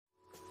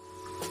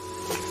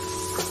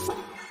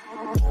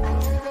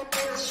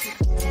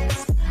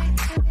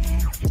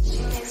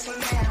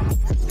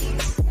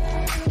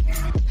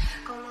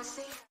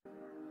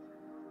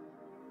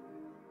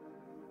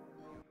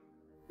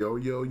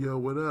Yo,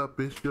 what up?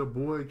 It's your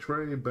boy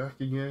Trey back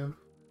again.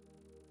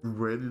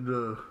 Ready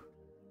to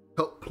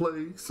help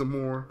play some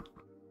more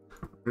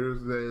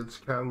Mirror's Edge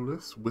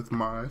Catalyst with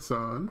my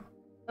son.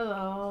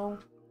 Hello.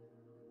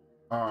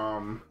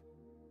 I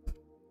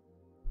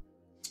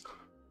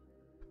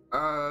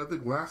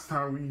think last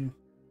time we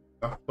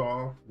left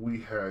off,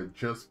 we had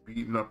just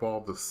beaten up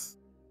all the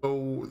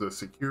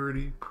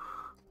security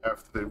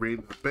after they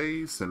raided the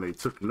base and they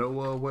took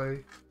Noah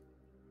away.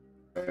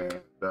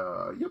 And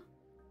yep.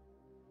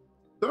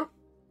 So,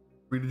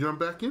 ready to jump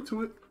back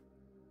into it.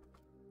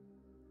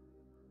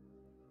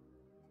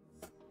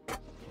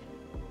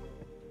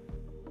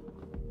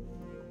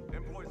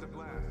 Employees of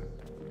Glass.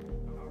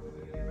 Our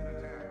city has been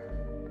attacked.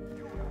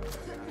 You have been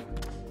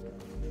attacked.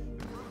 The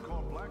group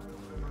called Black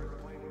Noveber is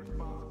claiming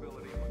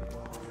responsibility for the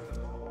bombing of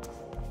all.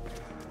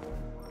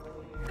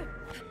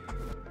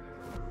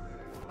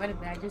 Wait a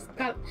minute, I just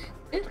got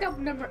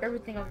remember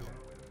everything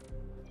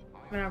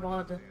when I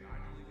rolled the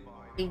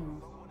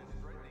things.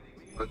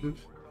 Buttons?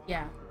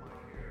 Yeah.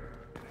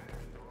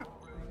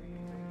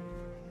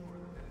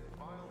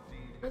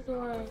 What do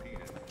I... Together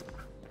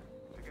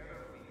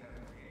we have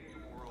created a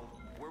world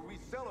where we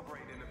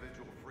celebrate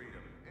individual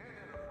freedom and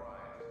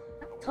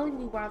enterprise. Telling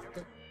me where I have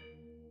to...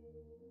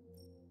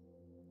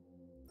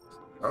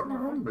 I don't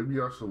know,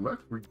 maybe I'll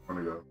select where you want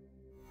to go.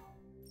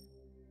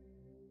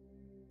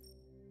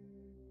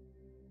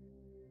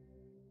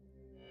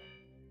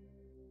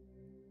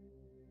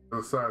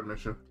 The side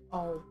mission.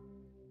 Oh.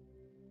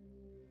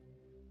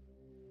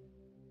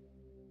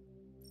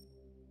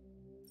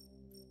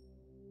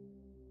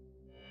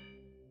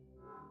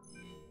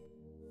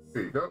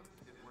 There you go.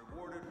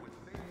 Rewarded with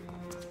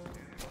things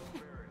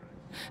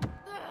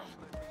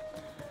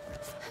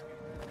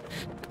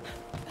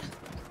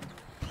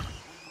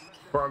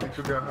Finally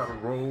figured out how to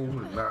roll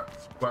and not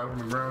splat on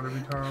the ground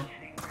every time.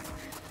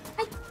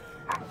 I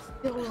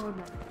still don't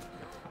know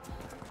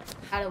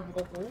how to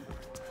roll.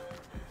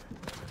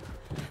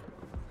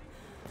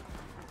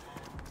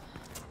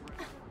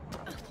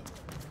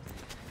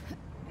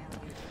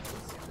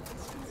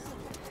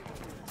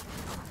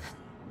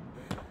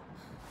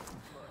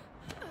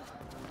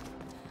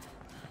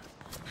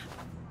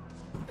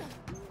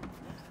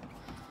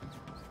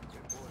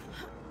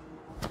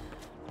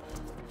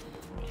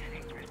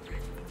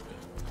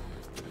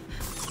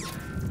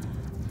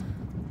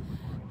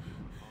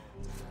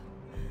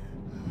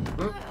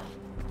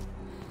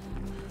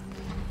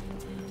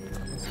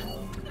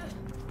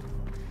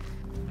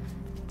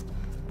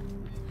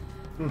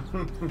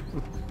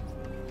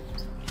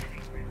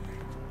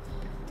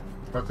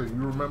 I said, you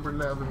remember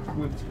now the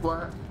twin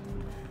splat?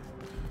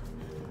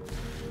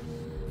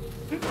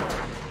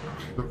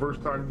 The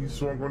first time you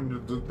swung on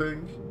the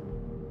thing?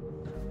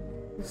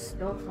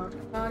 Still talking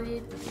about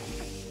it.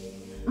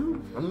 I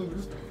mean,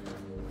 just...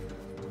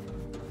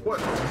 What?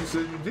 You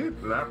said you did,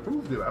 and I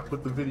proved it. I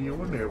put the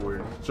video in there where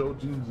it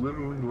showed you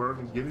literally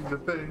learning, getting the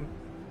thing,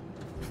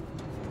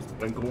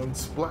 and going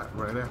splat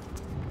right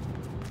after.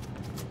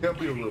 It'll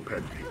be a little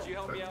petty. Did you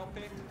help me out,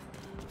 Vic?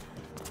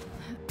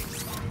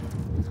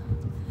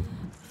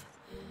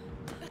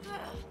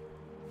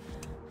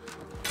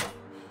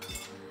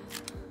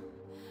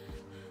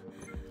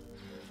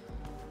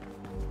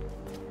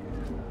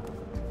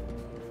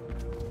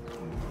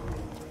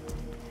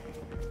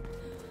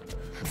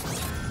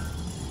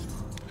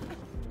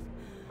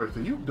 So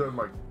you've done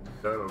like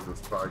none of the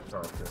side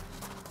content.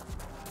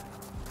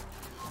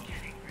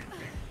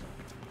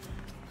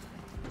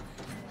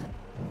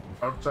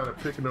 I'm trying to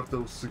picking up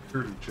those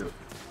security chips.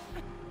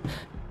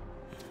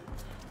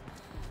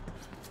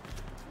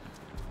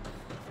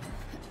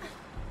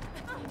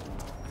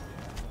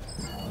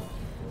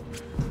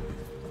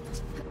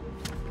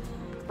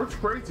 What's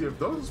crazy, if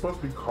those are supposed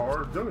to be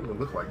cars, they don't even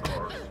look like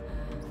cars.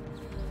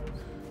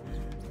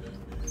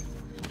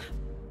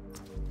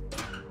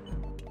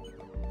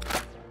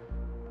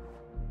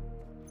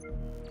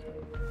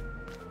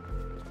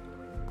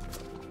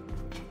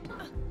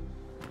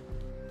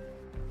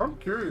 I'm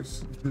curious,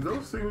 do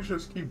those things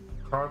just keep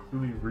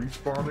constantly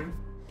respawning?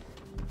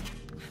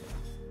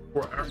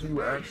 Or are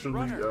you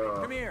actually,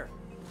 Come here.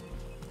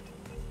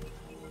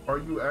 are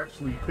you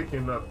actually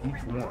picking up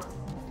each one?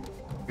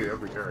 Okay,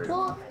 every area.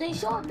 Well, they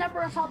show a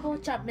number of how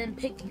much I've been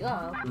picking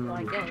up, so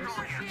I guess.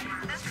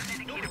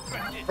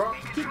 Oh,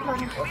 keep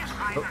going. Oh,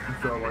 you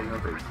fell right in your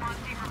face.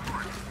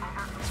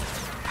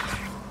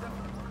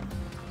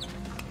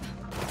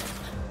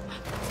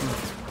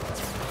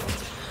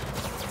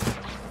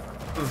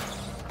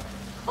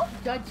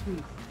 Don't judge me.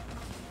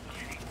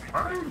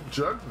 I ain't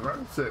judging, I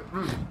said,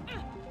 Control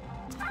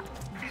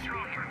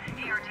here.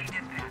 ERT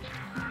dispatch.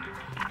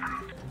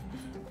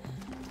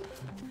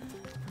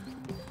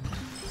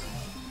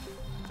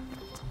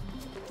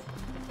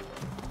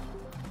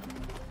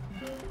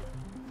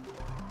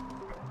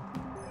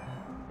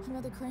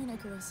 Another crane,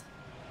 Icarus.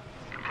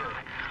 Good.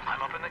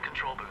 I'm up in the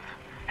control booth.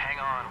 Hang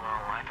on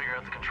while I figure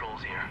out the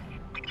controls here.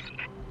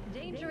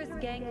 Dangerous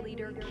gang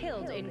leader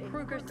killed in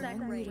Kruger Ksec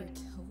Gang leader raid.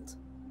 killed?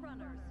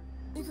 Runners.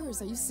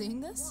 Icarus, are you seeing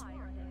this? Why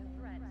are they a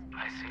threat?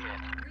 I see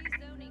it.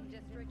 Rezoning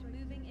district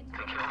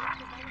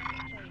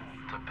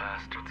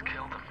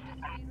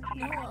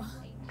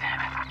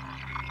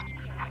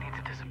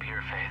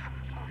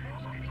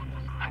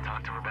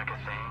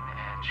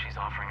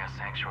offering us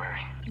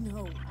sanctuary.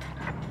 No.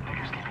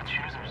 Niggers keeping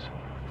choosers.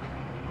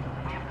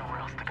 We have nowhere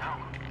else to go.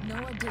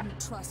 Noah didn't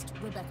trust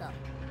Rebecca.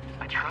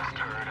 I trust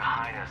her to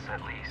hide us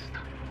at least.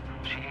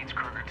 She hates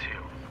Kruger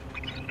too.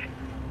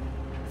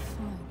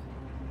 Fine.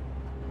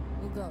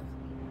 We'll go.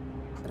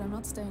 But I'm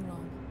not staying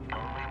long.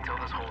 Only until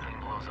this whole thing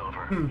blows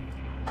over.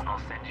 I'll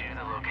send you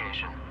the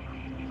location.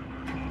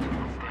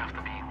 We'll stay off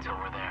the beat until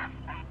we're there.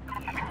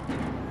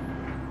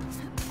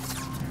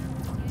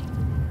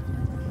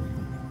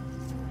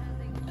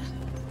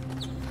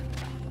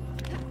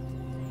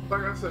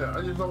 Like I said,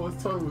 I just always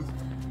thought it was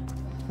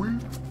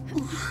weird.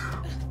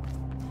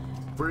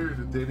 Weird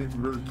that they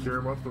didn't really care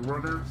about the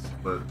runners,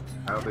 but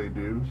how they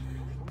do.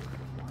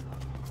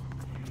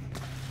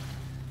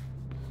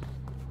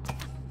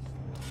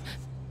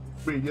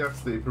 I mean,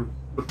 yes, they could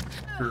put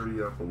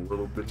security up a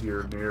little bit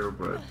here and there,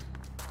 but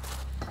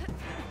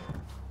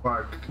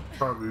like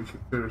probably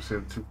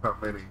considering to how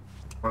many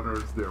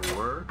runners there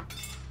were,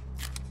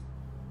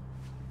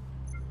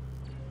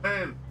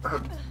 and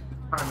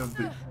kind of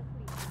the.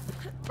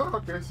 Oh,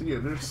 okay, so yeah,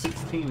 there's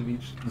 16 in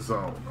each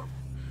zone.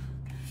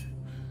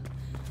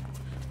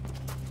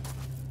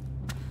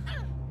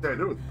 Yeah,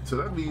 there was, so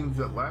that means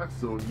that last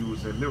zone you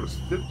was in, there was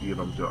 50 of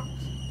them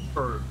jumps.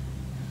 Or,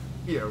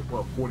 yeah,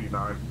 well,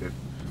 49 did.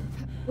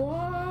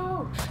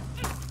 Whoa!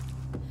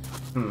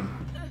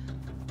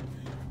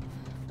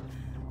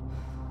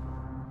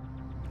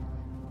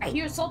 I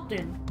hear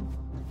something.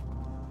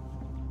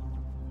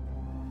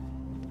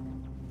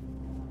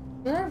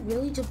 Did I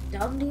really jump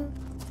down there?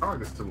 I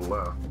think it's to the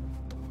left.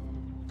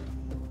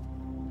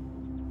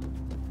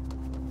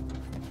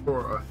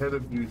 Or ahead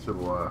of you to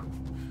the left.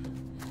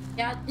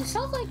 Yeah, it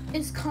sounds like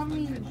it's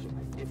coming.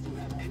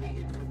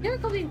 They're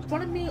coming in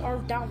front of me or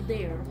down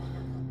there.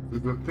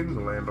 There's a thing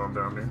to land on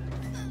down there.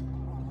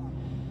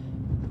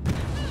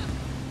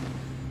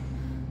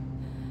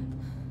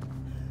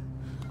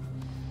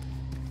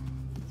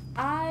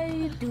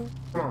 I do.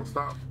 Come on,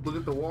 stop. Look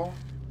at the wall.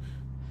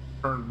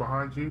 Turn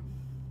behind you.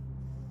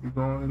 Keep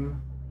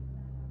going.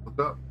 Look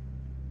up.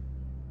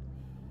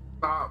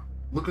 Stop.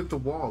 Look at the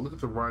wall. Look at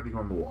the writing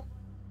on the wall.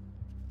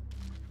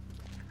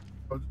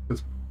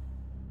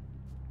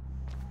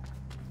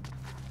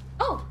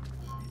 Oh!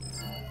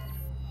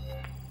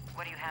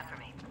 What do you have for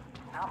me?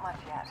 Not much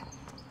yet.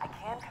 I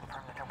can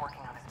confirm that they're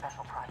working on a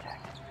special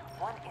project.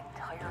 One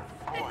entire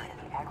floor in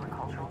the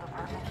agricultural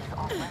department is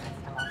off limits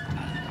to most of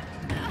us.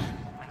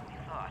 Like we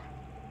thought.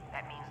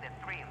 That means that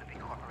 3 of the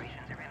big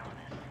corporations are in on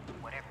this,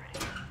 whatever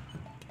it is.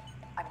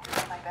 I'm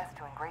doing my best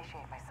to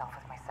ingratiate myself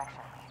with my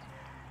section lead,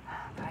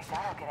 but I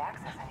doubt I'll get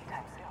access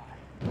anytime soon.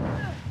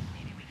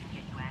 Maybe we can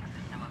get you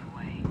access some other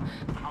way.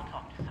 I'll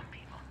talk to some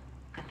people.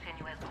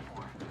 Continue as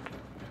before.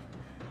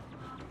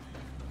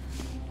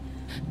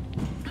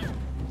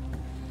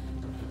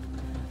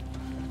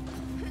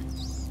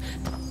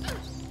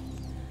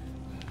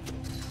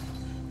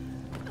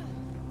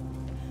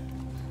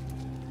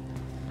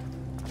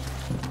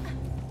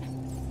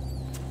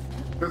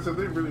 Because if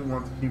they really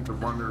want to keep the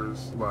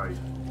runners like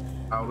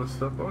out of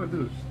stuff, all I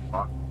do is just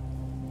lock.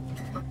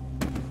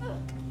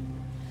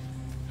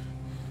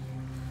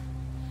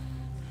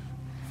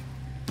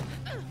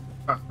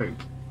 I think.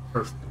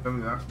 Personally, I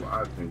mean, that's what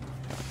I think.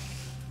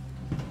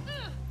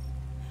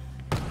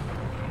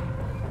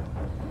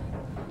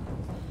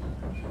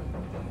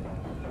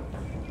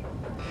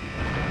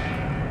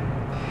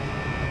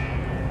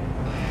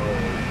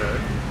 Okay.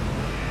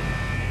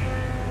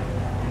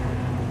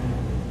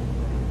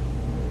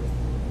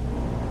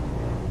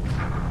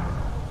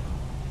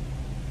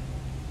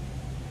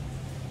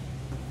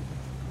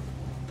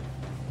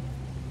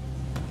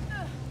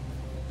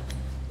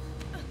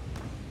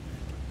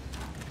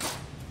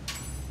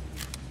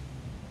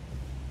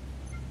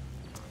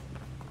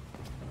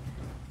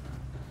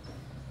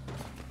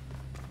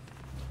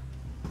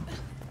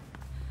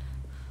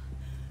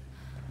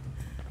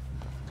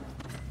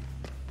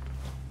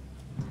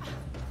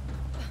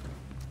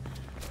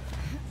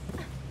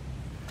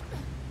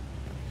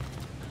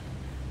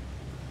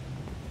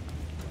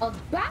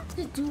 About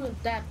to do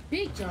that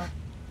big jump.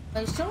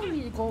 Like, showing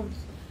me to go.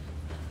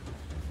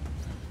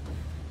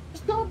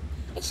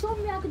 It showed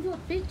me I could do a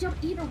big jump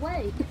either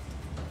way.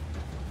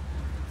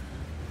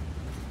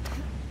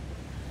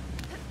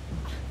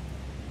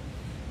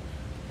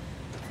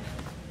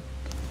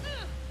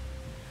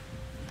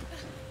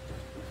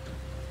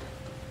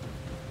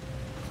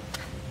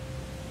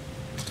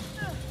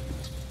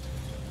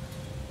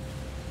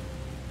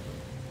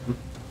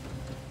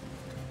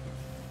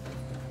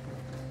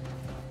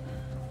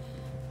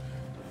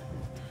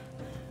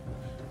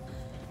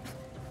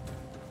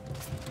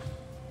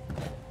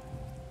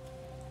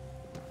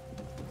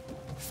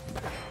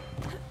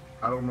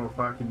 I don't know if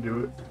I can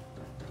do it.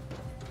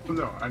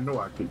 No, I know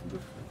I can do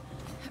it.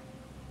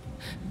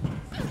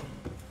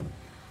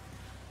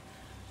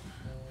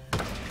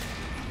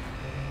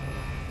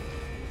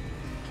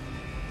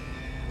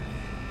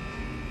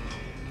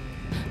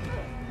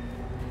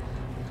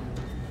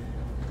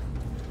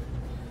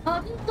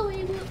 This is the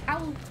way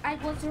I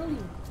was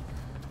earlier.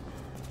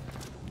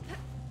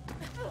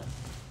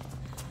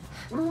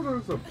 What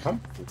is a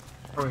pump?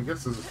 I mean, I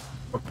guess it's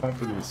a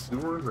pump in the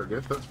sewers. I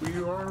guess that's where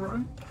you are,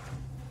 right?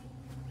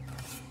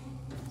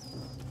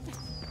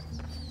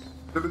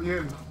 Then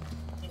again,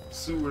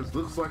 sewers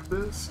looks like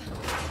this.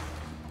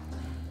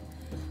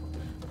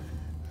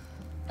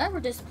 Whatever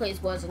this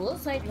place was, it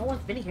looks like no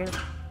one's been here.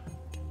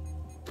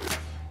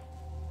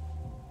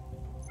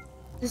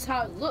 This is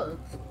how it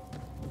looks.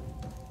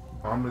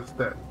 I missed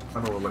that.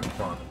 I know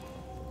electronic.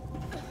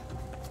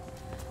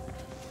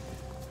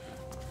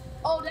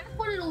 Oh, that's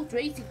one of those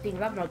racing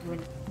things. I'm not doing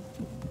it.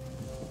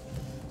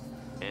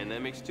 And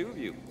that makes two of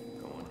you.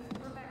 Go on.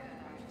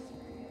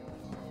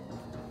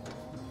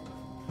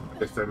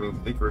 Guess that means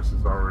Icarus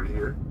is already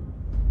here.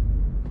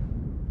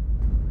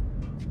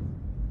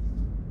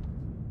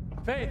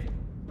 Faith!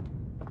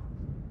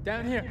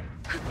 Down here.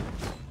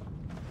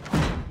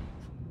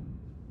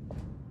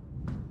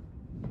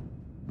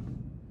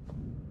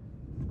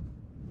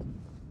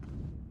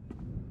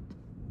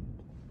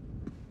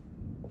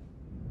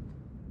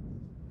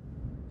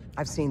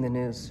 I've seen the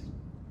news.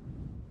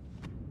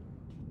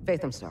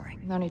 Faith, I'm sorry.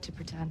 No need to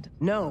pretend.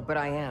 No, but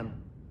I am.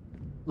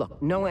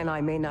 Look, Noah and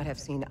I may not have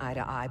seen eye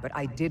to eye, but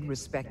I did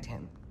respect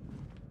him.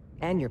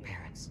 And your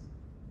parents.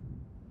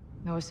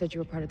 Noah said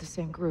you were part of the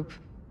same group.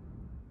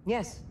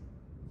 Yes.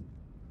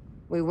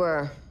 We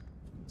were.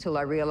 Till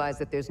I realized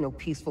that there's no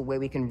peaceful way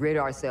we can rid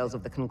ourselves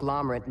of the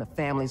conglomerate and the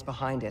families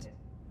behind it.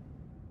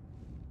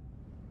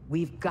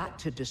 We've got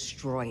to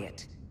destroy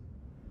it.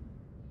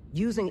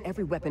 Using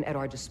every weapon at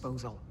our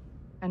disposal.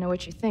 I know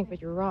what you think,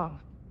 but you're wrong.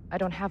 I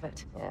don't have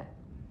it. Yeah.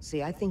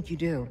 See, I think you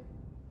do.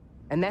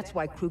 And that's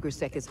why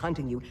Ksec is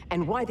hunting you,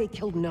 and why they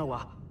killed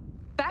Noah.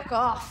 Back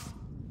off!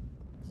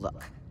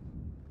 Look,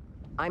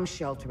 I'm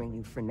sheltering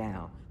you for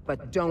now,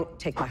 but don't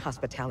take my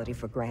hospitality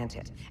for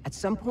granted. At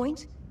some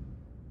point,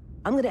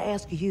 I'm gonna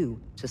ask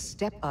you to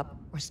step up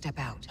or step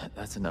out.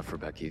 That's enough,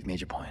 Rebecca. You've made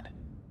your point.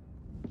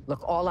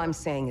 Look, all I'm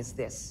saying is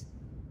this.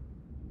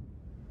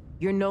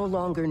 You're no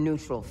longer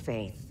neutral,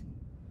 Faith.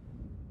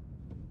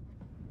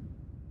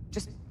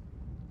 Just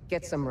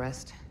get some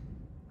rest.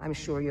 I'm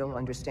sure you'll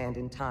understand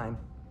in time.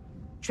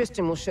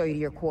 Tristan will show you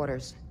your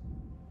quarters.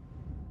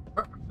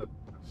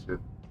 Shit.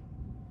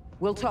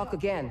 We'll talk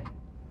again,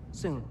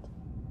 soon.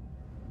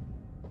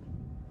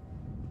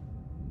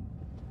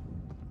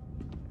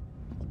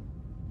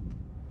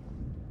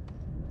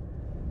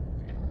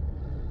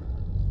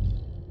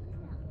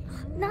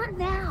 Not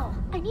now.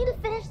 I need to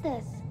finish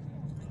this.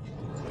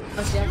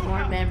 Oh, she has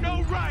more memory.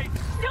 No right!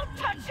 Don't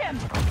touch him!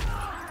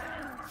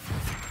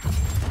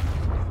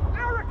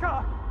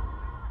 Erica!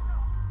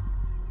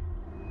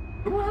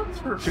 Who else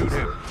her? Shoot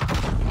him.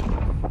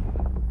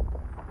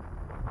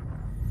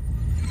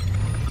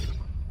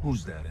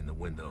 Who's that in the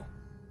window?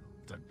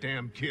 It's a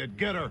damn kid.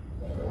 Get her!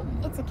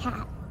 It's a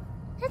cat.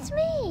 It's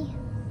me.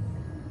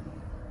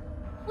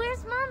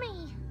 Where's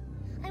Mommy?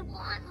 I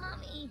want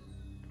Mommy.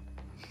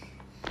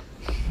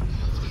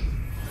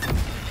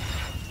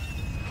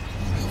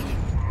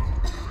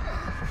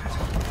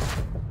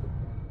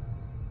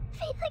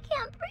 Faith, I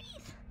can't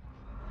breathe.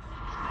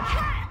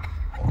 Cat!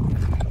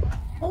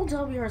 Don't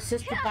tell me your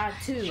sister died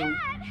too.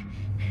 Cat!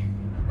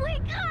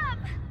 Wake up!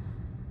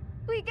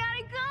 We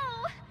gotta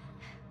go!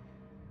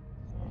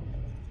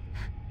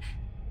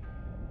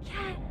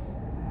 Cat!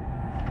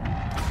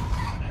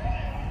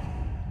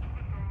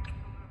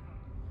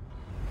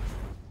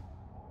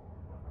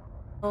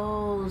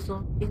 Oh,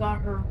 so he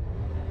got her.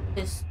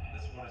 This.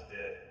 This one is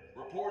dead.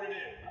 Report it in.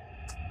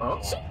 Oh,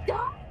 She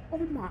died. Oh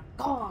my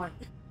god.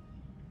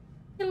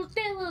 They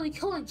literally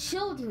killing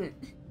children.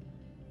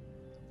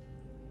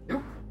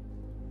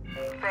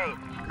 Faith,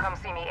 come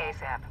see me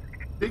ASAP.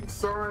 big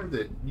sign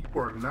that you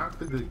are not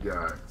the good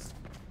guys.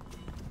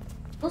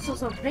 Those are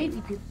some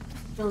crazy people.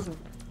 Children.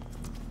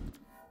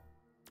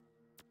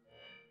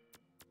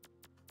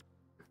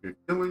 If you're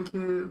killing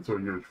kids or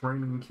you're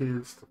training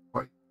kids to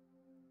fight,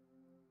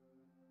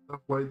 stuff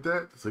like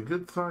that, it's a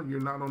good sign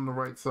you're not on the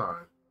right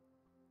side.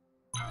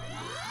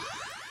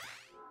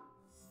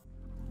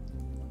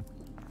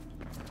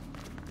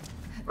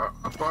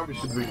 I probably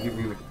should have been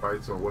giving you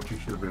advice on what you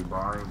should have been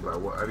buying,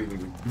 but I didn't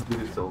even, you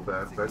did it so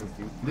fast, I didn't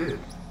think you did.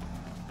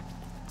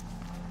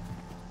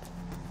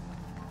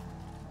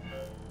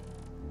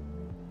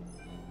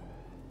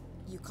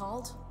 You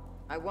called?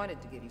 I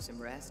wanted to give you some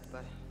rest,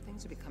 but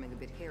things are becoming a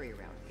bit hairy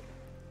around here.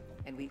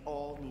 And we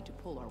all need to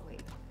pull our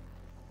weight.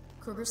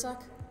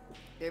 Ksec?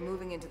 They're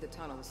moving into the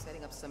tunnels,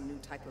 setting up some new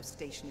type of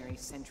stationary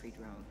sentry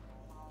drone.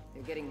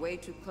 They're getting way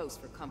too close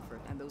for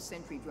comfort, and those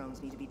sentry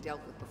drones need to be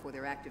dealt with before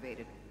they're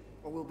activated,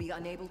 or we'll be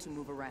unable to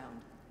move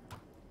around.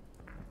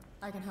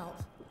 I can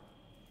help.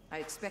 I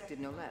expected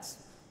no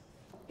less.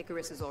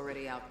 Icarus is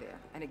already out there,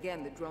 and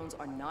again, the drones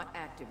are not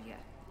active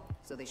yet,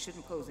 so they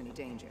shouldn't pose any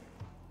danger.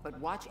 But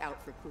watch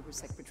out for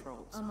Ksec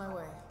patrols. On my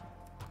way.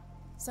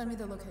 Send me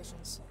the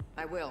locations.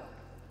 I will.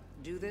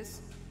 Do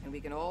this, and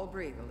we can all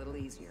breathe a little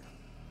easier.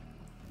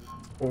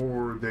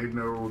 Or they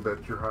know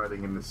that you're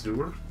hiding in the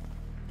sewer.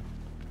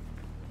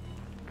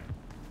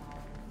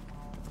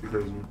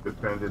 Because you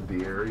defended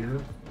the area.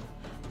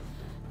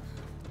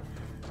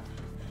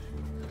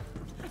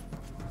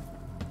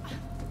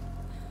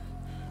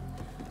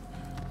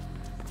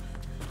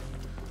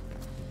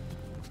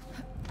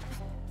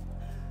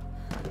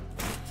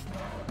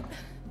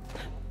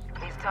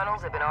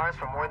 tunnels have been ours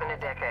for more than a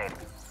decade.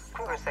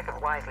 Ksec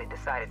have wisely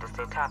decided to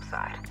stay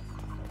topside.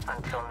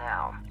 Until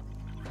now.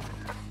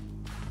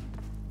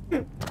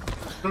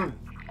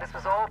 This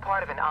was all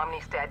part of an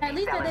Omnistat At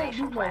least I didn't desalination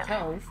lose my plant.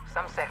 health.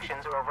 Some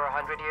sections are over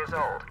 100 years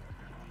old.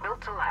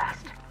 Built to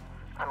last.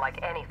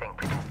 Unlike anything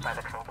produced by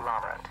the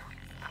conglomerate.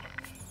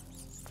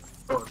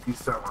 Oh,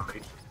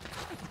 desalination.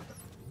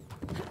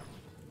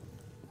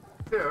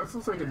 Yeah, that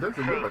looks like it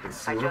doesn't look like a I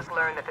sewer. just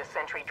learned that the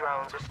sentry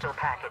drones are still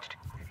packaged.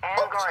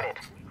 And guarded.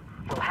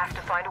 We'll have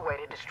to find a way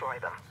to destroy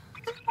them.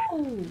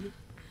 Oh,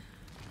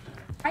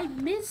 I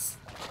missed.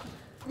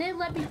 They didn't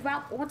let me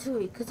route onto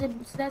it because it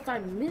says I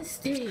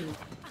missed it.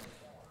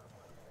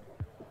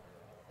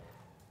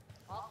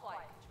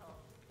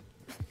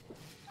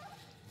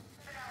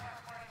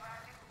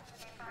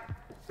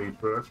 Wait,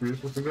 so that's where you're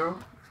supposed to go?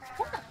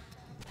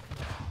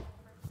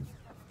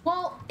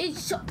 Well,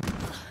 it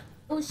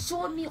was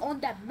showing me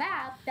on that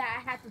map that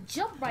I had to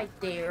jump right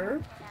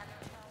there.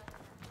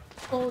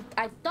 So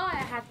I thought I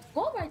had to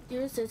go right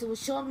there since it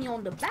was showing me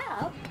on the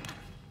map.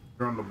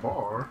 You're on the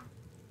bar.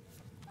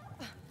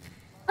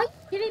 Are you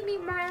kidding me,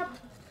 map?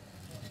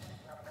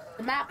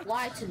 The map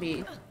lied to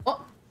me.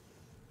 Oh,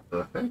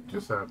 The heck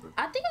just happened?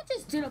 I think I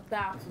just did a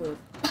backflip.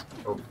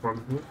 Oh,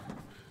 from here?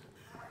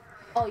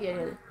 Oh yeah,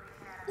 yeah.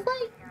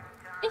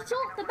 It's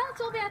like the map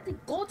told me I had to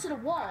go to the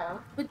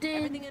wall, but then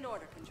Everything in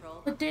order,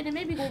 Control. But then it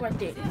made me go right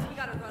there. We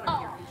got a runner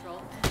here,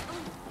 Control.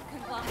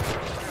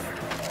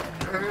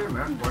 And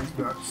that's why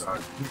you got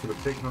shot. You could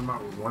have taken him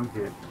out with one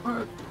hit.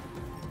 What?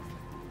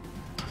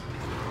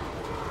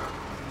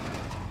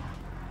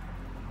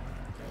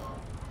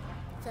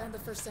 Found the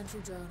first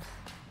sentry drone.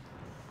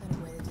 Any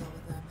way to deal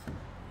with them.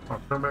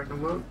 I'll turn back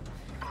and look.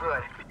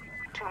 Good.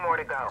 2 more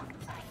to go.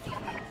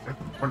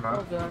 Or not.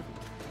 Oh god.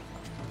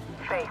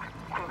 Faith,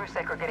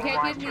 Ksec are getting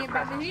Can't wise give to me your a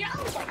presence. baby. Oh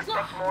my Expect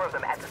god. more of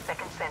them at the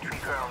second sentry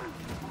drone.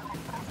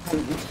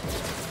 You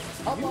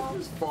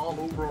just fall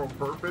over on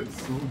purpose?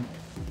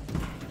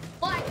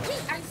 Well,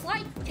 I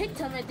slide kicked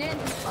him and then I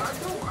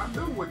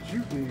know what you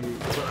did,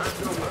 but I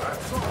know what I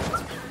saw.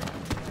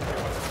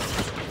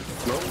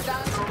 Slow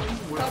down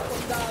with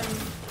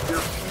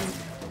your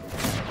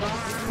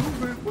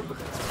movement with the...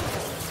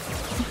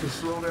 You can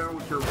slow down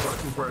with your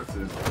button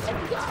presses.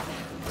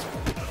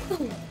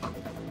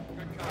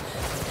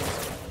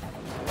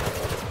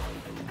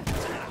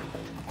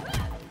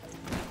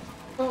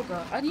 oh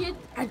god, I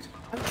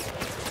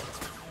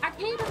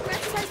can't even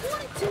press if I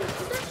wanted to,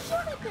 because I'm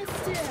sure I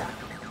missed it.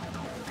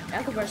 I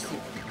can rush it.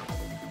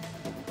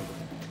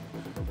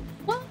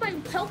 Well, my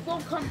health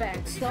won't come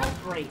back, so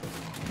great.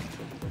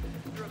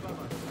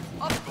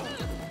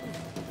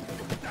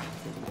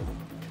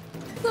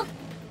 Look.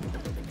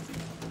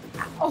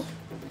 Oh.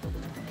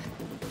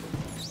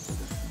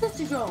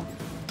 Let's go.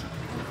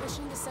 I'm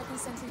pushing the second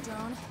sentry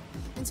drone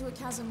into a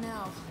chasm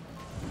now.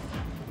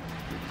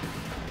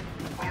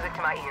 Music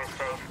to my ears,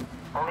 Faith.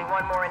 Only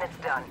 1 more and it's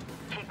done.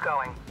 Keep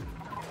going.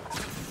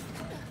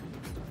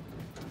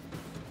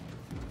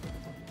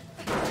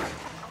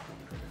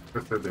 I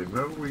said they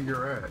know where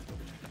you're at.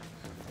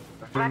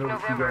 Black They know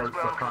that you November has guys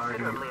grown are hiding.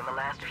 considerably in the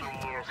last few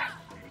years.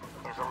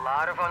 There's a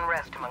lot of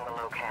unrest among the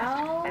lowcast,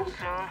 Oh. and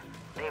soon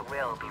they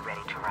will be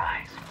ready to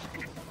rise.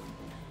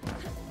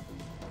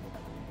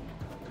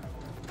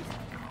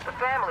 The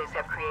families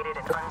have created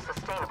an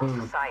unsustainable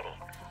society.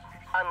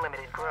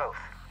 Unlimited growth.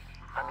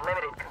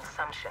 Unlimited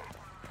consumption.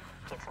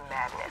 It's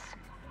madness.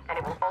 And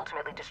it will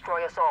ultimately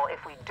destroy us all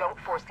if we don't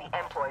force the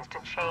employees to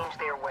change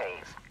their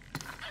ways.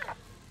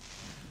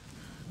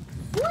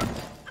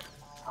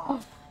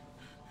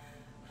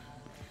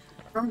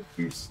 Don't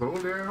you slow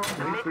down?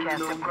 The Make sure you midcast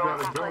know have you grown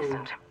gotta go.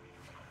 complacent.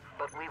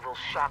 But we will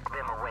shock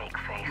them awake,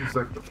 Faith. It's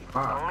like the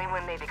pop. Only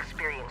when they've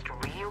experienced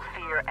real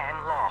fear and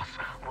loss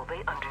will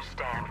they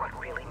understand what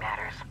really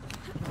matters.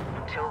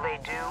 Until they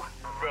do,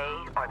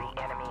 they are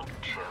the enemy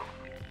too.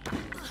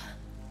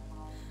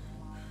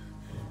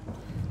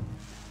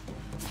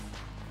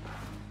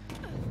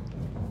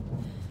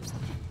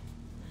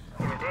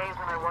 There are days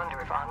when I wonder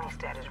if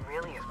Omnistat is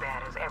really as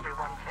bad as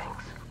everyone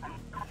thinks.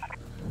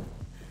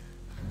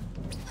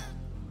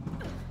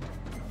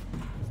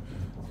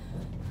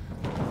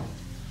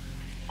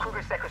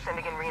 Ksec are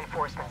sending in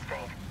reinforcements,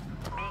 Faith.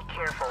 Be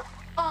careful.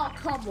 Oh,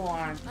 come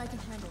on. I can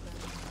handle them.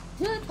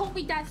 You could have told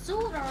me that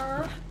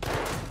sooner.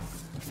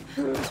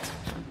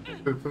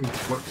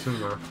 What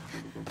sooner?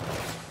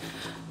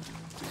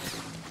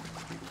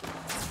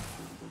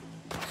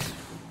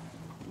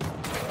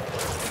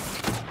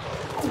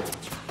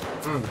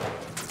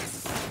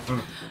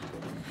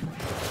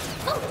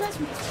 Oh, that's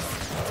me.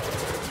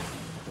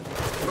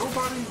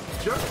 Nobody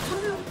just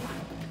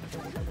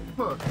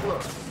look.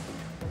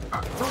 I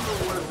don't know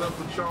what is up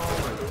with y'all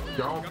and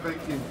y'all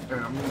thinking, and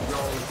I mean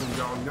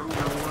y'all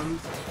younger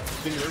ones,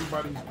 think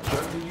everybody's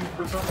judging you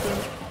for something.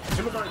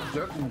 Ain't nobody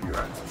judging you. I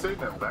didn't say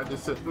that, but I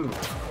just said, don't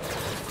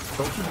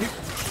you get,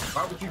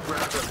 why would you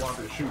grab that while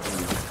they're shooting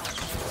you?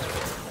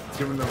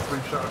 Giving them free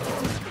shots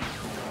on it.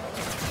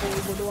 Oh,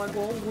 where do I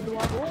go? Where do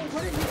I go?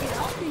 Where did you get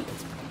help me?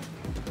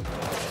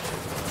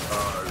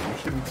 You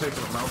shouldn't take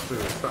them out to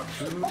stop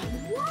shooting them.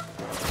 What?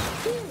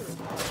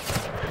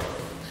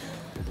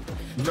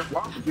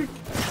 Why would you?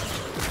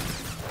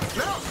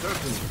 No,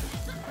 doesn't.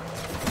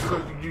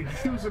 Because you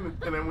choose it,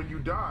 and then when you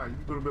die,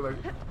 you're gonna be like,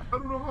 I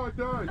don't know how I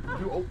died.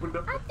 You opened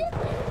up. I didn't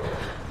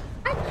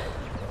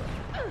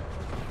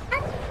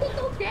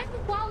no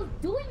damage while I was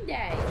doing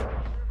that.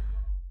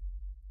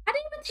 I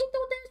didn't even take no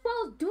damage while I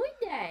was doing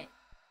that.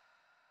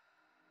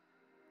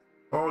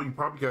 Oh, you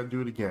probably gotta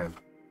do it again.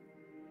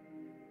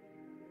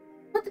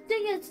 But the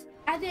thing is,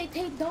 I didn't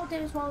take no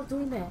damage while I was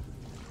doing that.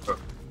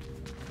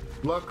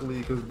 Luckily,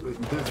 because this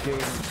game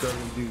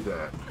doesn't do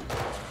that.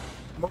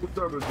 Most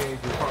other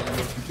games will probably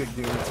make you take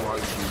damage while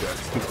you do that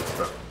stupid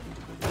stuff.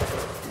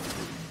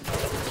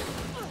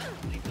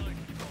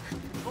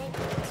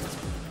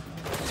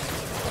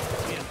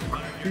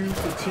 You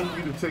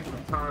continue to take the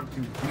time to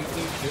beat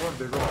each one,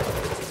 they're going.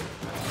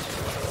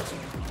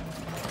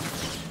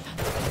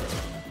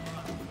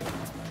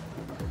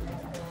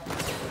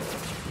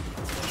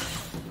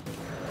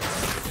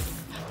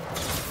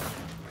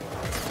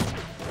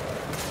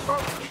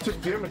 Oh, you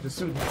took damage as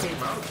soon as you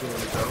came out of doing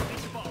it, though.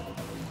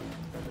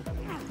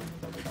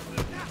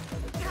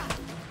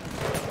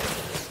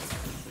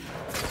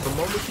 The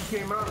moment you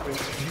came out of it,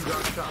 you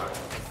got shot.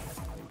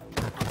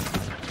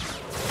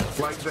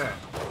 Like that.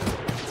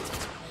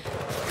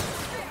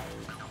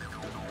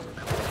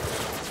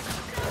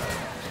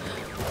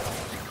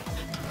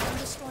 I'm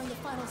destroying the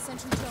final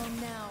sentry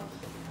drone now.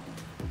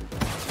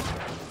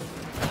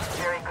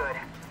 Very good.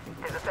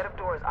 There's a set of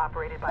doors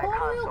operated by a Oh,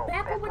 console.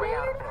 back Best over way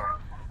out there? of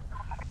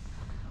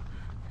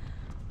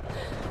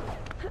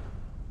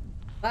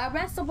there.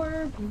 Rest the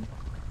word.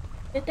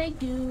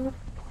 Thank you.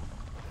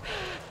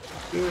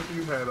 If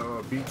you had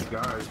beat the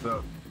guys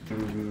up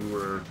and you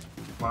were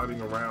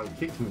sliding around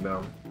kicking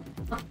them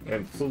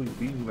and fully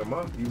beating them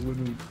up, you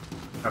wouldn't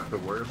have to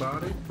worry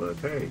about it. But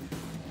hey,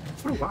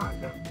 so why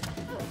now?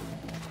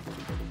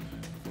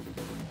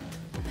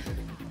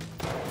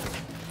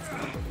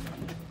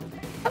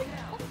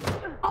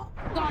 Oh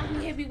God, he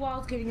hit me while I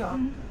was getting up.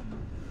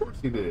 Of course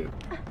he did.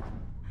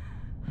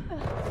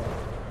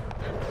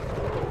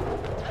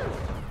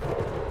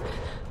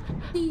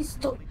 Please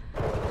don't.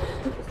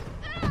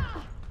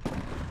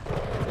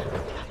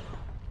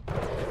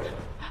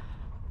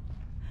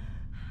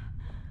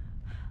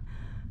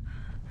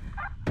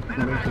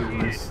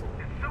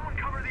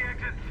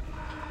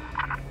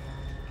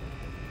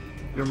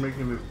 You're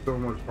making this so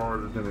much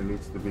harder than it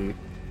needs to be.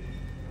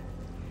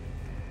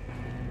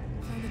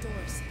 Find the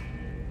doors.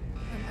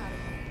 I'm out of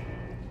here.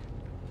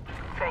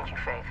 Thank you,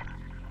 Faith.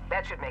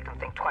 That should make them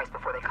think twice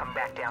before they come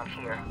back down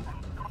here.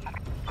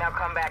 Now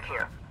come back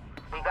here.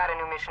 We got a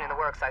new mission in the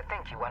works I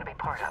think you want to be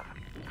part of.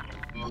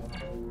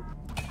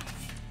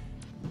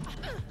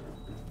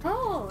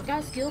 Oh, I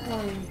got a skill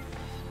point.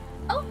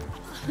 Oh,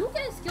 you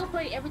get a skill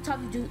point every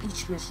time you do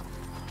each mission.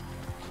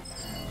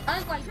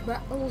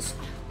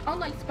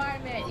 Unlike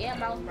Spider-Man and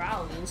Miles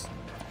Morales.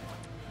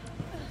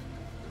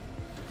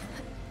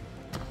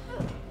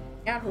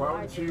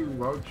 Why would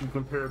you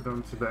compare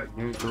them to that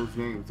game? Those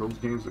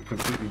games are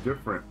completely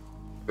different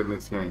than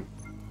this game.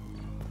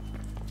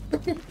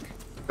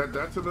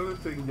 That's another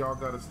thing y'all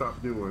gotta stop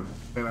doing.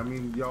 And I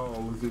mean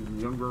y'all, is it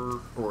younger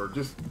or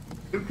just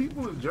and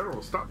people in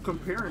general, stop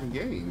comparing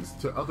games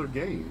to other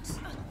games.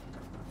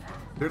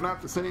 They're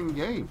not the same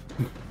game.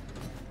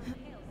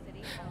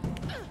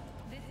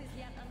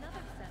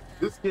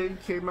 This game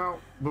came out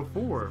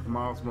before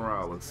Miles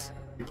Morales.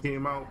 It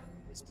came out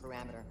This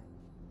parameter.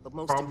 But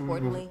most probably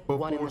importantly,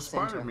 one in before the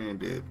center. Spider-Man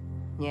did.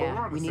 Yeah,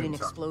 around we the need same an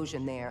time.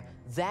 explosion there.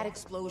 That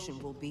explosion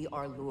will be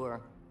our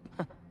lure.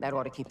 That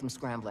ought to keep them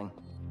scrambling.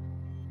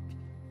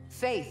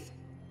 Faith,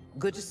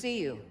 good to see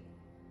you.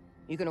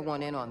 You're gonna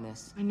want in on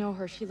this. I know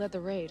her. She led the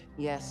raid.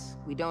 Yes,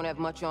 we don't have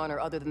much on her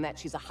other than that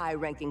she's a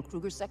high-ranking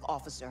Kruger-Sec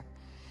officer.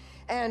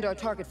 And our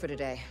target for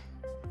today.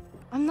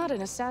 I'm not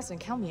an assassin.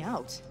 Count me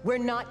out. We're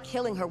not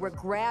killing her, we're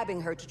grabbing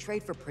her to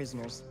trade for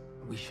prisoners.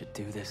 We should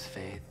do this,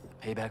 Faith.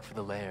 Payback for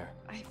the lair.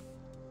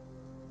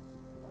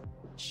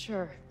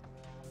 Sure.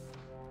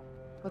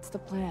 What's the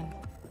plan?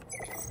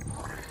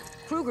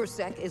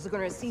 Kruger-Sec is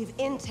gonna receive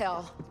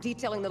intel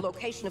detailing the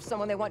location of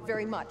someone they want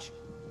very much.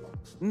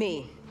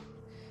 Me.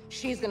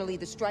 She's gonna lead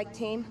the strike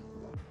team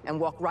and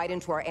walk right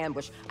into our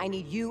ambush. I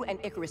need you and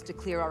Icarus to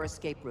clear our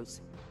escape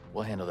routes.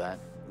 We'll handle that.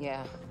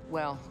 Yeah,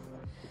 well,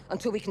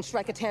 until we can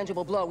strike a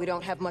tangible blow, we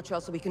don't have much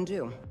else we can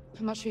do.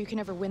 I'm not sure you can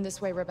ever win this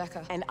way,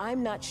 Rebecca. And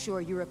I'm not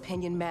sure your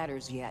opinion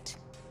matters yet.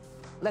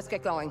 Let's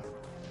get going.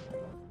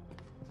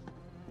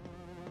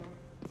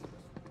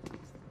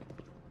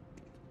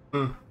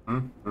 I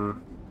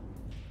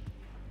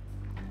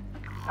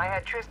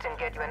had Tristan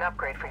get you an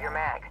upgrade for your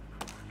mag.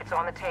 It's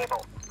on the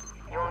table.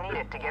 You'll need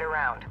it to get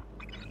around.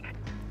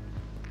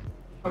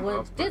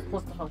 Well, this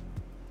was the hope.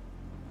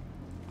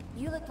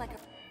 You look like a...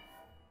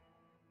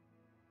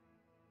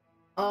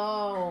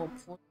 Oh.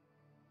 Wait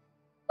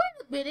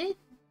a minute.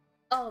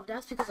 Oh,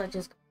 that's because I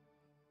just...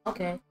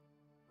 Okay.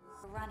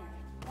 runner.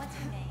 What's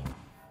your name?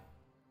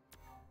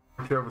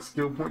 If you have a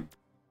skill point,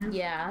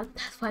 Yeah,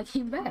 that's why I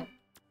came back.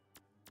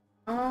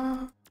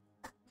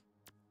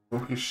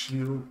 Focus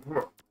shield.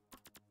 I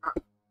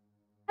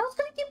was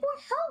gonna get more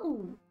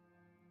help.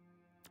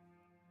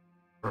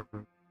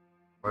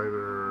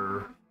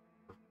 Fighter.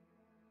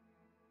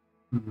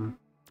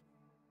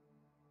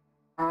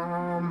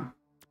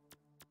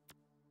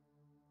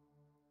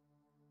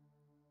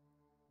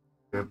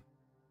 Yep.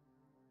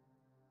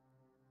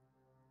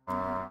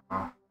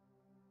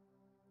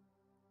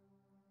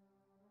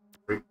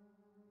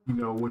 You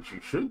know what you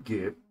should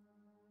get?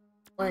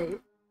 Wait.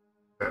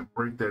 That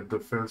break that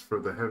defense for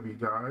the heavy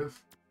guys.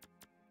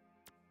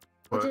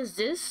 What is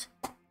this?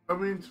 I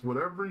mean, it's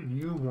whatever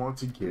you want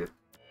to get.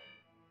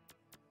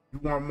 You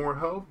want more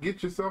health?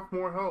 Get yourself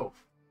more health.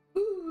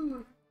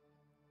 Ooh.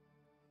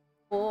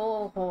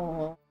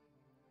 Oh,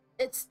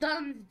 it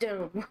stuns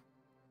them.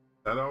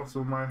 That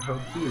also might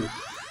help too.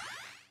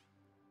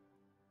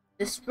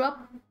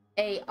 Disrupt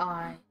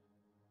AI.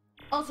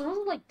 Oh, so those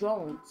are like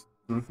drones.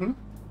 Mm-hmm.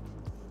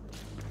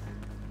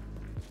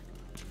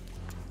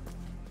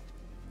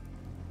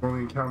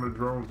 Only encountered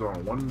drones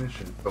on one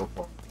mission so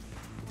far.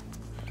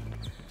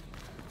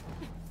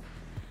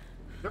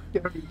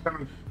 You haven't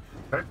encountered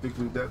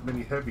technically that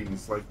many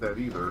heavies like that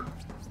either.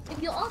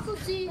 If you also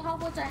see how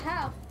much I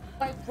have,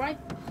 like right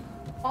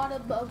on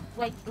above,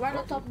 like right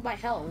on top of my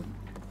health.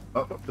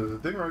 Oh, there's a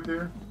thing right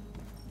there.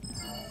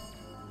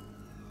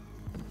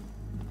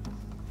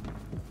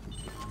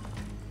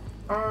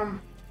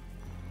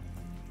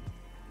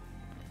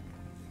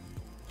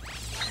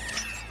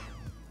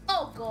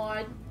 Oh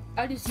God!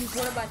 I just used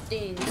one of my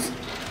things.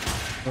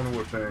 One of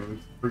what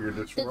things? Figure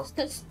disrupt.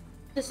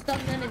 The stun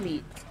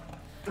enemy.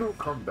 It'll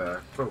come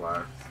back.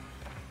 Relax.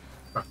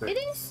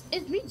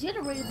 It's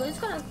regenerated, but it's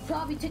gonna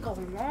probably take a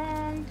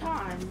long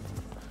time.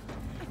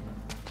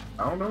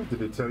 I don't know.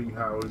 Did it tell you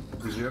how it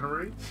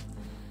regenerates?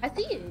 I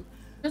see it.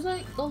 There's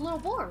like a little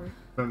more.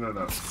 No.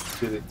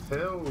 Did it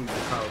tell you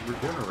how it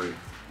regenerates?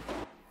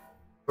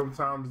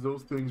 Sometimes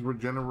those things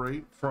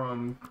regenerate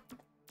from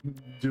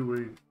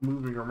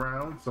moving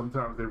around.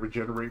 Sometimes they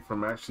regenerate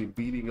from actually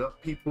beating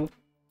up people.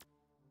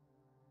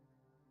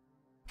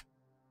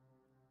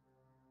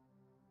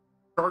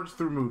 Charge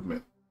through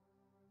movement.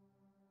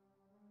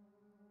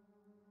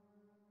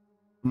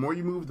 The more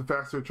you move, the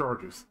faster it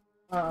charges.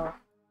 That's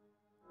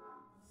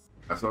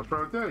what I'm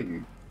trying to tell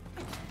you.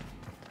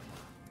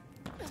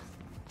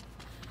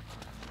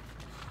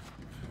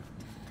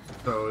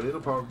 So it'll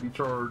probably be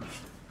charged,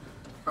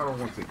 I don't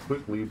want to say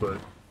quickly, but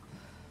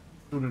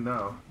soon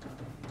enough.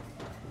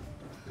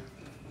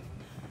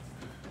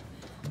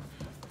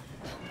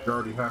 You're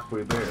already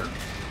halfway there.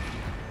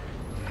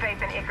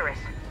 Faith and Icarus,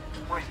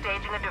 we're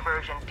staging a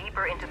diversion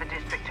deeper into the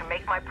district to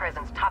make my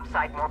presence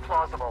topside more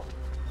plausible.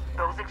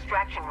 Those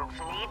extraction routes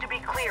need to be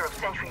clear of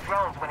sentry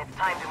drones when it's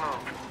time to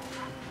move.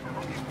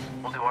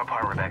 We'll do our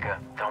part, Rebecca.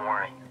 Don't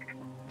worry.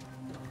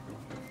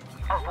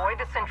 Avoid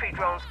the sentry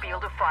drone's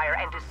field of fire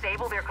and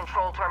disable their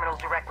control terminals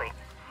directly.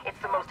 It's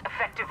the most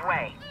effective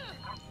way.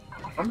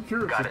 I'm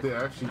curious if they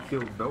actually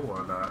killed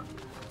Noah or not.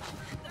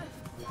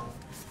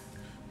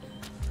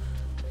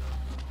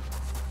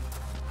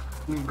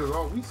 I mean, because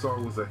all we saw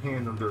was a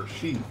hand under a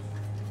sheet.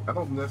 I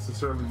don't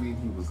necessarily mean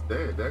he was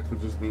dead. That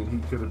could just mean he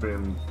could have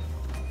been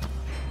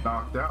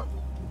knocked out.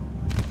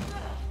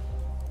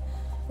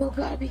 You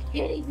gotta be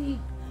kidding me.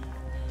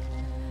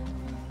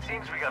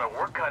 Seems we got our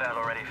work cut out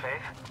already,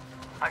 Faith.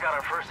 I got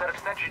our first set of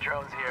sentry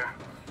drones here.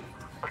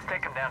 Let's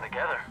take them down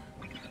together.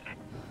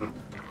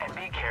 And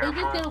be careful.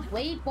 They just gonna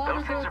wait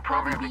while they'll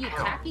probably be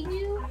attacking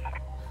you?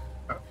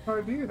 I have no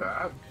idea.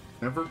 I've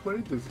never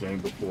played this game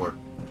before.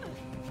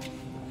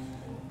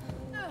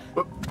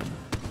 But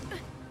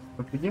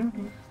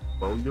again,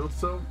 slow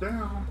yourself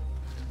down.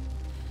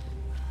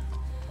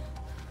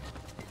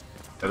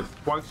 As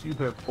twice you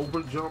have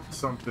overjumped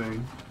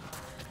something.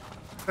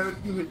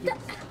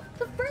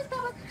 The first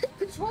time I couldn't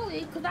control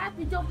it because I have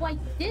to jump like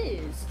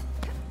this.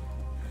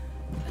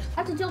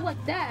 I have to jump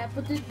like that,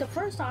 but the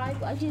first time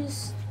I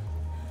just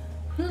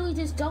literally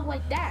just jump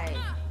like that.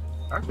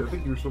 Actually, I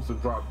think you were supposed to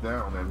drop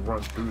down and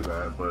run through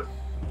that, but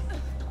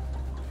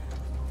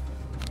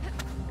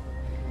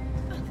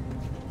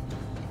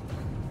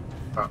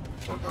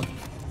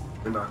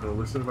you're not gonna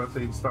listen if I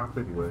say stop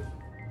anyway.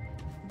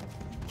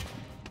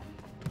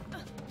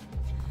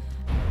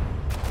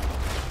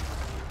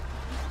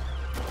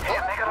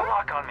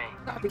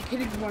 I'll be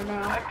kidding me right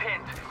now. I'm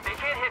pinned. They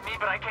can't hit me,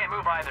 but I can't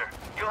move either.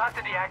 You'll have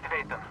to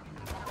deactivate them.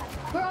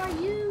 Where are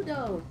you,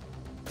 though?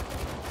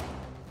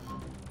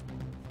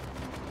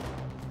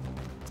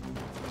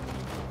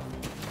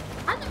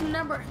 I don't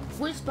remember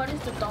which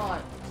buttons to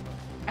dodge.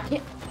 I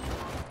can't.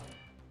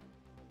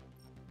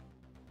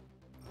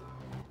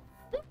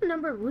 I don't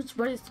remember which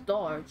buttons to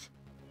dodge.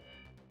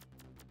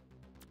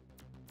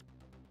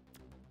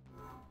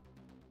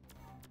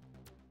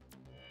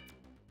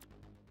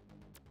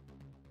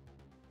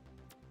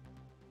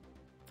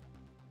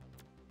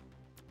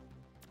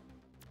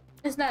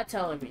 It's not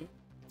telling me.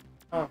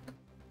 Oh.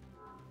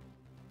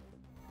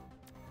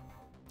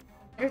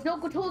 There's no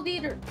control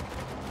leader.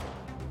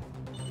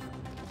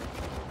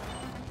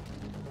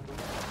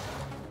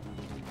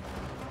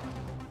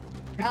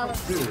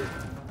 Dude.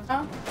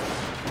 Huh?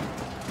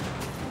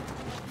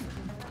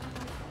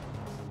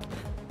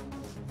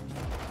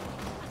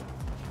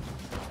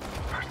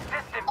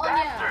 Persistent Oh,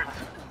 yeah.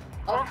 bastards!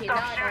 Won't Okay, stop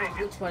now I know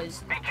shooting. which one is.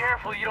 Be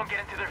careful you don't get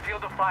into their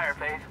field of fire,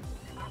 Faith.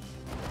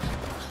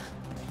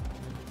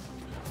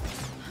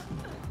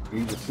 You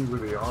need to see where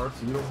they are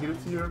so you don't get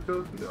into your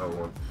ability. Oh,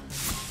 well.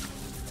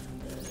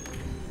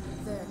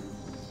 There.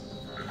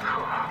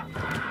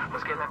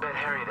 Was getting a bit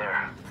hairy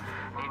there.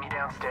 Meet me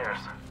downstairs.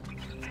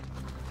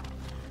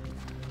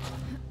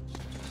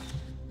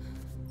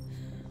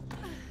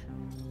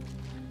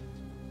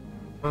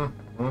 We'll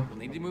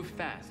need to move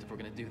fast if we're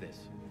gonna do this.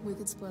 We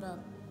could split up.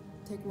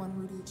 Take one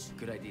route each.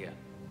 Good idea.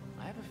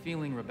 I have a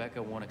feeling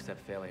Rebecca won't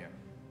accept failure.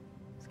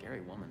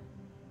 Scary woman.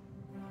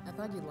 I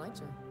thought you liked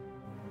her.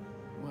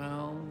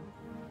 Well,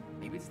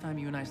 maybe it's time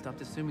you and I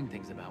stopped assuming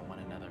things about one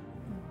another.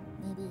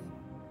 Maybe.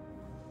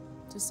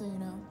 Just so you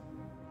know,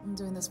 I'm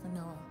doing this for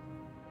Noah.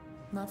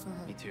 Not for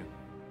her. Me too.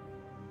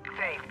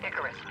 Faith,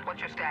 Icarus, what's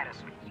your status?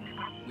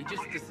 We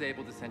just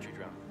disabled the sentry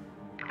drone.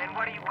 Then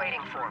what are you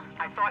waiting for?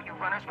 I thought you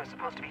runners were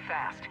supposed to be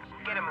fast.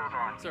 Get a move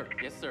on. Sir,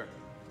 yes sir.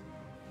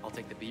 I'll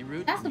take the B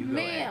route That's and a you go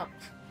A. man.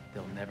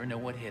 They'll never know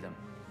what hit him.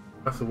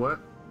 That's a what?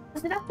 I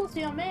said that's supposed to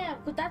be a man,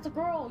 but that's a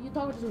girl you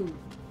talking to. You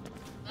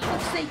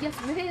supposed to say yes,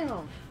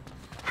 ma'am.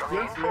 From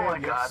the Yes, info I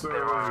ma'am, got, yes,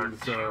 there are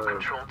sir, two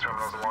control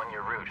terminals along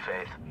your route,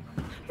 Faith.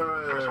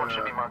 First one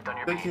should be marked on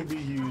your They beat. can be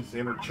used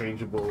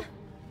interchangeable.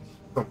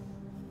 All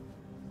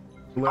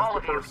Unless the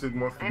of you, person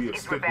wants to be a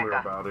this is stickler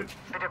Rebecca. about it.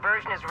 The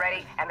diversion is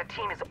ready, and the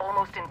team is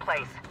almost in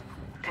place.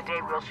 Today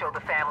we'll show the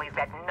families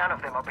that none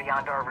of them are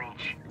beyond our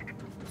reach.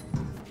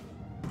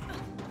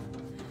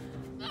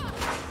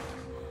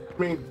 I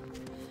mean,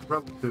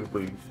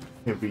 relatively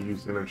can be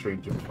used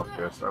interchangeable, I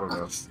guess. I don't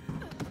know.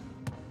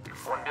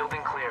 One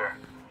building clear.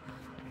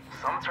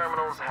 Some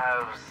terminals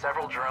have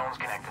several drones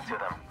connected to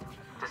them.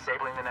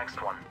 Disabling the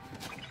next one.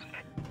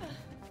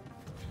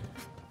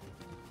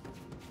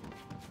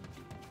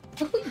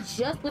 If we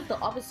just went the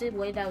opposite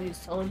way that he was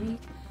telling me.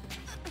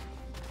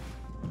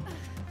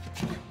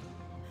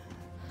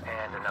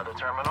 And another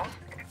terminal.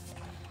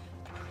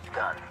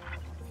 Done.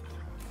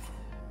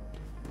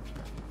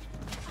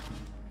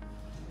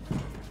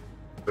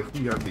 But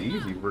he got the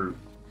easy route.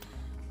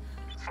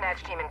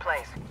 Snatch team in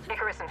place.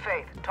 Icarus and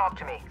Faith, talk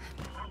to me.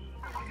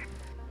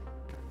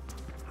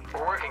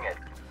 We're working it,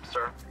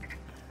 sir.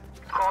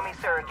 Call me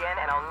sir again,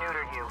 and I'll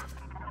neuter you.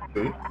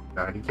 See?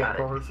 Now he can't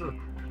call her sir.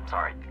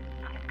 Sorry.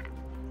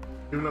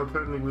 Even though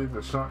technically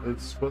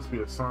it's supposed to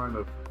be a sign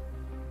of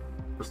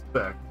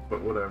respect,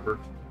 but whatever.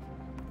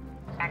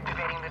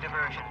 Activating the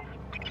diversion.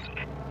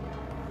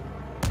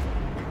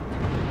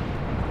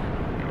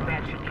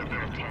 That should get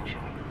their attention.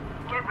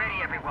 Get ready,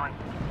 everyone.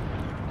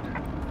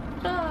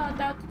 I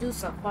have to do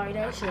some fight.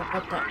 I should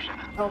have put that.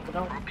 Oh,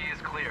 no. Route B is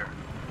clear.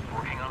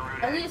 Working on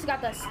route At A. least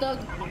got that stuck.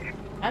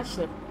 I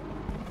should.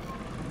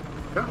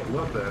 Gotta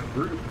love that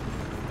route.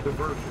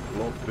 Diversion,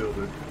 low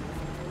building.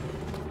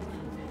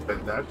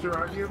 And that's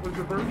your idea of a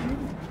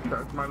diversion?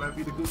 That might not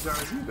be the good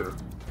guys either.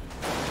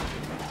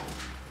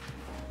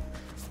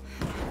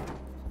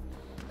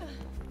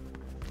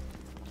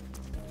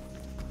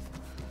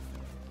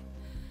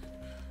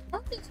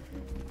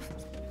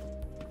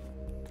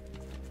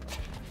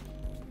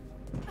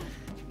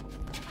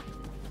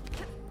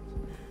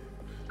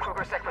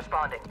 Ksec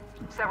responding.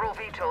 Several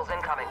VTOLs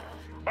incoming.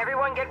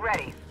 Everyone get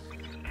ready.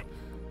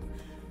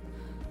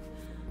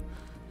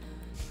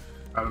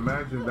 I'd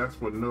imagine that's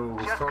what Noah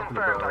was Just talking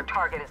confirmed our about.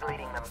 target is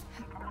leading them.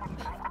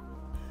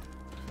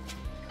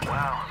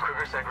 Wow,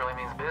 Ksec really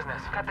means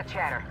business. Cut the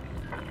chatter.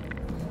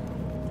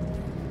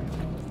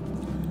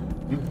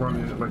 He's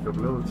running it like a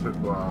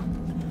militant bomb.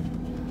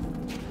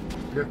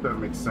 I guess that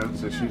makes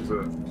sense that she's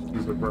a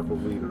rebel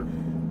leader.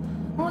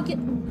 Wanna get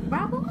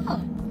Bravo up?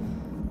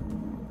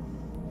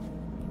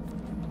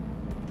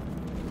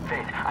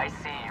 Faith, I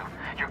see you.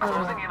 You're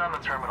closing in on the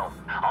terminal.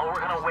 I'll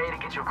work on a way to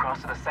get you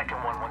across to the second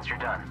one once you're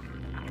done.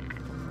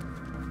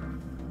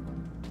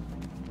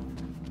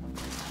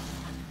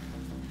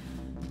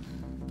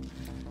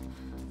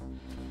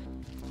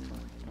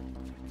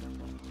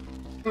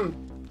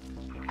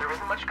 There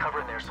isn't much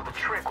cover in there, so the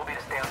trick will be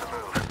to stay on the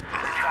move.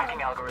 The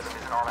tracking algorithm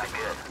isn't all that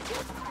good.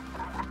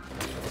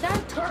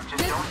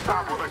 Just don't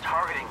stop while they're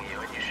targeting you,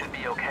 and you should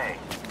be okay.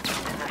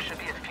 And there should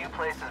be a few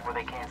places where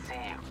they can't see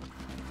you.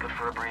 Good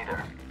for a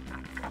breather.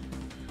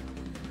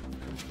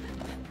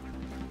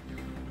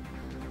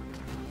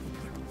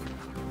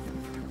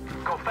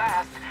 Go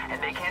fast,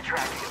 and they can't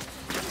track you.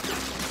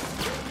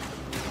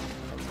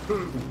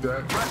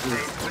 That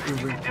is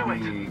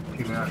physically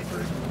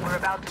inaccurate. We're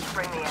about to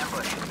spring the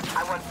ambush.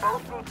 I want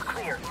both routes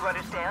clear. You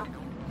understand?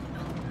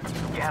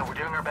 Yeah, we're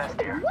doing our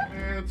best here.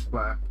 It's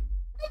black.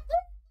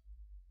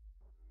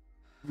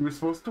 You were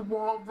supposed to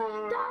wall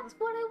run. That's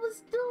what I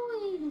was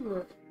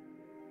doing.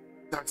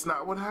 That's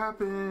not what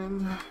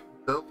happened.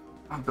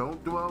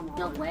 Don't dwell on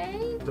No it.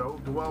 way.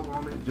 Don't dwell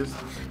on it. Just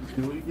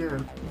do it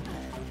again.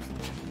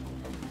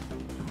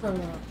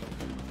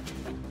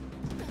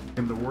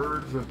 In the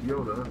words of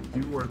Yoda,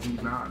 you are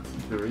the not.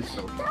 There is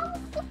no not.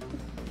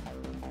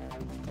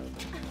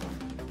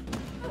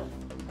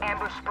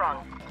 Ambush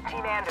sprung.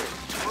 Team Anders,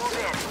 move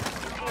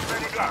in. Team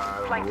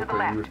Bernadette, flank to the You were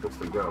left.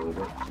 supposed to go,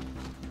 but...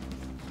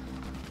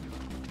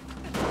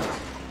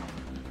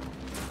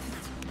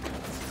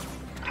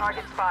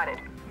 Target spotted.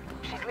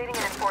 She's leading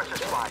an enforcer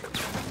squad.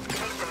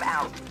 Take them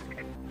out.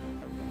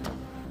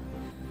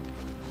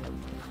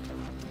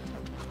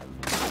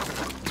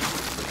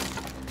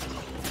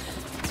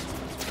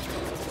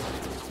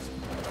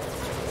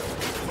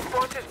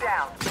 Enforcer's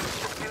down.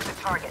 Subdue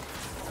the target.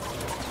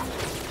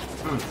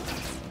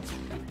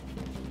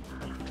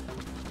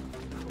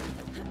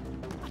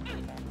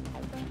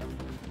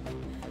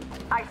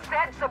 I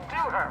said subdue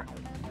her.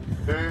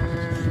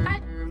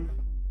 And...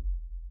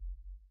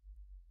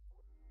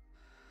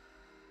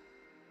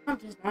 I'm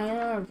just not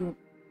arguing.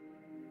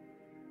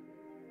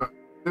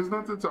 There's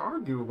nothing to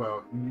argue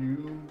about.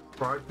 You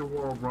tried to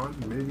wall run.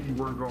 Maybe you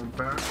weren't going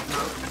fast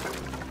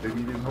enough. Maybe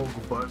you didn't hold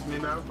the button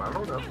enough. I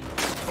don't know.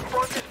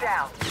 Enforcer's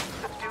down.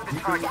 Subdue the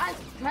target. I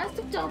pressed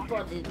the jump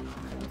button.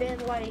 Then,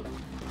 like,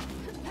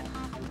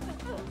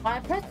 I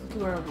pressed it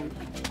too early.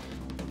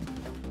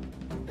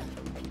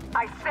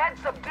 I said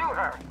subdue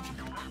her.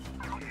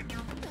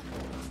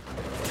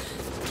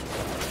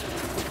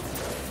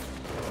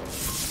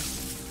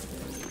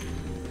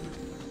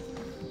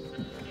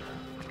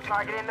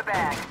 Target in the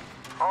bag.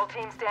 All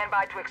teams stand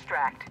by to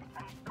extract.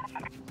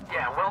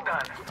 Yeah, well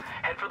done.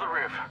 Head for the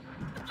roof.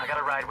 I got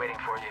a ride waiting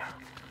for you.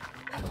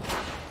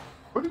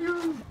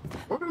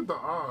 What are the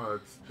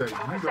odds that you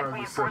Ksec guys are sending?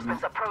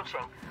 reinforcements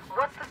approaching.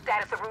 What's the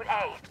status of Route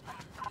A?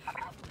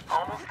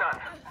 Almost done.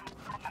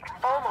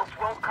 Almost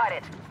won't cut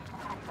it.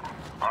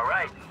 All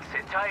right,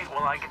 sit tight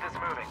while I get this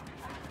moving.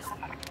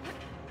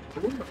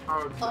 What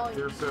are the odds that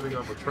they're setting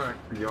up a track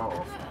for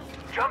y'all?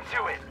 Jump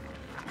to it.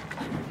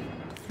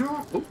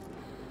 Oh.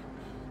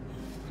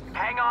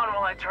 Hang on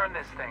while I turn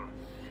this thing.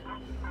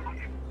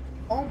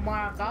 Oh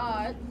my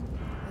god.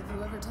 If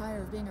you ever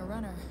tire of being a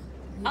runner,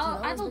 you Oh,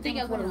 could I always don't think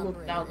I become a would have crane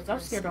looked out because I'm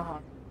operator, scared of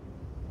heights.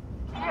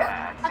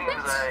 Yeah, it I've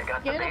seems been I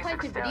got the scared of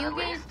heights basics in down video at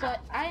games, least. but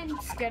I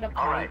am scared of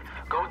All right,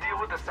 heights. go deal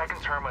with the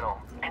second terminal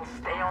and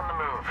stay on the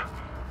move.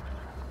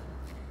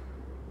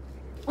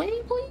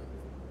 Please, please.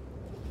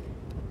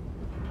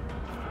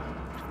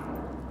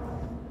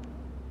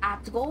 I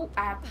have to go.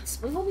 I have to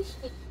swing over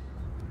shit.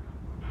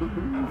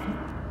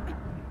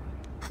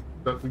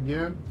 That's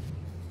again?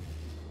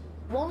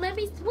 Won't let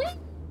me swing.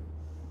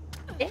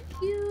 Thank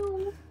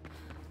you.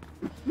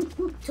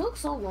 Took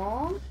so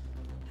long.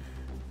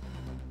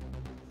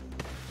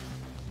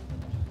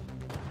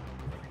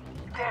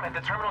 Damn it,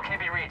 the terminal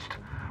can't be reached.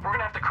 We're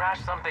gonna have to crash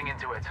something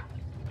into it.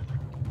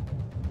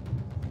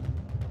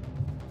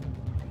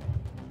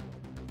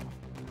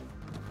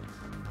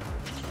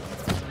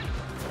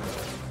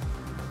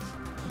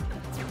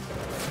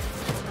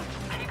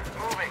 Keep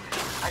moving.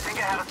 I think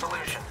I have a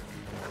solution.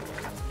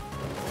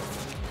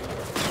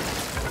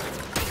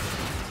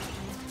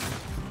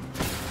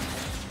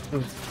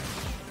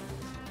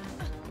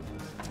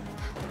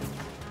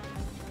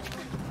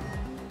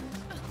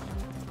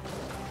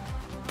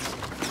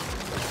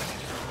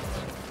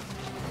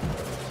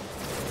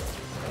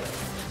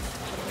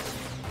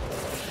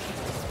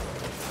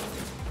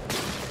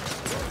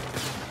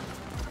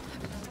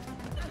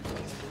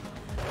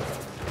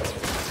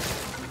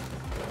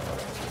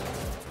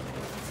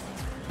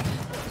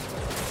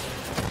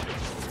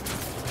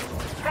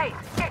 Hey,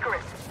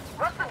 Icarus!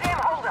 What's the damn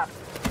holdup?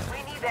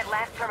 We need that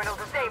last terminal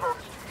disabled.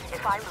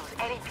 If I lose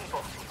any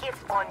people, it's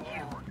on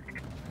you.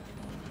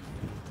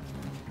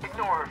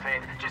 Ignore her,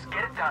 Faith. Just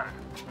get it done.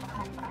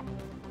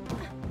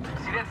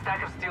 See that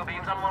stack of steel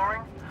beams I'm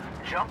lowering?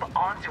 Jump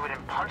onto it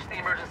and punch the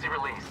emergency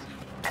release.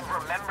 And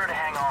remember to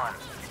hang on.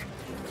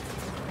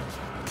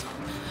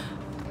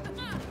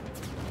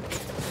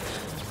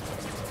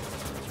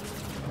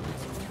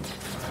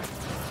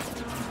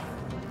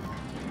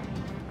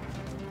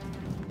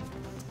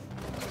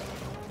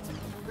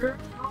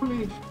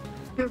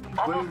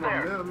 Almost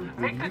there.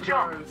 Make the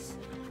jump.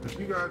 If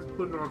you guys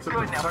put it on such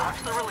Good, a now tight,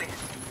 punch the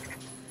release.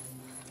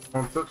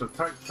 on such a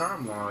tight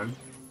timeline,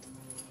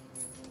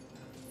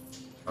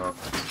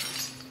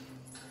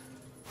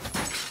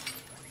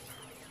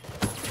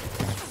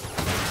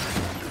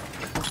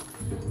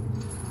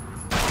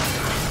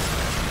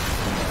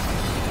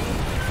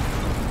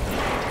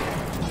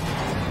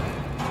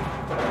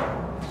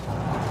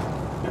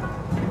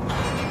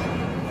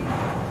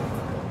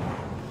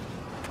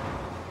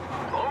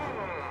 Boom!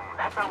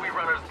 That's how we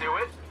runners do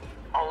it.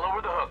 I'll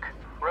lower the hook.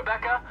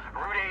 Rebecca,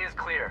 Route A is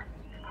clear.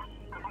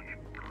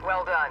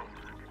 Well done.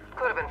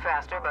 Could have been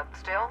faster, but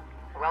still,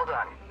 well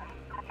done.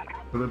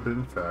 could have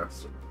been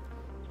faster.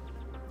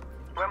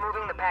 We're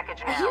moving the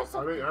package I now. hear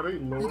some. Are they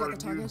lowering the you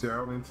target?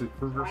 down into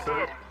Kruger We set?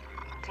 did.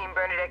 Team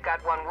Bernadette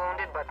got one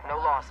wounded, but no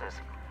losses.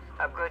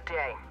 A good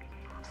day.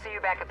 See you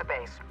back at the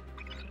base.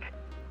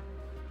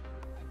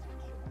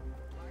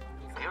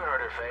 You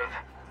heard her, Faith.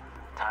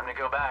 Time to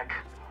go back.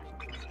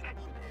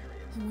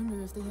 I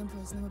wonder if the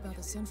Empress knew about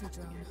the sentry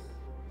drone.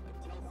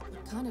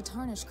 It kind of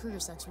tarnished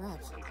Ksec's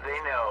rep. They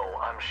know,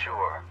 I'm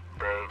sure.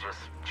 They just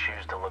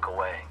choose to look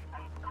away.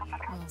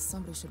 Well,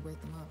 somebody should wake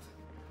them up.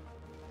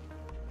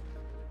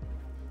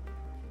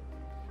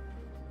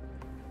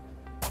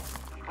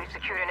 We've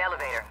secured an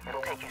elevator.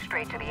 It'll take you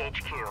straight to the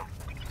HQ.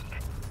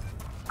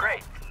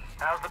 Great.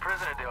 How's the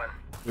prisoner doing?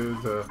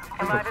 There's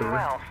Alive and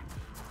well.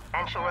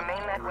 And she'll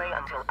remain that way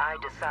until I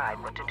decide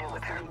what to do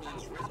with her.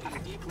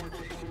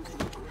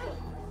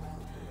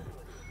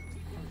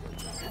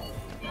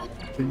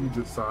 Can you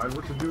decide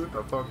what to do with?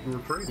 I thought you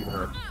were trading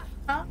her.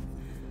 Huh?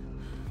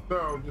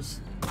 No,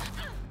 just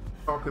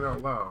talking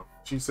out loud.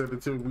 She said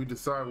until we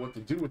decide what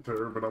to do with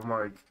her, but I'm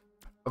like,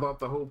 I thought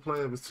the whole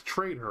plan was to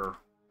trade her.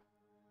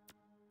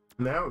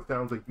 Now it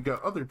sounds like you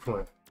got other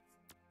plans.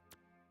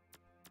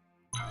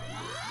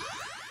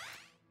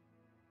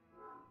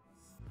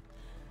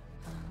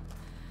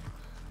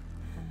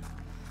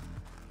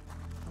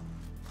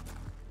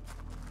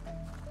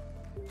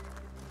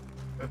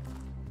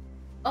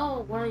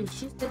 Oh, wait,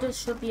 she said there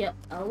should be an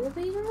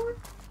elevator?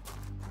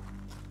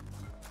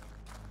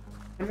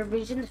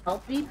 Revision,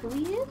 help me,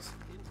 please?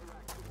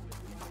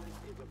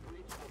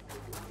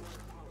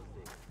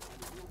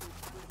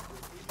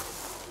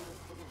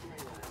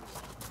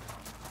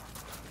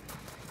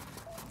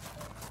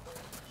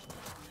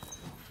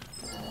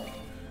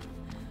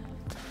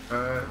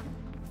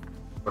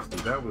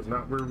 That was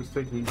not where it was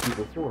taking you to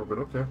before, but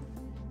okay.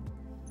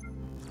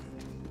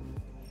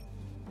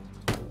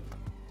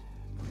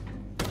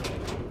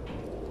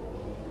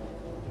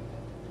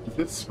 Is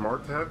it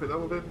smart to have an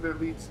elevator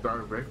that leads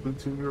directly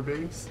to your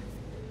base?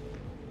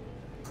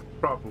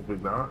 Probably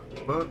not,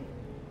 but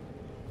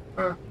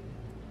I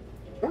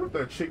wonder if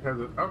that chick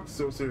has a, I'm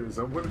so serious,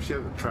 I wonder if she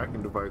has a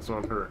tracking device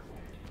on her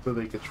so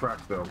they could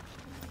track them.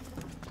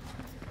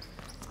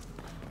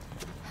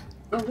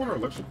 Oh, what are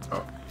electric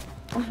top?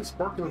 Oh, it's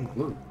sparkling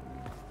blue.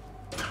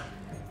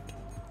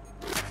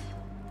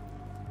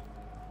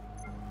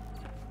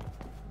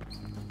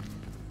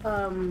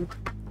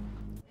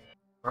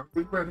 Are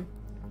we ready?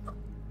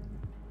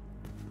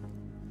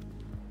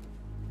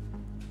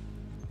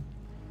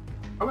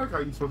 I like how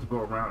you're supposed to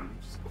go around.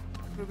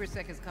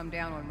 Ksec has come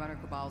down on Runner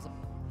Cabal's.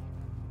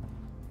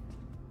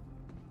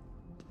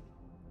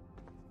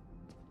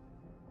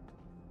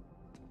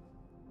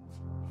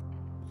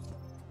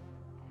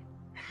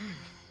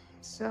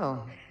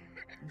 So,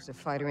 there's a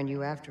fighter in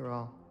you after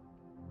all.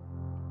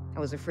 I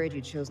was afraid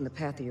you'd chosen the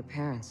path of your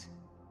parents.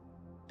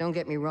 Don't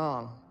get me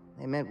wrong,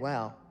 they meant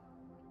well.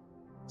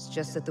 It's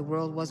just that the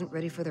world wasn't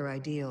ready for their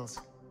ideals.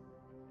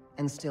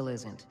 And still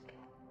isn't.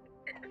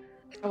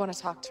 I want to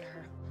talk to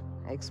her.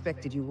 I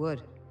expected you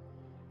would.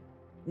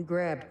 We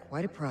grabbed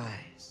quite a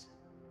prize.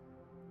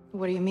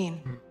 What do you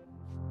mean?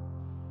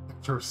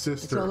 It's her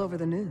sister. It's all over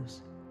the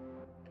news.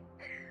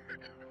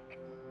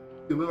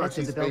 It looked like That's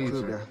she's Isabel Asian.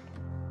 Kruger.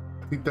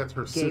 I think that's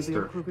her Gabriel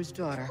sister. Kruger's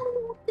daughter.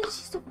 Oh,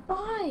 she's a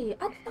spy.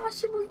 I thought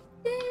she was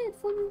dead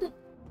from the...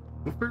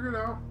 We'll figure it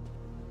out.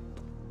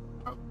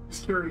 I'm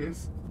just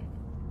curious.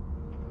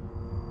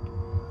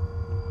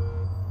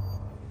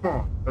 Come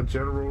on, a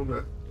general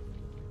that...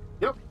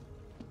 Yep.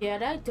 Yeah,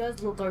 that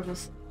does look like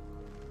this.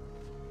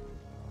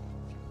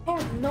 I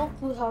have no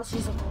clue how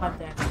she's a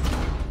contact.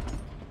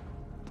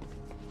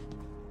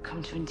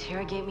 Come to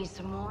interrogate me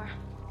some more?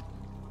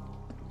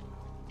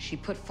 She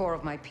put 4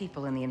 of my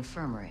people in the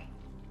infirmary.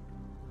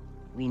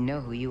 We know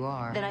who you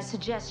are. Then I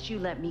suggest you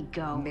let me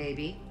go.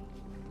 Maybe.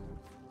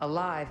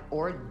 Alive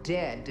or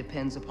dead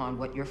depends upon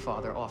what your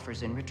father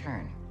offers in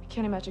return. I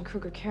can't imagine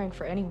Kruger caring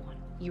for anyone.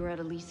 You were at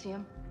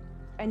Elysium?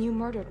 And you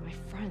murdered my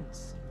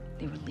friends.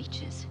 They were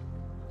leeches.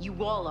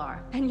 You all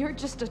are. And you're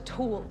just a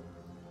tool.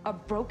 A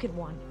broken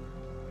one.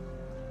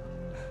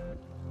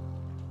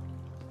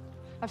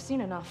 I've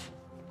seen enough.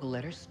 We'll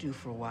let her stew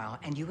for a while,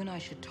 and you and I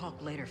should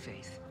talk later,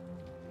 Faith.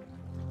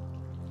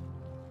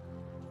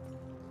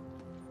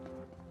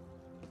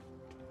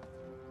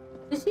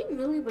 Does she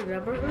really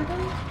remember her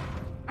though?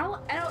 I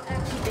don't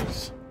actually think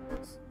she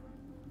does.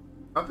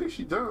 I think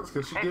she does,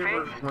 because she gave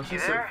her, when she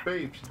said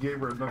Faith, she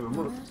gave her another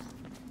look.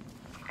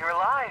 You're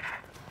alive.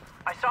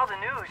 I saw the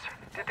news.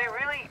 Did they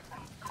really?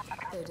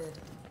 They did.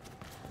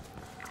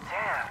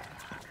 Damn.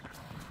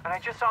 And I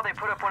just saw they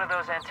put up one of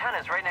those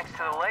antennas right next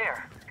to the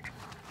lair.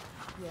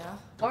 Yeah?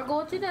 Or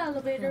go to the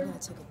elevator. I'm gonna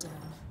take it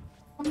down.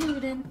 I'm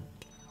leaving.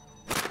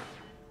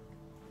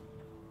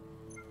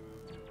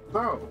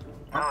 So,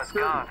 Oh, it's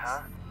gone,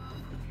 huh?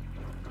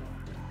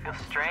 Feels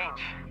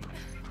strange.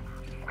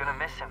 I'm gonna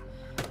miss him.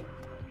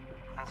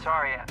 I'm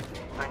sorry.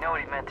 I know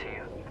what he meant to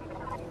you.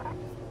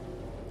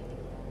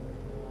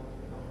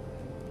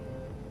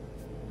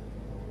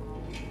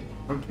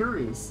 I'm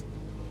curious.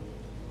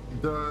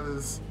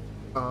 Does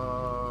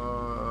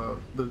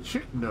the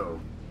chick know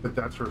that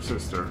that's her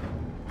sister?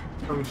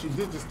 I mean, she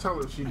did just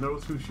tell her she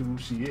knows who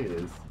she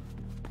is.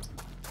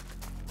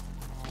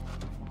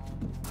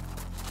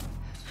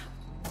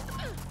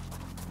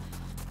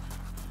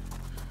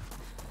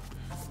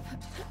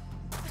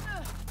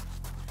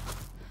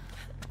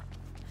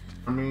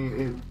 I mean,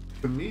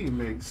 it to me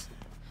makes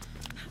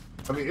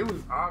I mean, it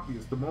was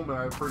obvious the moment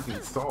I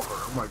freaking saw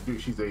her. I'm like, dude,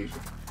 she's Asian.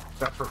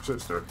 That's her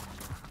sister.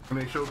 And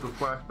they showed the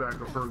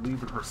flashback of her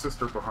leaving her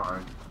sister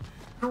behind.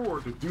 Sure,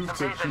 the dude Some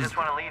said days I just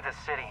want to leave the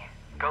city,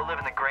 go live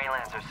in the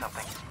Greylands or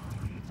something.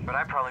 But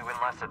I probably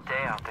wouldn't last a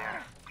day out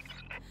there.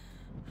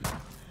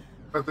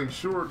 I think,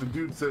 sure, the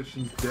dude says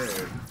she's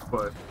dead,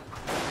 but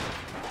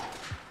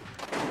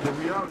the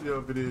reality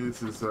of it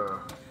is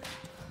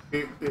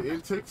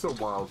it takes a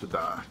while to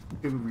die.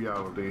 In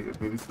reality,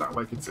 I mean, it's not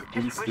like it's an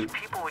Just instant.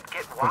 wish people would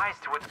get wise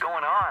to what's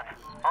going on.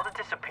 All the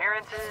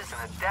disappearances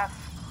and the deaths.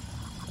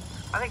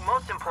 I think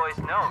most employees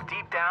know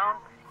deep down,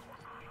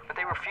 but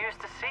they refuse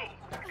to see.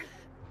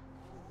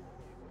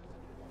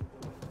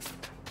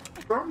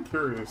 So I'm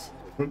curious,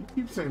 when you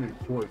keep saying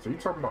employees, are you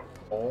talking about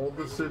all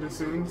the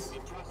citizens?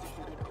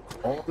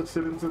 All the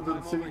citizens of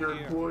the city are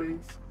employees?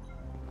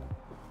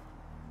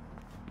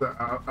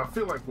 I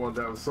feel like, well,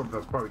 that was something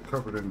that's probably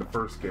covered in the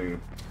first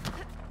game.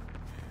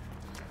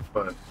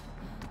 But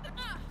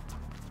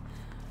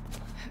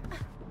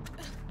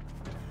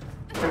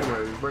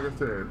anyway, like I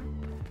said,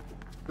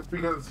 just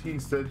because he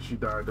said she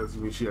died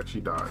doesn't mean she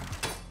actually died.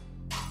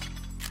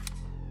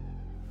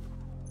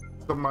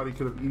 Somebody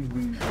could have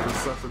easily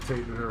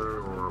resuscitated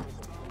her, or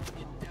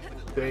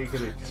they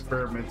could have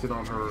experimented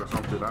on her or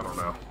something, I don't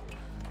know.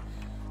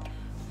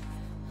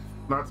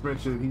 Not to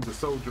mention, he's a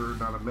soldier,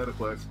 not a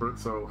medical expert,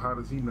 so how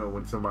does he know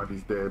when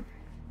somebody's dead?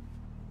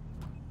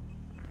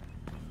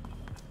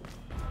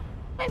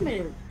 Wait a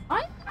minute.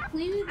 I'm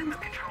leaving.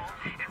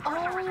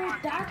 Oh,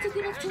 that's to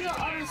get us to the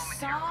other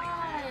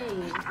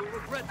side. You'll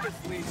regret this,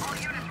 Lee.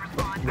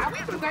 I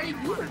was regretting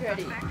you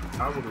already.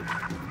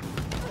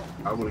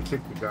 I would have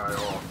kicked the guy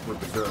off with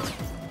the gun.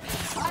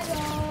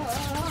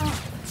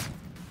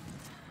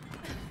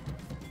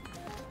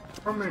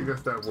 I mean, I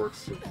guess that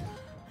works too.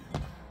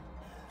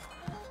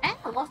 And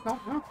I lost no.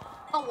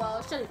 Oh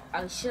well,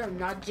 I should have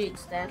not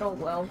jinxed that. Oh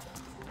well.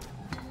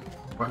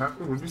 What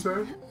happened? What'd you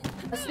say?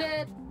 I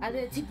said I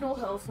didn't take no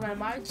health and I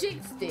might have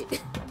jinxed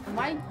it.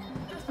 I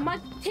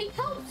might take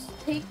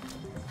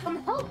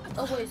some help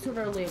away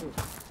sooner or later.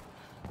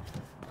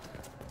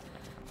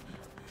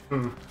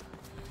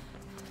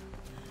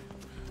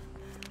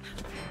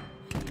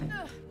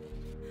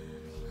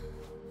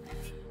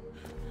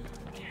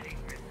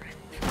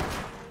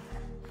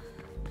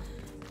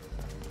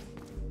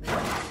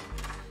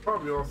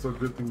 Probably also a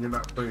good thing you're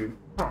not playing.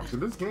 Huh, did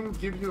this game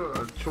give you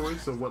a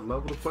choice of what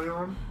level to play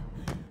on?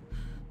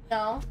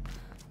 No.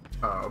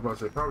 I was about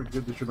to say, probably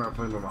good that you're not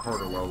playing on a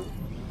harder level.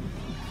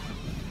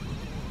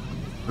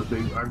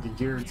 Because I can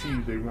guarantee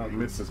you they won't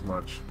miss as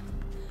much.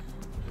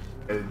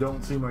 And it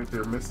don't seem like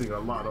they're missing a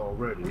lot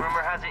already. Rumor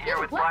has it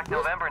you're with Black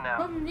November now.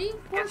 From me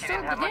Guess you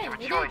didn't have much of a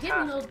choice, give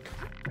me no,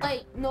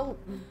 like, no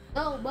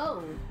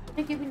mode. It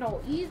didn't give me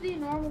no easy,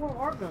 normal, or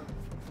hard mode.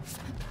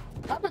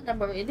 Other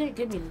number, it didn't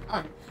give me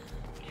none.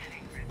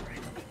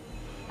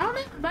 I don't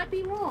know, I might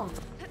be wrong.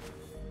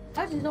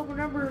 I just don't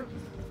remember.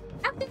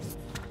 I think,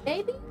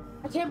 maybe?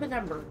 I can't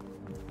remember.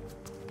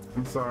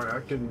 I'm sorry, I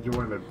can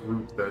join a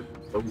group that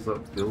blows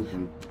up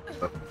buildings.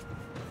 I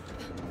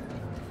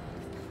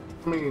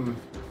mean,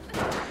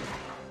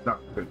 not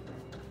the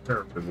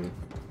character.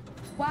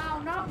 Wow,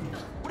 not.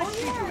 Oh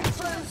yeah,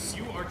 because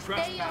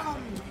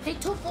they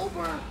took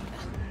over.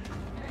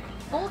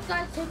 Both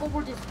guys took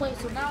over this place,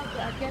 so now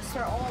I guess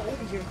they're all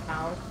over here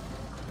now.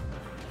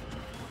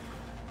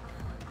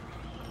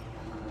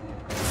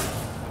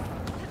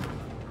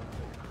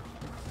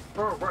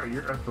 Oh right,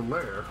 you're at the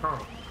lair, huh?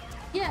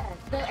 Yeah,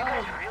 Did you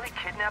guys really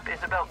kidnap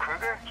Isabel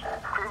Kruger?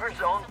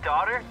 Kruger's own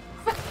daughter?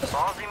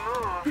 Ballsy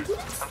move.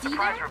 I'm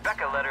surprised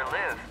Rebecca let her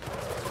live.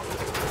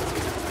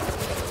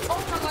 Oh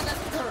my god,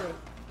 that's her.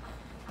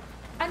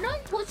 I know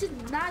it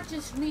wasn't not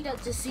just me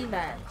that just seen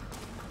that.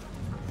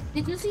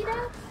 Did you see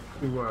that?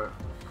 See what?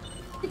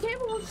 The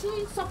camera was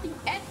shooting something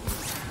at me.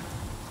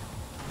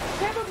 The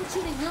camera was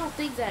shooting little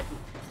things at me.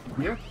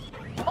 Yeah.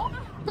 Oh my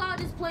god,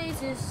 this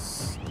place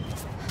is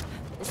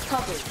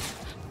covered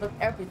with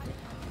everything.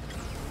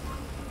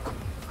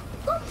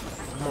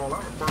 I'm all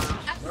out of first.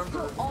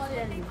 All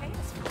in. You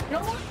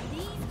know what?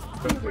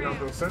 Better take out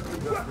those sentry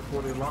guns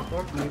before they lock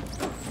on me.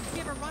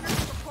 Give a runner to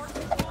report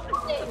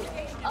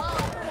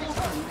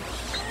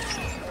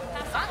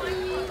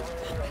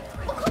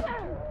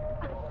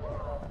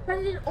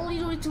President only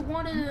doing to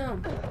one of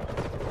them.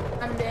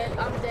 I'm dead. See,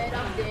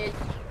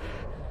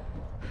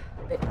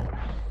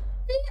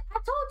 I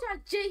told you I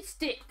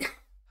jinxed it.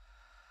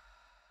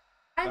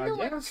 I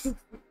knew it.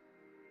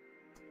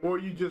 Or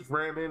you just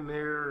ran in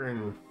there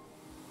and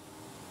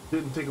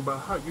didn't think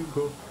about how you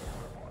go.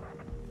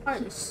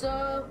 Alright,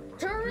 so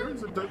turn.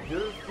 Here's the thing.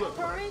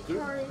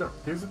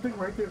 Here's the thing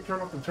right there.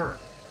 Turn off the turret.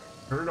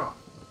 Turn it off.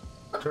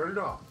 Turn it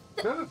off.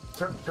 Turn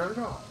it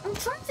off. I'm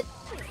trying to.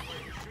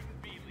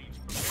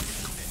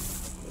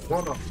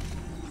 One up.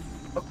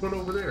 Up one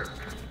over there.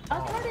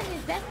 I'm trying to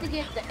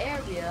investigate the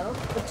area,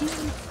 but you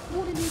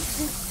wanted me to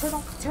just turn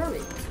off the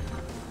turret.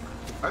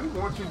 I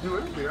didn't want you to do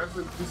anything. I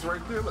said, just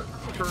right there, look,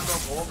 turned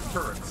off all the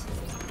turrets.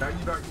 Now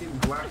you're not getting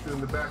blasted in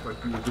the back like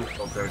you were doing.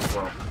 Okay,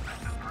 well.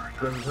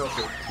 doesn't help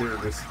that they're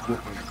just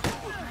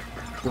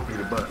whooping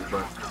your butt,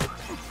 but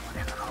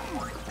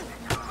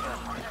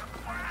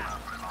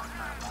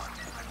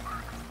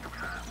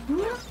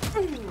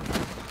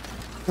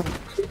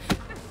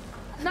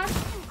not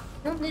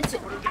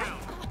legit.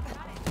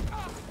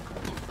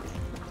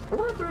 I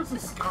wonder if there's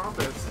this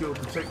combat skill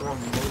to take on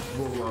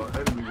multiple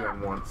enemies at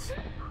once.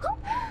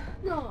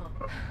 No.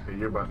 Okay,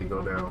 you're about to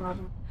go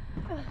down.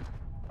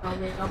 I'm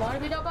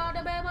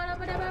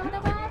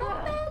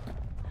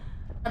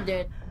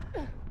dead.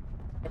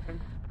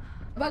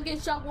 If I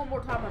get shot one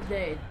more time, I'm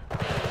dead.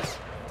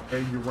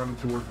 And you're running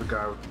towards the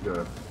guy with the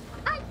gun.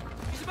 I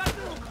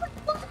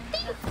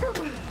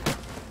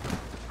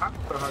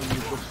don't know how you're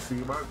supposed to see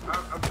him.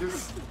 I'm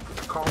just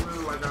calling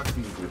it like I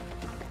see it.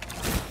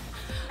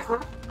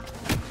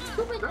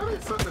 That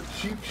is such a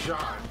cheap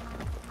shot.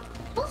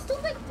 Those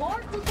stupid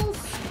guards with those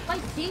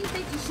like things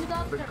that you shoot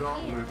out The their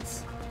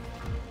gauntlets.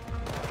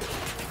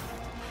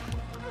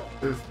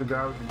 It's the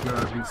guy with the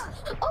gun.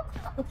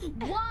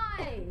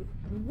 Why?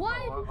 Why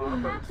do you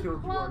have to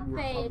climb,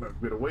 Faith?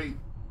 Better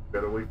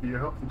wait for your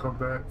help to come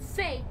back.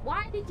 Faith,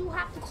 why did you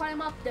have to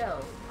climb up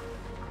though?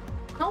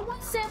 No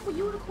one said for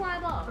you to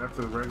climb up. That's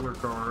a regular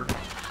card.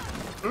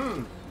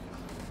 And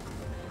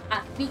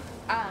the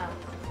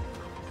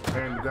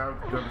guy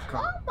with the gun is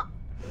coming.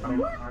 I don't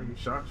know how he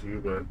shot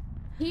you, but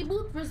he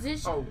moved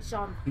position. Oh,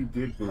 Sean. He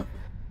did move.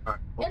 And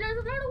there's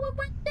another one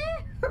right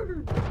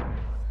there.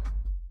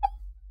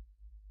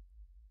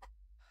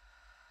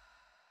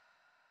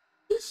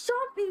 He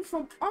shot me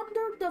from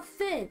under the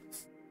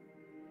fence.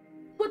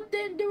 But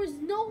then there was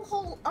no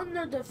hole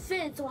under the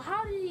fence, so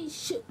how did he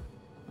shoot?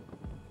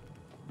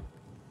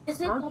 Is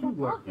it Aren't you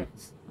lucky?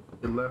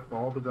 It left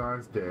all the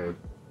guys dead.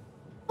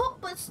 Oh,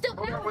 but still,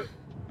 wait.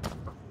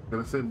 I'm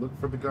gonna say, look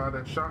for the guy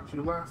that shot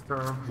you last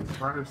time. He's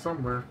right here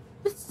somewhere.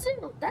 But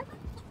still, that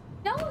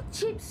was a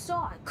cheap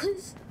shot,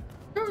 cause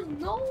there's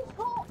no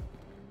hole.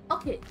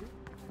 Okay,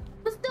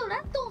 but still,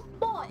 that's so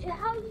small. And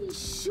how did he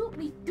shoot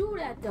me through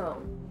that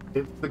though?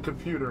 It's the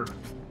computer.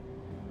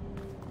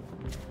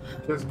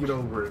 Just get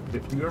over it.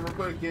 If you ever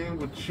play a game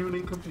with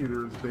shooting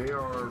computers, they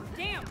are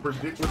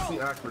ridiculously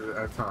accurate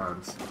at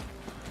times.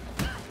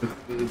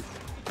 It's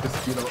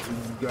just, you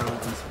gotta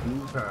just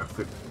move past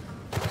it.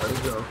 Let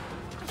it go.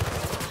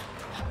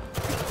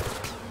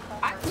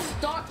 I just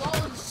dodged all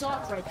these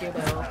shots right there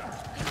though.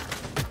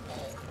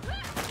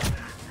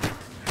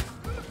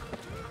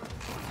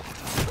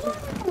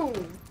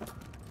 Ooh.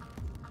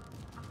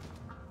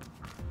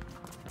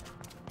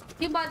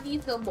 He might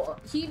need some more.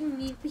 He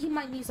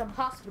might need some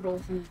hospital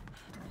food.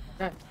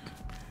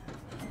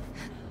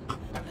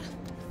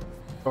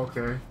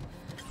 Okay.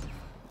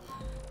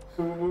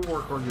 We'll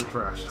work on your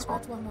trash.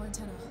 Swapped one more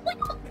antenna.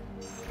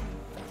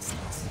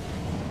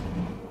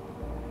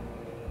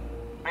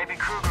 Maybe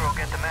Kruger will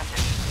get the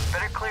message.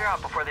 Better clear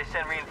out before they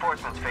send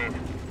reinforcements, Faith.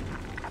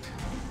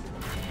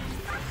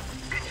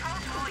 Control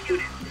to all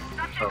units.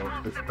 Subject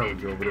Oh, it's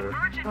probably over there.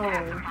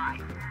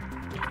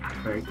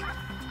 Thanks.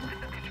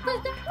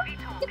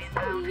 It's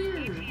so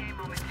weird.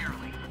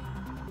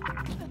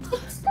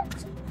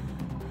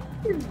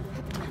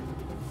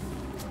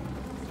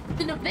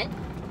 In a bit?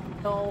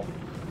 No.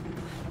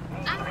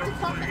 I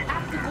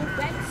have to go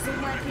back to see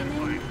my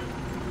opinion.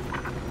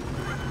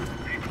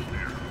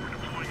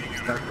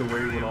 Stack the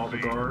way with all the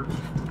guards.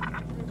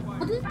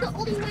 But this is the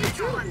only way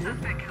to.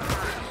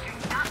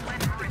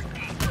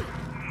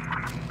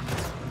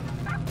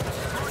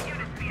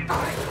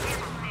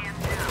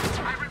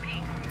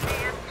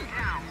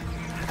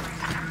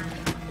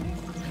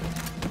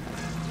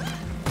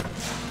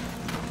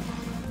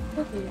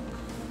 Okay.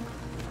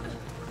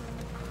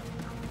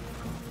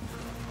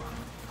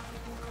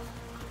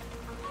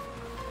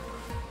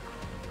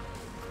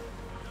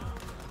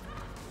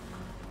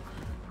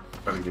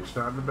 Gotta get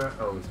shot in the back.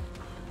 Oh,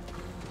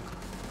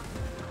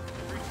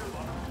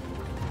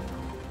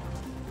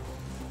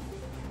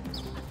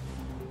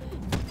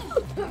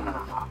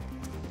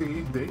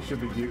 see, it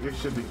should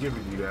be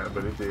giving you that,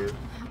 but it did.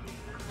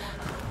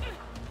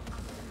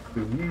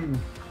 Cause you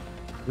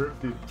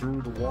drifted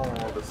through the wall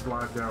to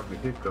slide down to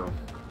hit them.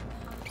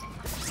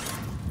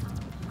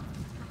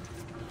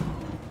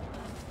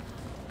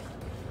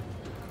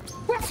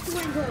 West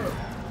window.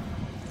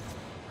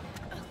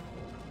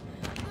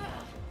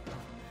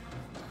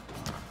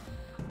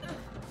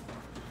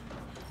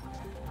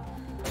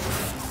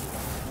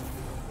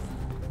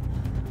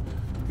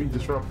 He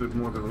disrupted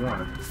more than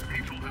one.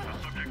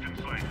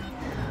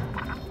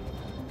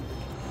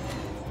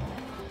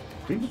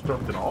 He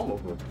disrupted all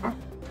of them. Huh?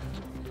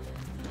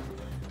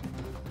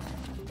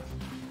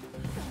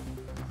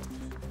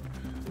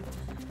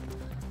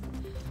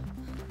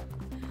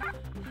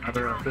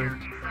 They're out there.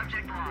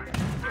 Subject lost.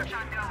 Search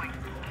ongoing.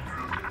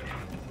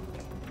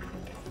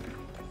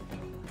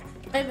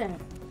 Wait a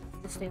minute.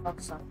 Let's stay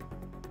outside.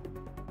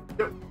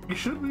 Yep, you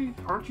should be.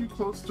 Aren't you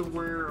close to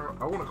where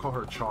I want to call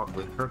her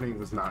Chocolate? Her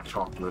name is not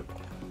Chocolate.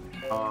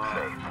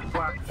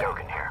 Black.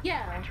 Yogan here.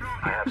 Yeah.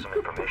 I have some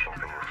information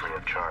for you free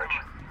of charge.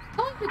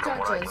 Oh, to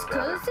judge us,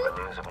 cause the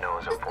news of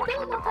Noah's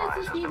unfortunate demise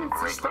has been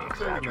greatly Stop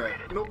saying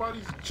exaggerated. that.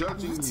 Nobody's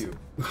judging you.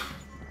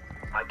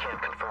 I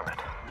can't confirm it,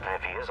 and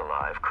if he is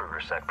alive,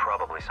 Ksec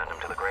probably sent him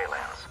to the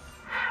Greylands.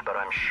 But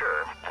I'm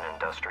sure an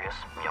industrious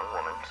young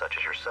woman such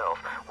as yourself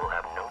will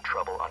have no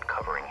trouble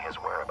uncovering his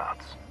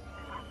whereabouts.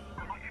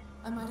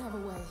 I might have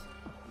a way.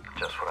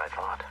 Just what I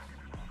thought.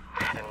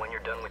 And when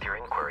you're done with your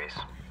inquiries,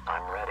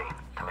 I'm ready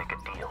to make a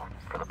deal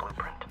for the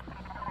blueprint.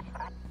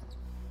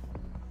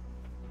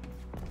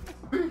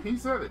 He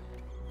said it.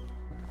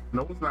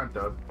 No, it's not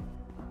done.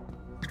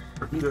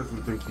 Or he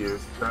doesn't think he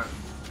is. That.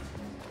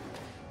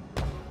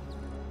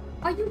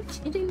 are you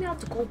kidding me? I have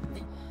to go.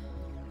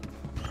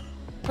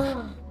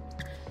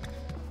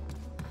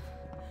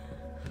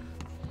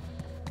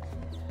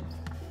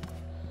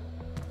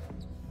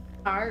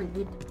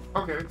 Alright.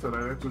 Okay, so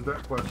that answers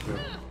that question.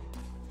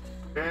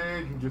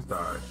 And you just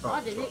died. Oh,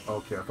 I did it.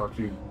 Okay, I thought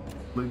you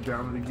laid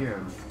down it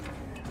again.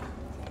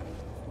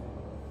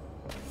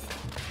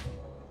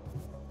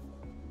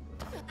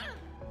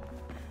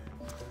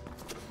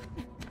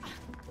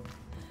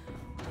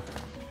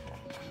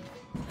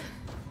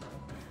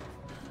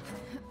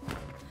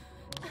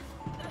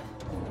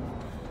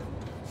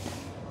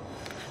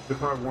 They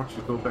probably want you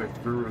to go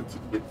back through it to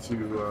get to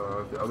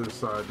the other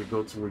side to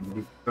go to where you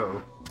need to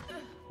go.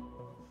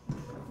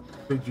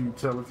 Did you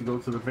tell it to go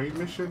to the main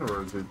mission,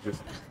 or is it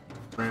just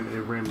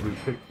randomly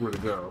picked where to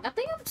go? I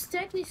think I'm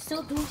technically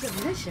still doing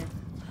the mission.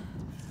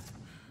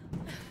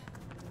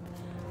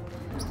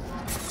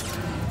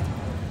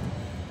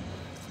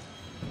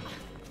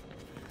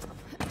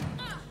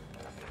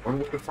 One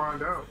way to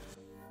find out.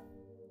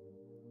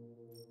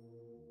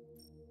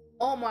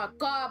 Oh my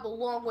god, a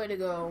long way to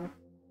go.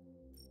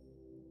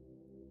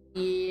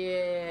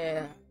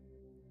 Yeah.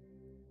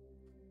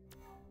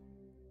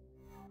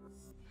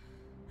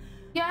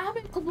 Yeah, I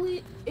haven't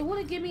complete. It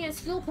wouldn't give me a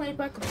skill point if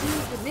I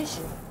completed the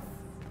mission.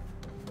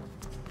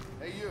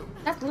 Hey, you.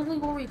 That's literally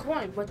what we're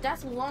recording, but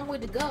that's a long way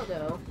to go,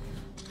 though.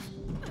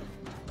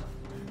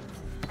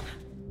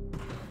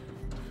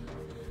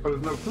 Oh,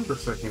 there's no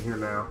Ksec in here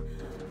now.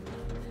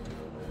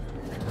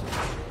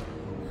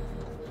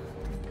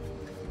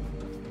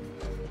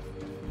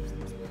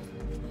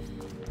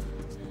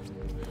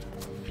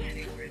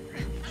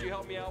 Could you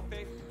help me out,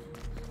 Pink?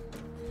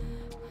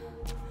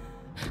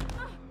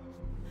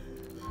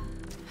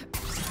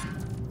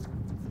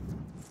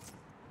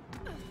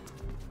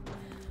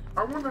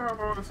 I wonder how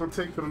long it's gonna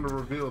take for them to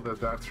reveal that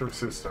that's her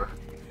sister.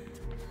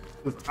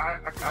 'Cause I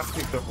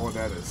picked up on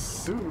that as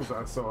soon as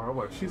I saw her. I'm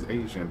like, she's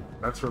Asian.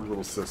 That's her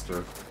little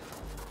sister.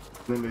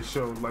 Then they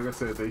showed, like I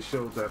said, they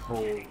showed that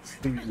whole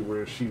scene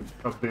where she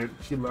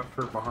left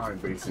her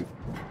behind, basically.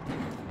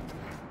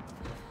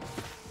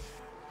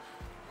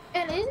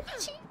 And isn't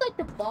she like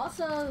the boss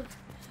of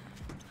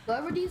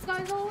whoever these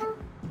guys are?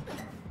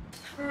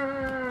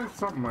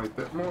 Something like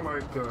that. More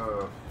like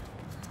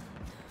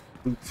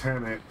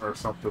lieutenant or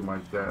something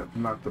like that.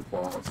 Not the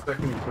boss.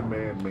 Second in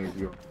command,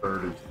 maybe, or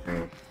third in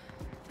command.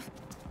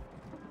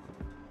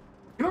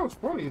 You know what's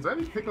funny is I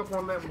didn't pick up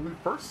on that when we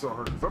first saw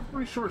her, because I'm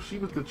pretty sure she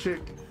was the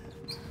chick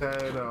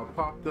that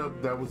popped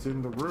up that was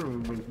in the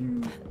room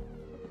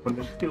when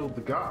they killed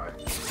the guy.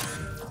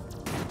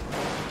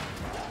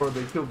 Or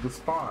they killed the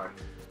spy.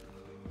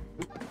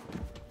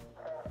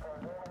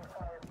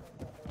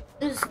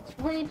 There's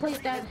many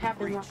places that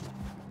happened.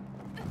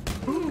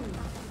 Boom!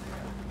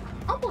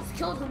 Almost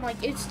killed him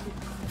like instantly.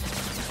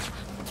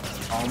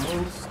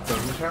 Almost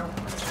doesn't count.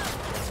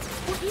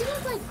 Well,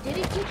 even like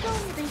didn't get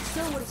them, they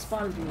still would have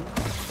spotted me.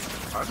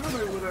 I know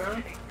they would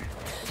have.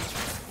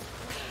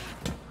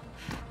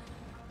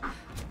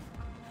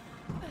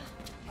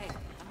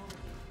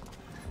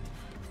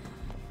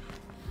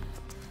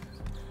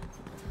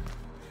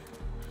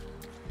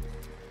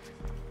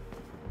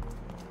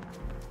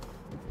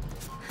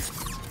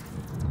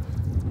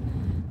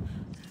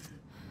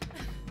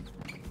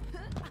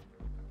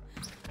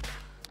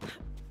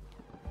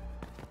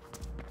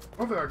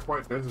 I don't think I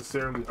quite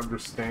necessarily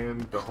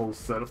understand the whole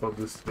setup of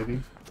this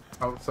city,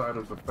 outside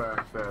of the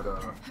fact that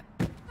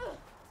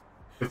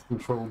it's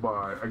controlled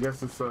by, I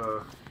guess it's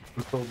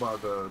controlled by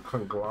the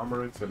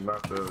conglomerates and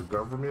not the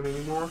government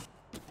anymore.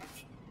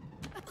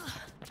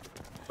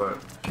 But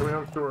I mean,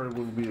 I'm sure it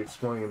will be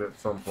explained at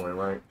some point,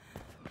 right?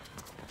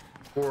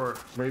 Or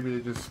maybe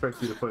they just expect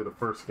you to play the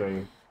first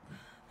game.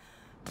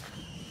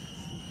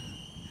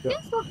 Yeah,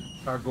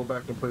 I'll go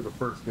back and play the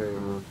first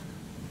game.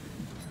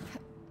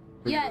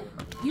 Yeah,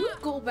 you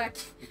go back.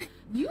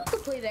 You can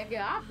play that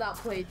game. I've not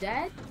played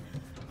that.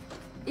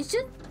 It's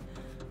just,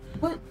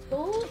 but the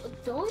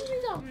only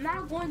reason I'm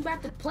not going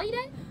back to play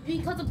that is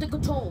because of the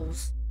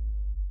controls.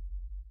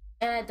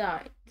 And I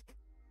died.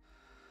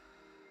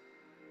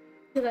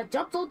 Because I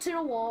jumped onto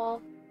the wall.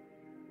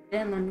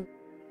 Then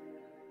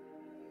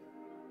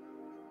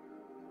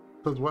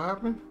Because what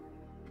happened?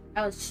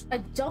 I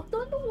jumped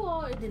on the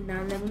wall and then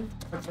I let me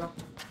jump.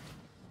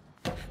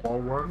 Wall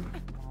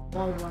run?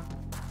 Wall run.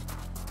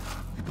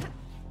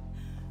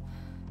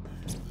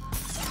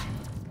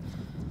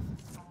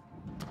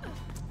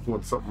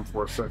 doing something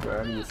for a second. I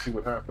didn't even see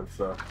what happened.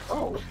 So,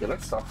 oh, okay,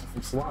 that stops it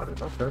from sliding.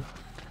 Okay.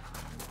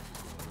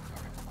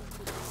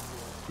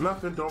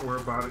 Nothing. Don't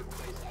worry about it.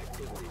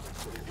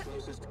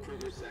 Closest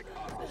Ksec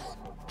office.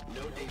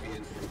 No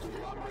deviance from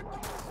conglomerate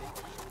policy.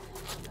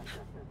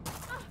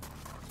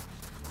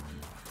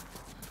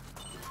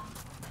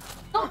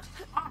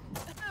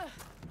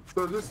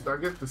 So this, I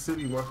guess, the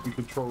city must be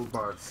controlled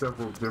by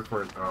several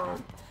different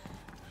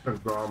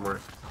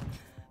conglomerates.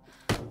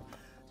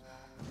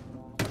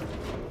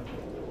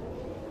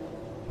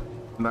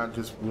 Not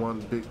just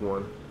one big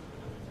one.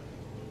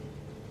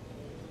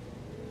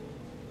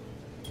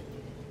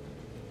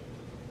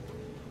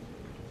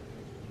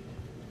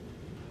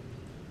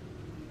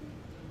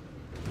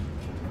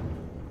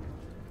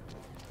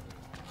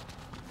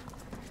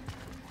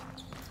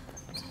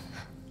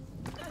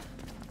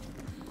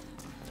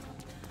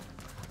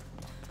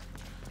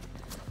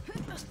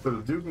 So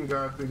the Dugan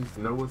guy thinks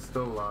Noah's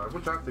still alive,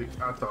 which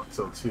I thought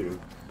so too.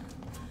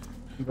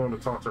 You going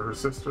to talk to her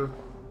sister?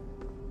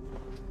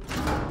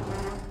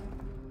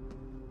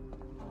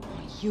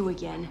 You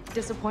again.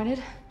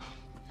 Disappointed?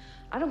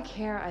 I don't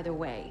care either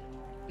way.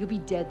 You'll be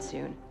dead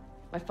soon.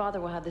 My father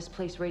will have this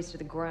place razed to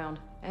the ground.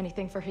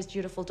 Anything for his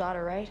beautiful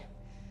daughter, right?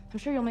 I'm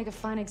sure you'll make a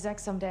fine exec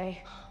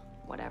someday.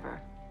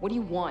 Whatever. What do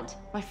you want?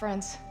 My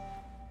friends.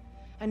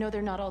 I know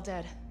they're not all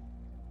dead.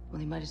 Well,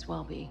 they might as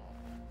well be.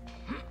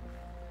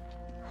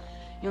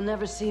 You'll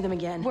never see them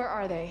again. Where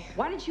are they?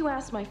 Why didn't you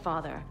ask my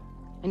father?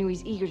 I knew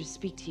he's eager to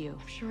speak to you.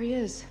 I'm sure he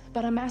is,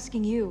 but I'm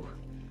asking you.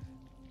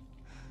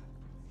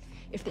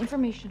 If the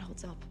information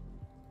holds up,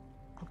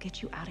 I'll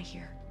get you out of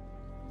here.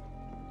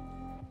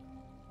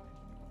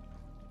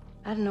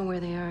 I don't know where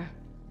they are.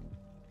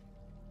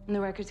 And the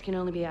records can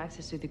only be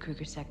accessed through the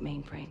Ksec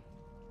mainframe.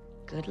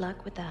 Good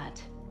luck with that.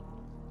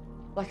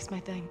 Luck's my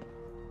thing.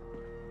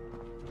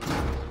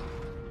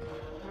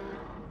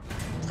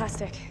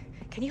 Plastic,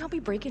 can you help me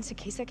break into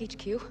Ksec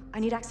HQ? I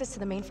need access to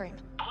the mainframe.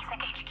 Ksec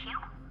HQ?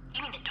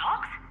 You mean the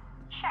dogs?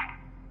 Sure.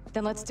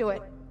 Then let's do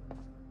it.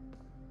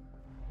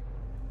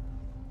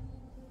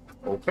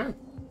 Okay.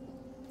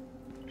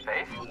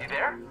 Faith, you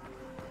there?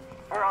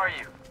 Where are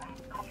you?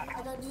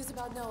 I got news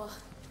about Noah.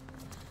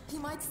 He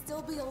might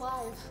still be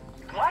alive.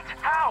 What?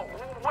 How?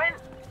 When?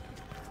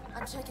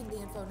 I'm checking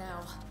the info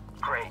now.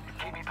 Great.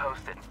 Keep me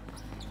posted.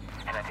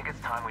 And I think it's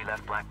time we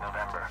left Black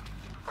November.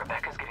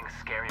 Rebecca's getting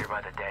scarier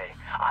by the day.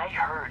 I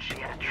heard she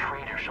had a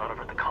traitor shot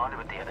over the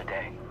conduit the other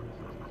day.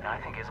 And I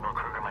think Isabel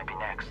Kruger might be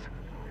next.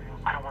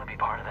 I don't want to be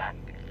part of that.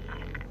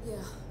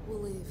 Yeah,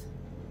 we'll leave.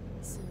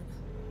 Soon.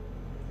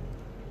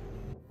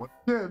 What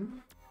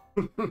then?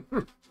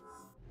 When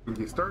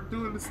you start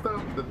doing the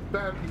stuff that the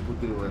bad people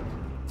doing,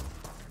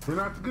 you're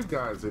not the good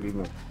guys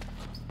anymore.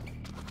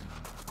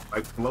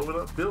 Like blowing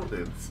up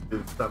buildings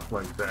and stuff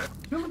like that.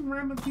 Killing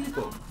random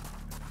people.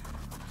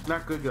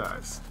 Not good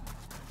guys.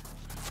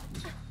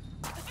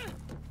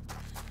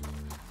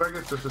 But I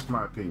guess that's just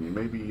my opinion.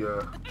 Maybe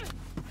the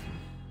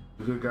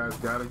good guys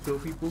gotta kill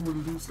people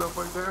and do stuff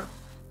like that.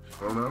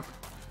 I don't know.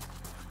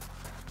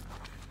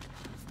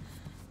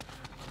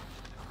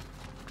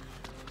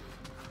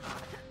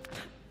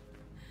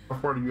 How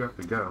far do you have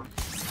to go?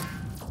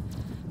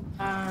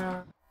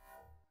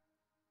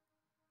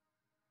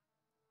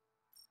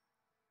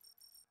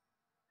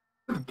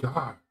 Good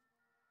God.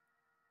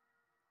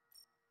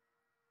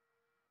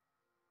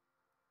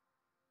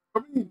 I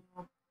mean,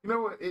 you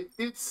know what?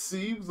 It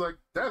seems like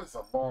that is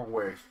a long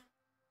way.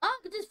 Oh, I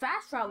could just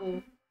fast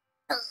travel.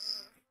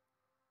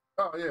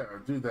 Oh yeah,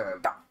 do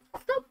that.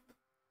 What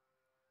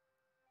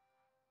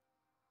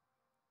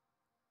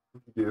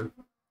you do?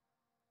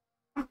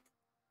 Hold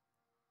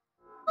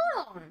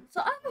on.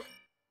 So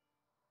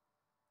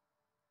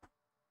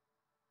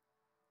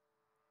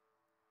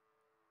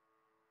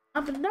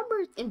I've the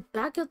numbers in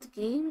back of the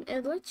game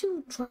and let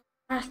you try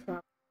fast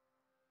travel.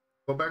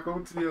 Go back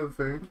over to the other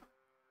thing.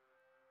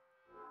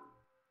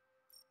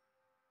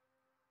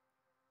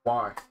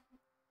 Why?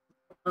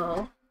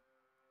 Oh.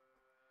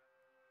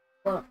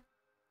 What?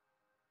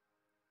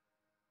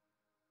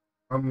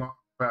 Unlock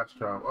fast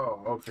travel.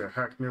 Oh, okay.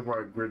 Hack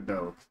nearby grid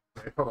node.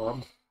 Okay, hold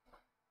on.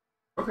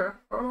 Okay,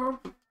 hold on.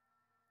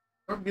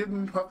 I'm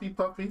getting puffy.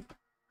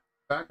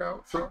 Back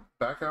out, sir.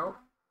 Back out.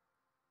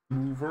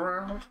 Move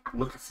around.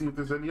 Look and see if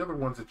there's any other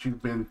ones that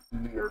you've been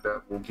near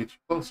that will get you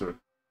closer.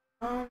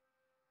 What?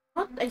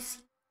 I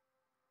see.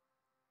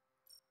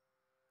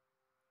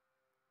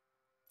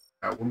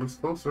 That one looks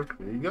closer.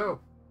 There you go.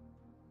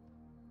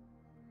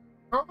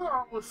 Although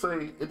I would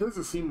say it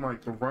doesn't seem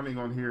like the running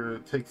on here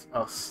takes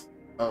us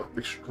an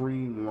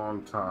extreme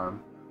long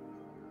time.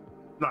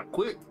 Not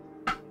quick,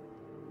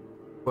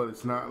 but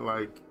it's not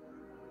like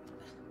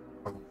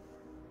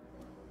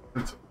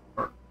it's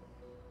hard.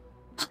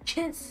 I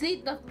can't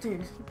see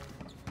nothing.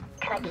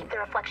 Can I keep the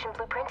reflection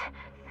blueprint?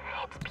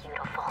 It's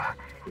beautiful.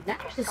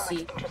 That's to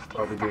see.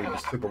 Oh, the game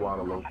just took a while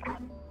to load.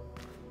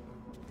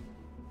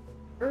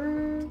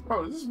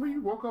 Oh, is this where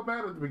you woke up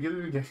at the beginning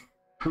of the game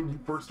when you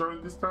first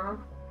started this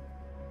time?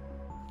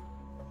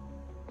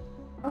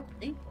 Okay.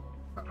 Did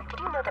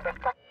you know that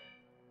reflection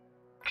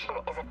is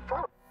a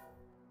float?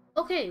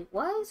 Okay,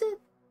 why is it?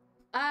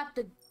 I have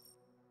to.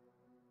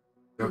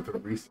 You have to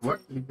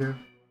reselect it again.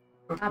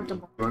 Okay.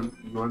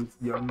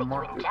 You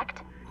unmark it.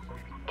 Inject?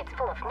 It's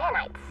full of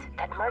nanites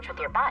that merge with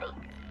your body.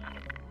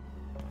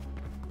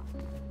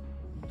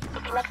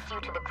 It connects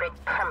you to the grid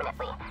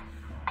permanently.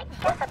 I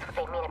guess that's what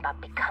they mean about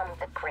become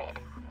the grid.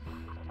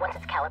 Once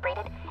it's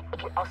calibrated, it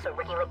can also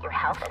regulate your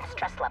health and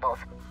stress levels.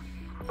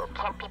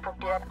 Can't people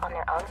do that on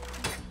their own?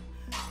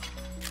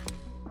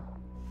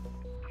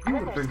 You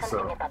And would then there's think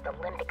something so. about the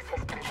limbic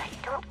system that I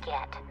don't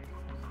get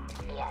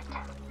yet.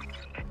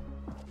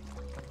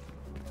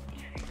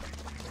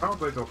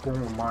 Sounds like a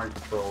form of mind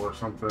control or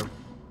something.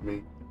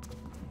 Me.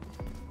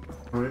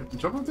 Wait,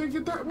 Jungle didn't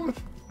get that much.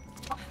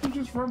 You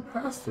just run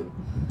past it.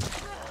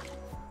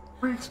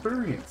 Free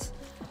experience.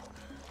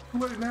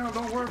 Right now,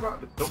 don't worry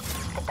about it. Nope.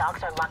 The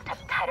dogs are locked up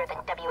tighter than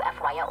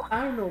WFYO.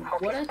 I don't know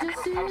what I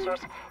just said.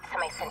 Sensors,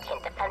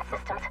 semi-sentient defense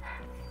systems,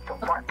 the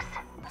works.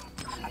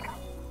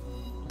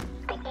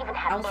 They even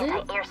have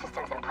anti-air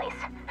systems in place.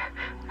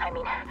 I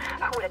mean,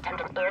 who would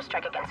attempt an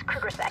airstrike against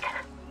Kruger-Sec?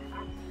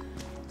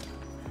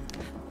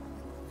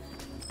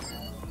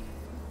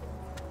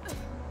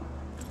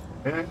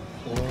 And,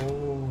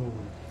 oh.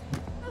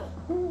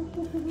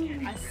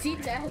 I see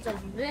that as a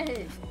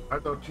man. I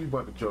thought you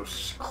about to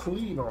just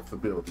clean off the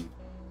building.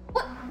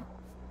 What?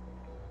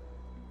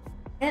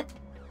 And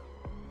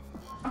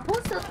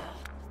what's the?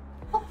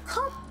 Oh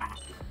come!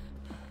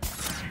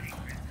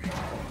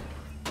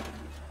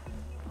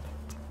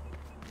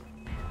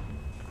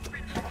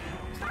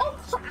 Oh,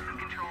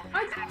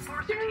 are you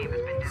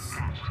serious?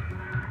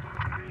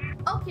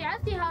 Okay, I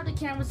see how the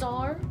cameras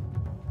are.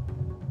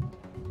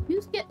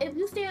 If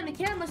you stay on the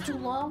cameras too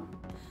long,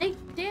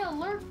 they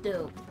alert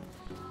though.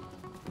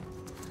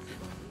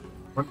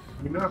 But,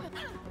 you know,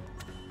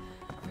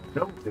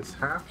 no, it's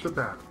half the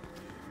battle.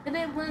 And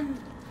then when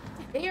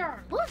they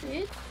are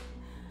alerted,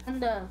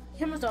 and the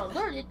cameras are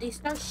alerted, they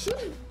start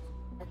shooting.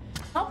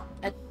 Oh,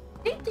 I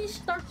think they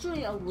start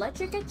shooting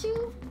electric at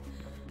you.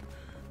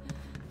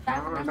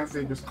 I think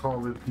they just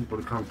call in people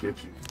to come get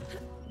you.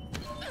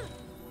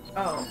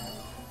 Oh.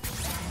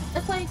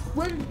 It's like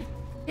when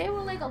they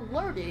were like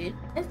alerted,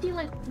 I see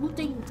like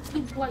looting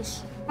people like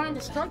trying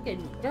to strike at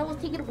me. That was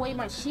taking away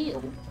my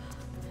shield.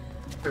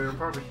 They're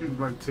probably shooting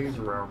like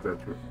taser rounds at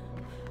you.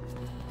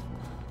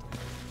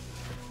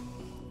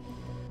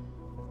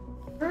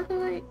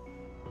 Really?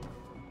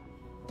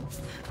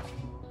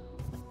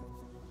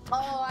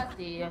 Oh, I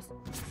see. I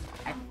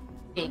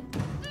think.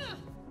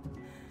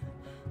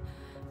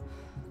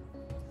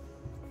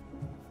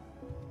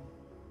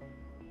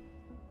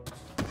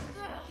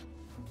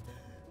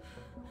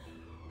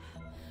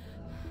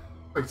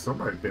 Like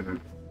somebody did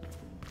it.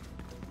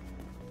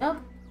 Yep.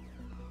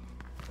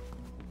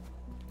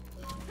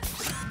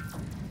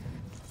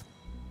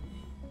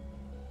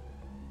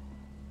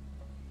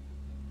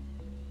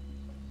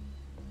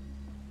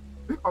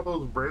 I think all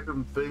those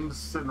random things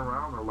sitting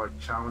around are like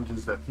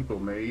challenges that people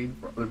made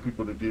for other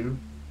people to do.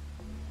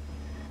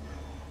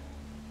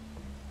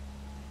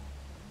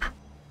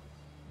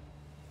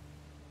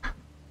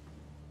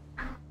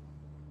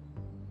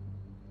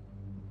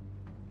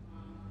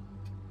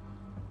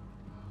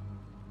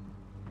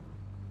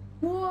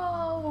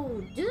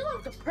 Whoa! This is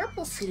like the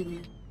purple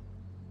city.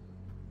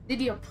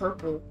 City of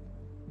purple.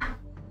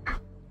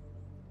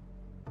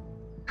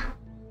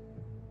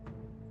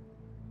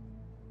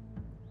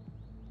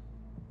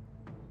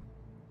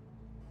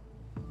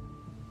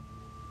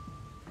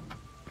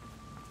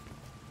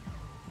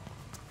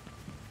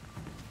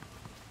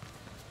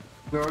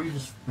 No, you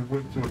just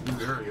went to a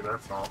new area,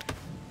 that's all.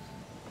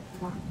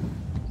 That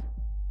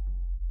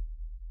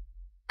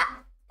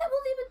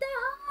wasn't even that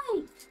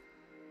high!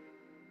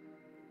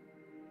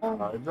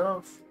 High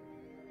enough.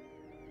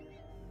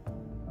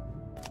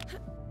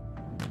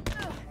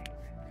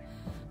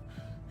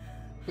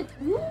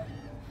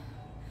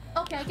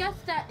 Okay, I guess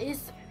that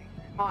is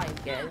high, I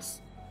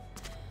guess.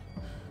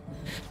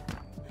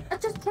 I'm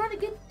just trying to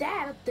get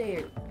that up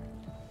there.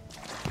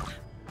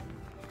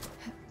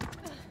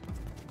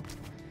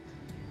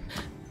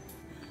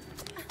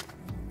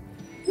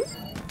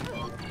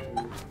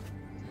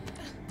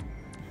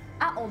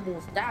 I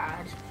almost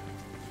died.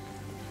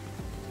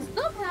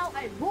 Somehow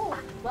I rolled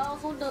while I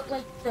was on the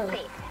Please, you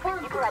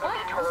can let it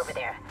be told over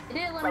there. It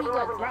didn't let Let me me know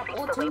like when drop you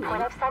reach the onto me.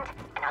 waypoint I've sent,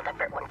 and I'll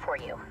divert one for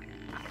you.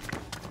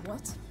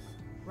 What?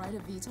 Ride a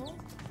VTOL?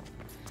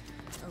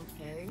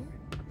 Okay.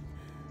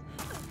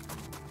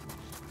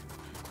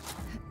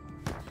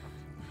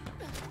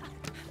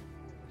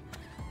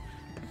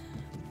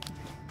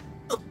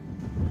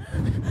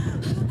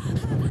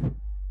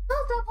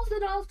 That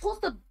wasn't I was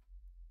supposed to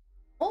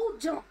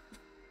jump.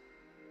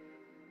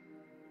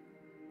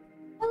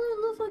 It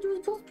looks like there was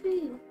supposed to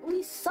be at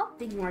least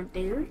something right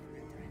there.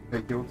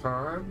 Take your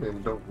time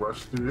and don't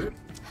rush through it.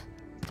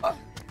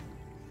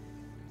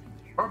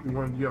 Probably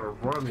when you gotta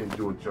run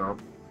into a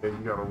jump and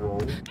you gotta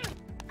roll.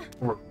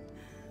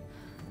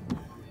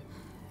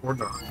 Or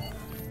not.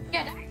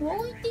 Yeah, that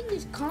rolling thing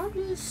is kind of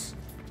just...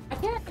 I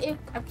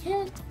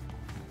can't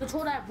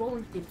control that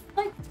rolling thing.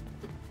 Like,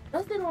 it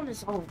does it on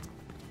its own.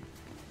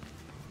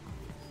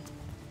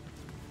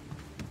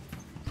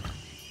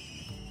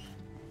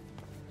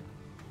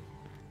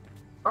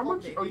 How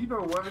much? Oh, you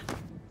know what?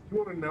 You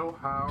want to know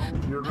how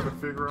you're gonna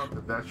figure out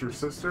that that's your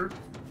sister?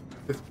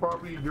 It's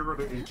probably you're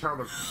gonna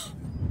encounter.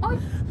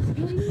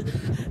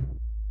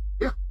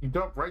 Yeah, you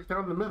dump right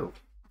down the middle,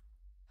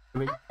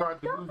 and then you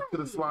tried to move to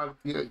the slide at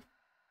the end.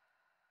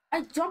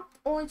 I jumped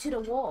onto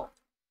the wall.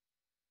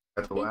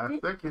 At the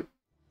last second.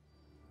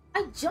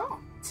 I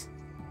jumped.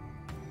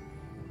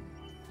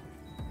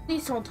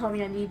 Please don't tell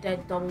me I need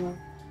that double.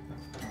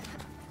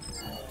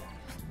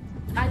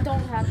 I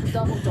don't have the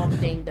double jump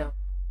thing though.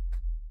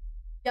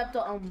 You have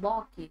to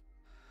unlock it.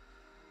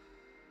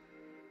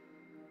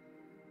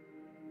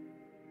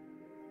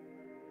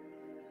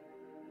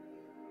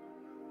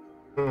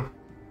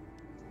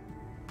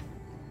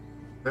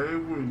 They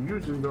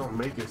usually don't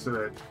make it so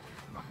that.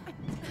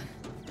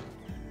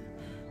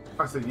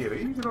 I said, yeah,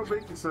 they usually don't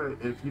make it so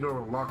that if you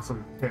don't unlock some,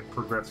 you can't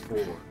progress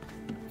forward.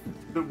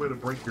 Good way to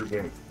break your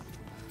game.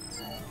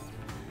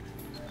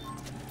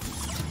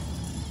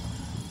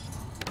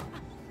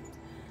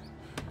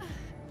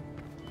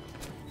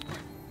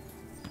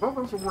 Well,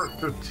 those will work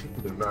 15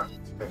 and not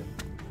 10.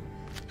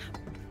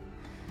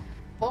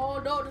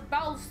 Oh no, the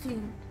balance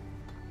thing.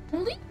 I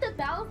believe the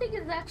battle thing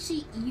is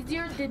actually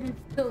easier than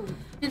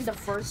the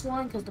first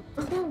one, because the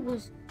first one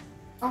was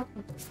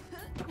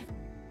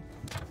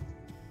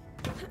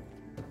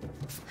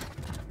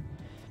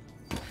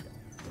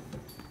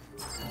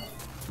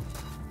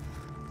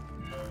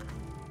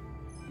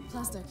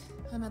Plastic.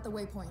 I'm at the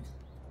waypoint.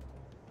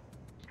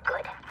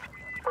 Good.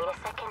 Wait a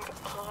second,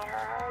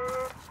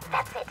 and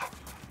that's it.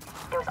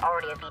 There was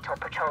already a VTOL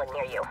patrolling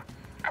near you.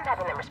 I'm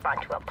having them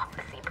respond to a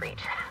policy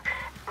breach.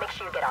 Make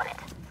sure you get on it.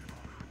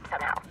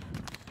 Somehow.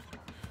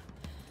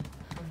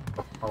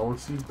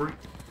 Policy breach?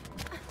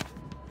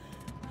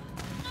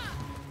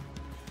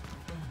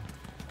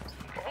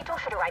 The VTOL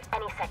should arrive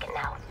any second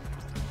now.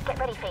 Get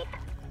ready, Faith.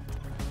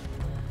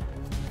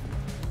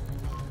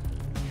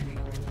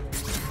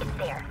 It's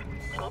there.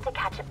 You need to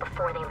catch it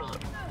before they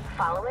leave.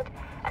 Follow it,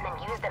 and then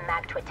use the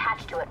mag to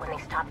attach to it when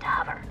they stop to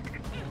hover.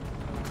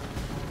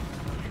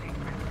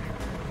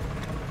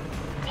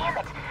 Damn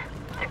it!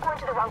 They're going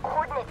to the wrong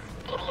coordinates,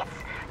 idiots.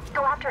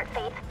 Go after it,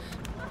 Faith.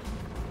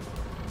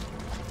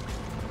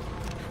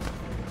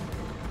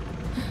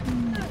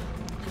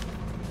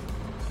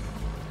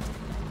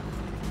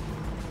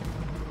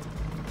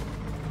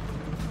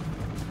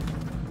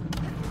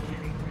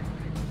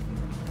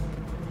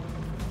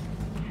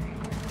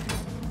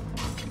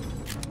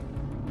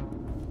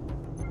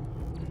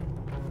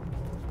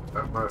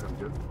 That might have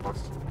just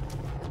lost.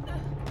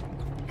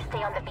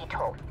 Stay on the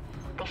VTOL.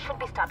 They should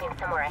be stopping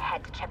somewhere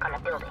ahead to check on a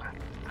building.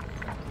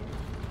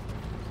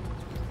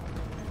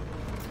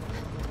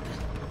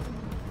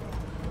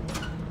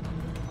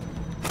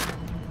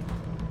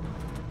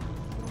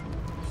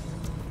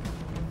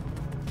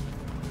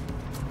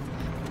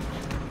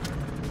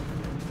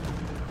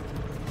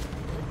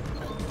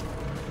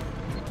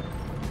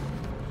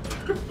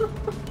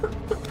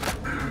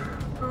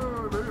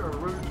 Oh, they are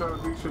really trying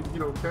to make sure you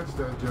don't catch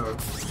that junk.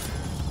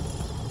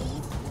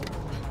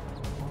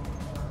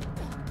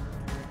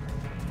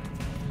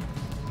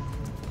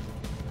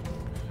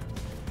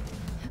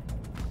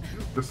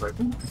 Just like,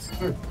 ooh, it's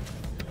good.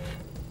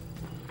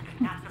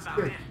 That's about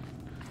it.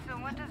 So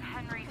what does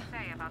Henry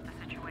say about the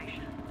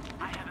situation?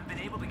 I haven't been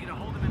able to get a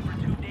hold of him for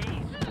 2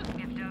 days.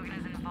 If Dogan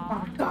is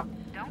involved,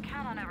 don't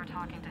count on ever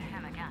talking to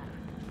him again.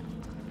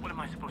 What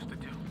am I supposed to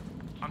do?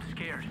 I'm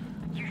scared.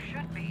 You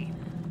should be.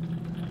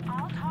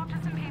 I'll talk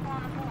to some people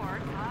on the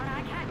board, but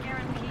I can't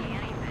guarantee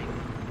anything.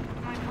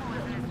 My pull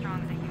isn't as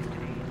strong as it used to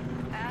be.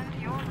 And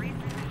your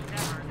recent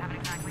endeavors haven't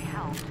exactly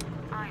helped,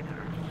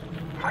 either.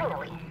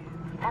 Finally.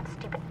 That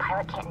stupid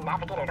pilot can't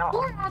navigate at all.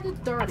 4 out of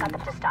 30. I got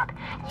them to stop.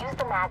 Use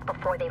the mag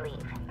before they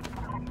leave.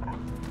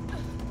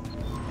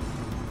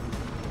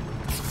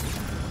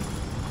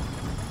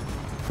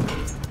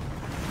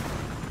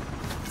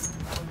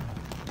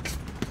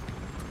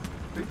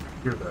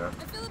 Hear that?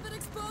 I feel a bit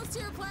exposed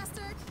here,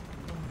 Plastic.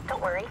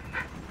 Don't worry.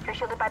 You're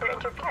shielded by their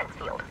interference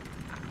field.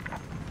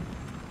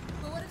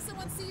 But what if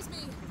someone sees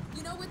me?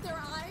 You know, with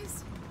their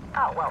eyes?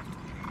 Oh, well,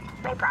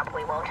 they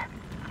probably won't.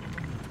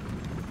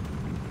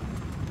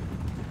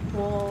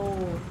 Whoa.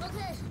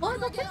 Okay, What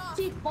about this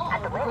deep ball?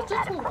 At the landing Just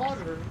pad, for of course.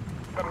 water.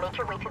 Then make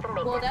your way through the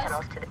Well, maintenance that's.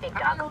 tunnels to the big I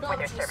dock don't know where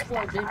their if she service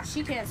scored. decks are. If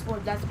she can't score,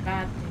 that's a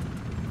bad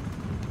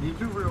thing. You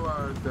do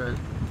realize that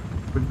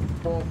when you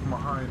fall from a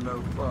high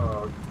enough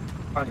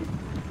height,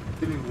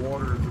 hitting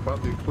water is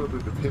about the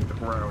equivalent of hitting the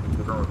ground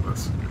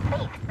regardless.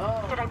 Faith,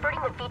 you're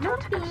diverting the VTOL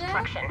to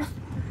construction.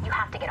 You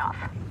have to get off.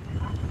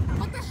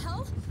 What the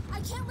hell? I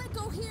can't let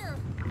go here.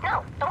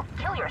 No, don't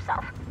kill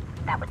yourself.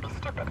 That would be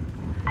stupid.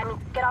 I mean,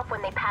 get off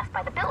when they pass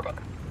by the building.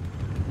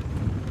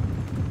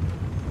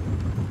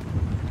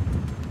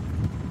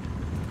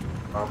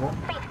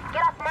 Faith,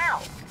 get off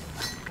now!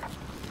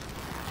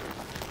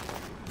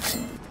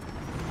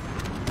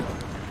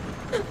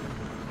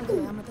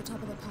 Okay, I'm at the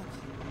top of the pipe.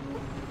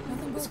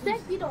 Nothing but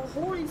Expect you to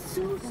hold it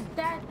soon as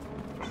that.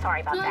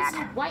 Sorry about Guys,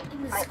 that. white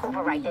in the My screen.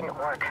 override didn't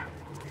work.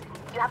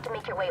 You have to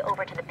make your way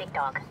over to the big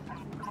dog.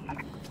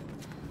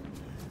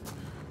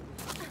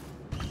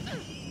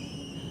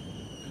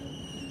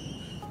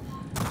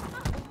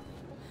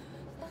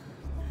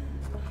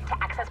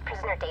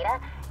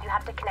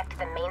 have to connect to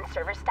the main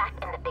server stack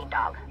in the big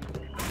dog.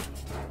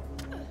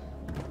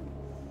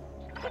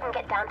 You can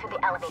get down through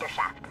the elevator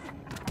shafts.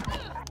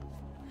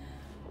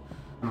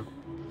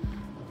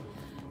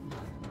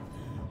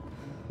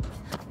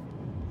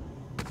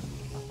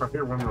 I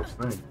hear one of those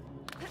things.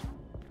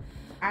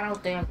 I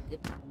don't think.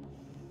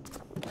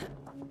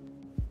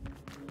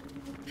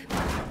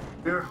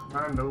 Yeah,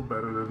 I know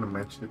better than to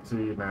mention it to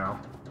you now.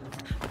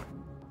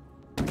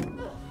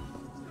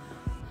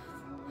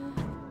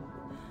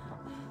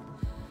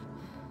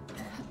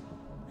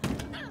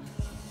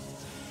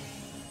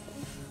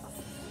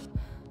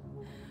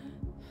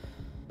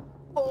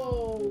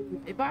 Oh,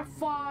 if I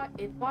fall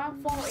any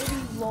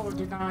lower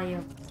than I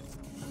am,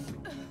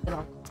 you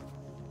know.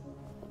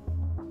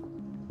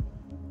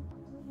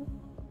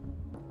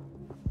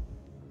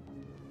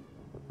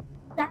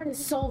 That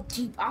is so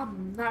deep.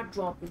 I'm not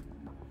dropping.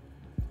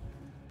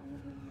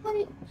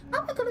 Wait, how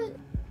am I gonna?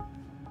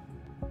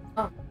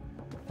 Oh,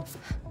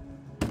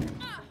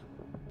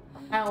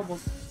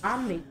 I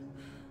made.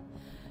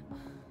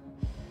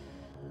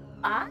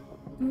 I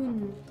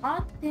do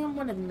not think I'm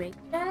gonna make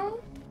that.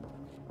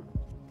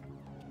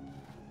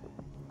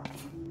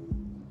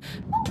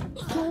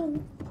 So,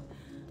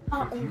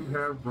 if you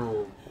have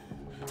rolled,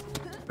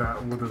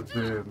 that would have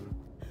been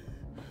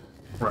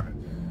right.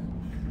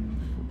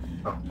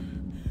 Oh.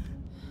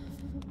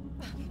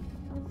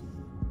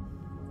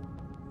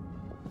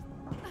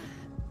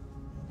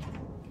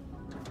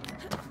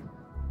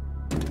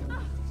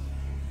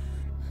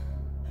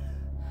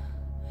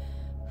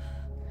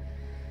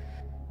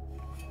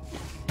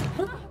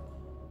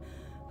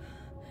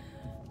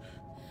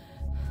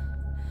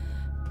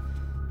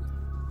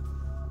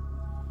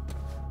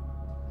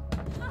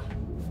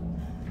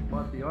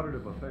 But the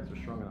auditive effects are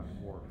strong enough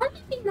for. Why do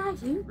you think not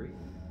you?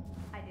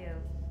 I do.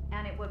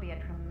 And it would be a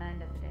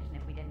tremendous addition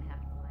if we didn't have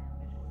to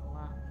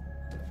rely on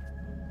visuals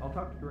alone. I'll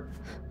talk to Rick.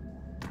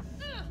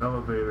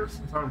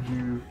 Elevators.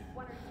 Sometimes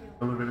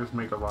elevators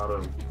make a lot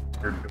of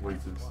weird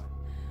noises.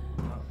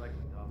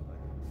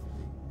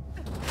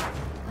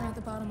 We're at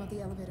the bottom of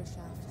the elevator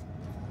shaft.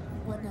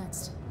 What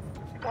next?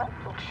 Let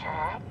me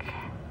check.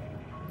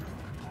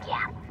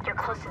 Yeah, you're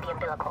close to the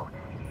umbilical.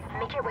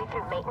 Make your way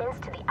through maintenance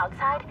to the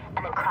outside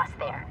and then cross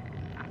there.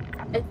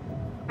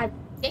 I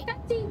think I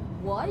see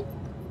what?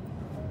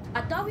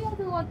 I thought we had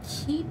to like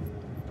keep.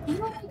 You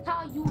know like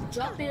how you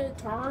jump in a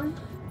turn?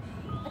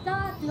 I thought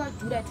I had to like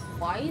do that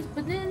twice,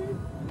 but then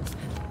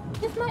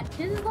this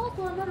is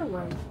also another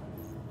way.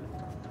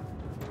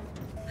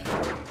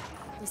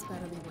 This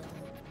better be worth it.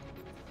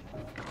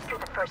 You're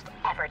the first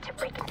ever to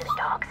break into the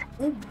dogs.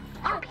 I You'll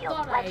be a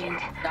thought legend. I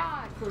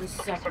died for a If you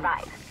second.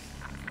 survive.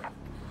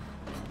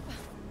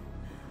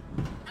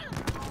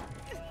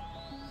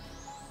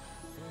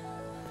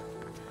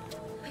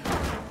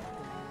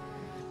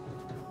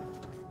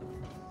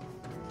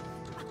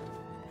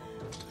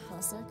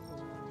 Ksec?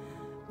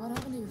 What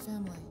happened to your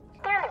family?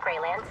 They're in the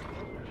Greylands.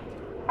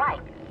 Why?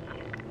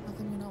 How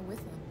come you're not with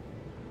them?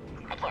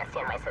 I can't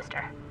stand my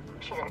sister.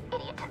 She's an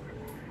idiot.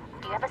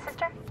 Do you have a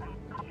sister?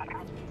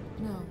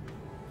 No.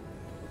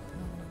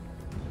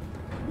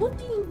 What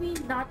do you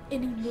mean not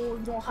anymore?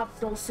 You don't have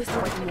no sister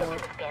anymore.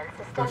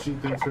 But she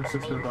thinks her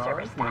sister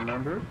died,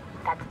 remember?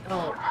 That's the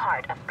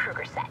heart of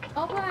Kruger Sec.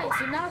 Alright,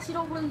 so now she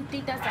don't really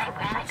think that's an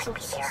actual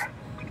sister.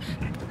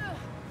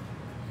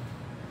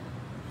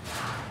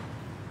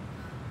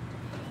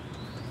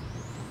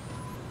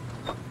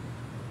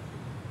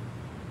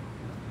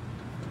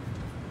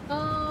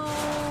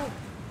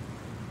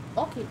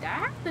 Okay, that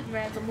happened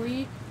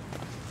randomly.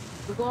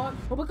 Oh my god!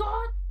 Oh my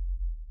god!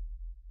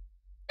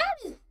 That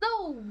is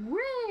so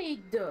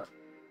rigged!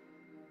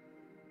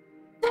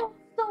 That's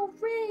so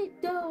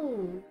rigged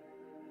though!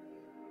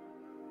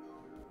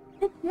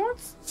 It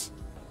works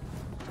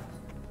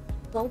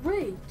so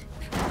rigged.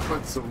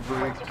 What's so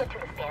rigged? Once you get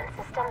through the fan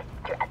system,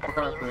 you're at the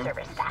main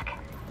server stack.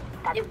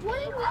 That's the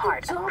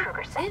heart of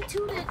Kruger Sec. Into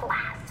the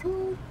glass.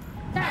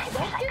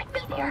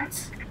 That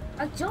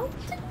I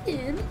jumped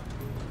in,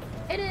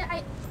 and then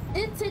I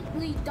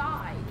instantly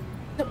died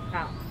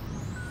somehow.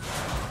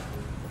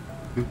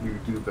 Did you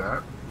do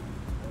that?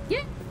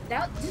 Yeah,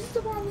 this is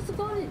the one I was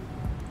about it.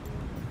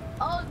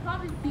 Oh,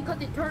 probably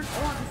because it turned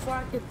on before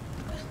I could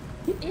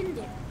get in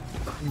there.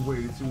 You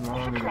waited too long.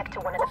 You should connect to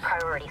one of the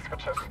priority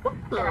switches.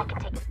 Then I can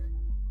take it.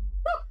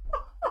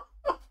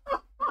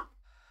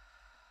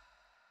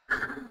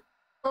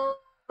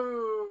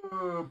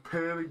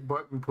 Panic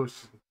button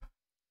pushing.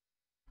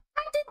 I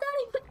did not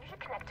even. You should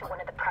connect to one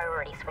of the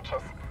priority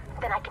switches.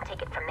 Then I can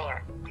take it from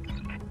there.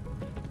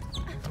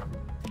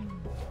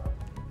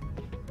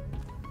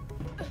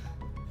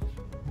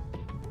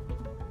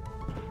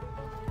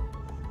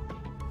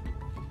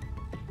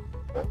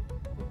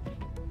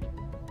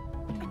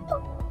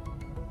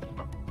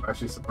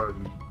 Actually, surprised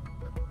me.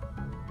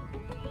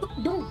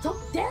 No, jump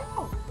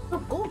down! No,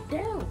 go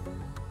down!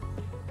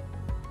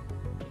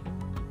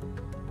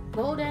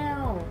 Go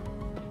down!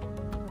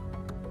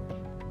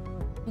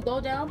 Go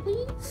down,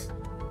 please? I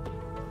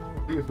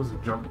think it's supposed to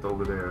jump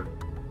over there.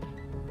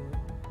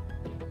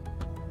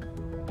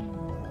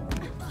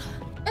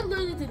 It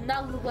did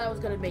not look like I was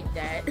gonna make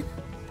that.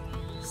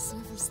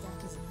 Silver stack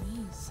is a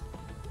maze.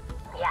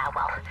 Yeah,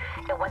 well,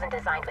 it wasn't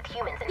designed with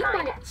humans in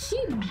mind.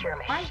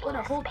 Pure might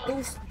wanna hold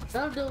those.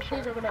 None of those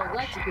things are gonna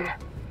let you do.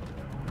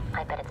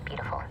 I bet it's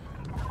beautiful.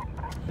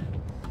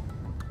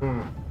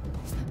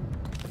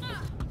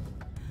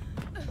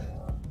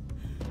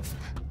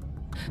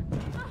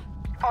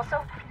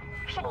 Also,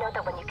 you should know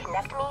that when you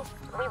connect me,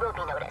 we will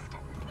be noticed.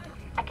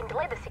 I can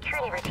delay the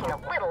security routine a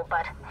little,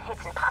 but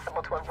it's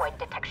impossible to avoid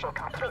detection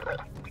completely.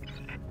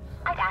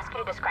 I'd ask you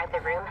to describe the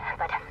room,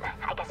 but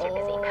I guess you're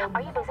busy.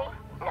 Are you busy?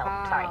 No,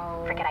 sorry.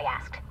 Forget I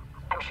asked.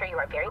 I'm sure you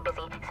are very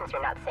busy since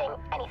you're not saying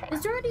anything.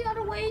 Is there any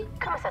other way?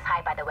 Kuma says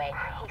hi, by the way.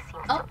 He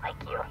seems to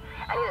like you,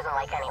 and he doesn't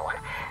like anyone.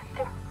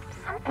 There's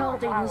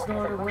something wrong with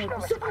his emotional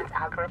response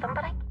algorithm,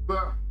 but I...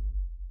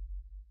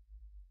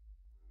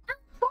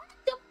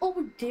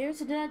 Over there,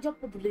 so then I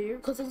jump over there,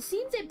 because it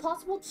seems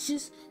impossible to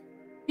just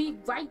be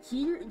right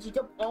here and you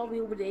jump all the way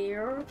over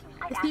there.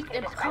 I'd ask you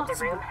to describe the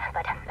room,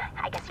 but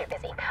I guess you're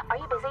busy. Are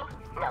you busy?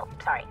 No,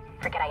 sorry.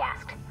 Forget I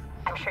asked.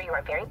 I'm sure you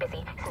are very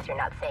busy since you're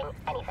not saying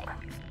anything.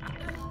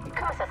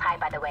 Kuma says hi,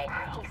 by the way.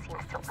 He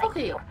seems to like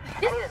you,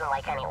 and he doesn't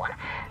like anyone.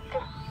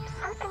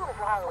 There's something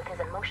wrong with his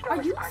emotional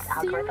response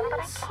algorithm, but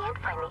I can't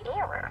find the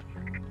error.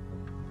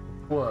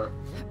 What?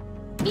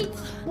 It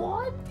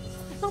spawned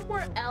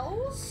somewhere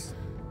else?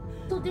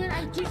 So then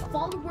I just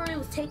followed where it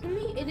was taking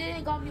me, and then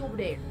it got me over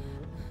there.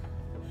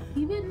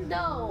 Even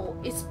though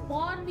it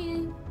spawned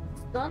me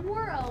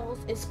somewhere else,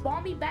 it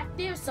spawned me back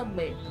there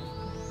somewhere.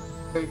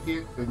 Take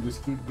it and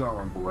just keep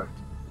going, boy.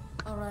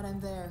 Alright, I'm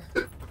there.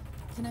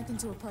 Connecting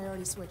to a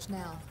priority switch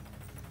now.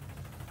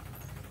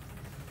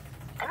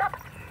 I'm up.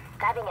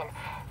 Diving in.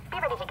 Be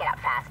ready to get out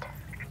fast.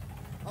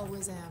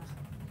 Always am.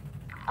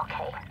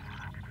 Okay.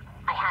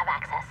 I have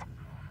access.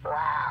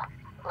 Wow.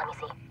 Let me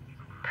see.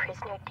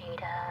 Prisoner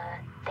data.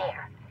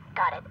 There.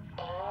 Got it.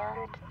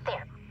 And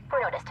there.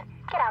 We're noticed.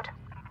 Get out.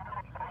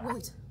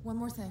 Wait, one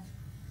more thing.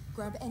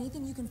 Grab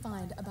anything you can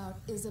find about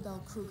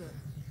Isabel Kruger.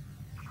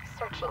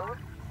 Searching.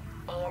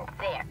 And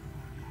there.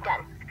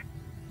 Done.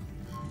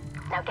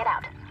 Now get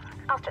out.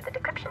 I'll start the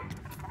decryption.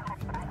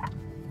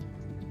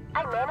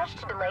 I managed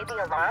to delay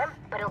the alarm,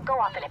 but it'll go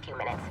off in a few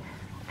minutes.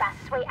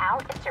 Fastest way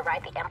out is to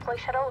ride the employee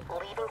shuttle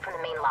leaving from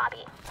the main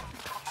lobby.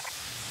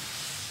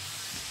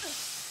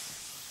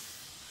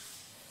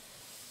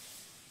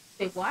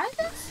 Wait, what?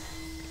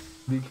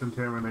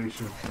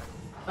 Decontamination.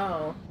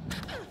 Oh.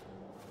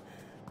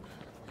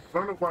 I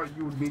don't know why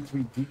you would need to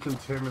be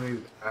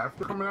decontaminated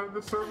after coming out of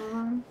the server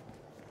room.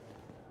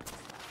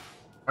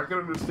 I can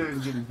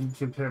understand getting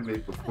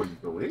decontaminated before you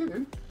go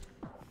in.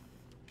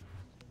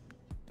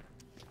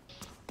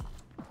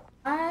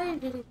 I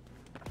didn't.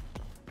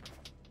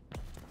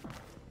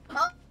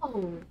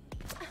 Oh.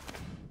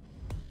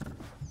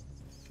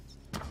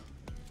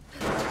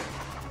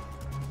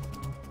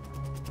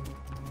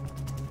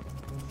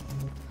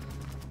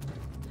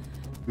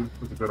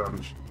 Put the good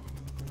on.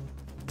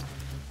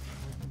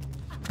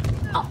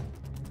 Oh.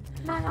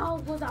 How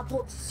was I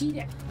supposed to see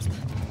that?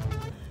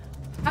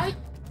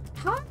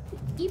 How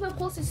even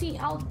supposed to see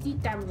how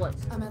deep that was?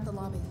 I'm at the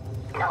lobby.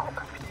 No,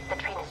 the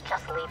train is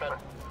just leaving.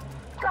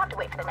 You'll have to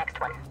wait for the next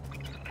one.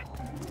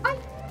 I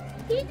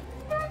did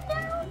that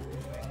now?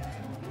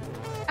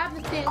 I have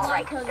to stand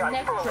Alright, because you're the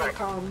next on train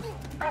comes.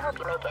 I hope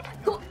you make it.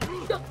 Go,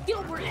 no, get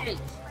over it.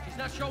 She's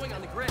not showing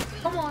on the grid.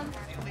 Come on.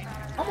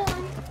 Come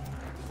on.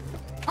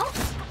 Oh.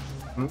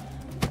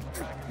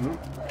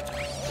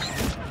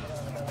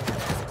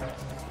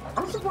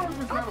 I'm surprised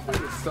there's not a way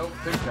to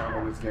self-takedown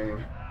on this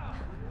game.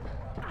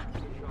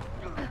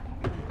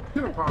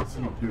 You don't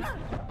possibly do.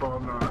 Well,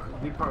 no,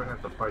 you probably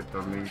have to fight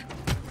them, maybe.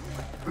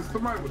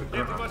 Somebody would have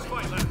done much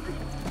fight left.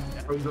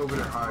 Oh, he's over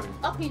there hiding.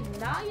 Okay,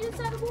 now you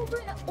decided to go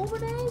over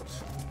the edge?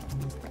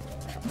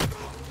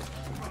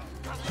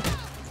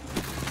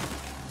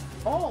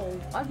 Oh,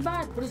 I'm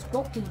bad, but it's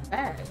broken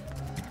bad.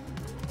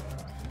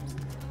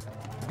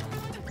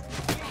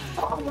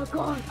 Oh my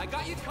god! I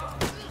got you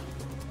covered.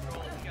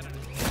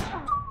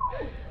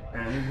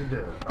 And he's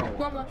dead. Oh.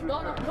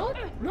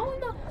 No.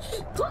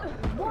 God,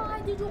 why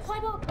did you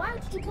climb up? Why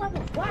did you climb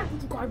up? Why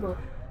did you climb up?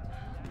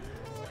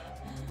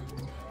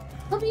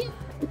 Come here.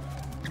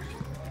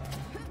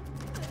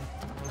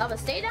 I'm gonna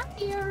stay down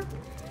here.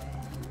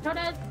 Try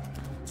to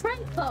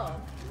train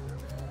come.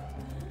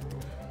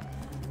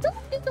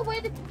 That's the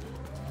way to.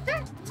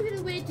 That's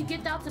the way to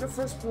get down to the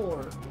first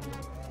floor.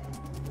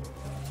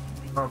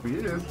 Probably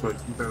is, but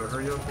you better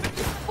hurry up.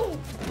 Oh.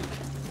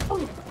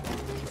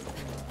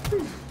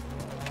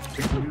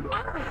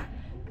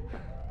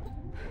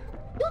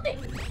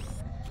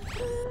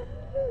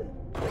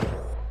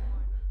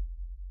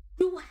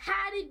 You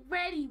had it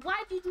ready.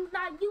 Why did you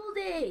not use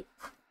it?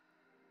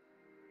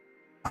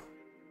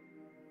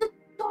 The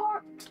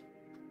door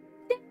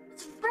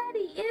was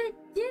ready and it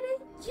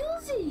didn't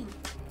use it.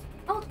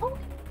 I was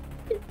hoping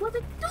it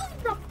wasn't doing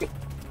something.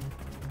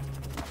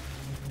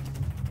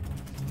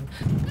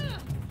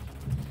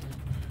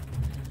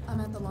 I'm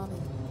at the lobby.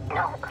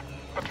 No,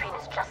 the train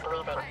is just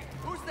leaving.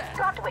 Who's that?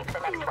 You'll have to wait for the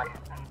next one.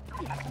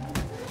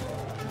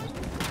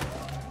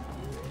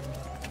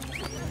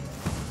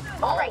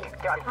 All right,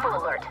 they're on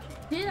full alert.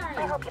 Did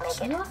I hope you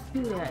make it. just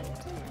do that?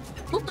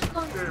 Look like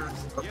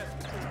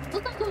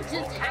I was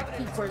just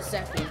happy for a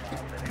second.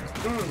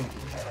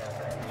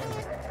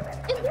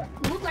 It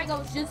looked like I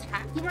was just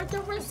happy right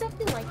there for a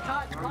second, like how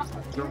I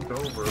jumped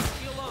over. We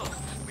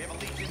have a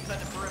leak inside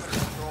the perimeter.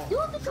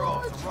 Use the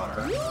torch!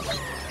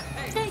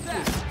 Thank you.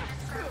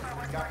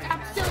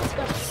 I'm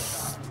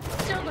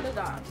still gonna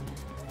die.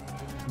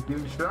 You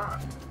get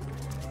shot.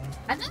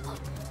 I know.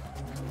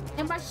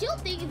 And my shield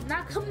thing is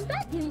not coming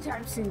back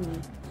anytime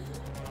soon.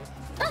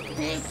 That's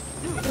big.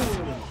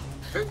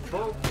 They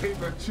both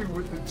came at you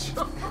with the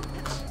jump.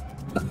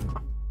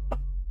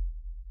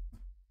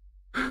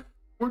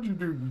 What'd you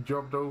do? You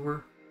jumped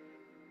over?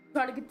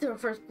 Trying to get to the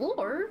first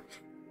floor.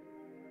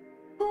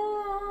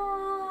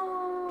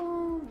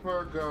 Oh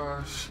my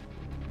gosh.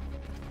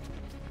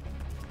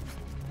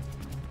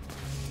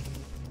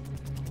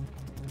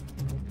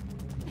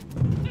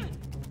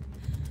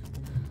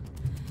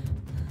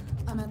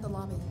 I'm at the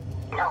lobby.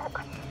 No,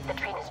 the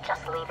train is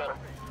just leaving.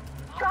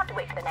 You'll have to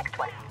wait for the next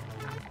one.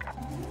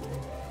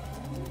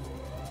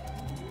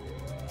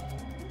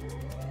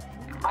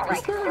 All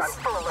right, you're on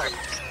full alert.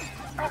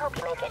 I hope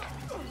you make it.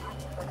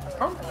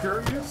 I'm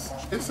curious.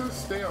 It says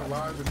stay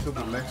alive until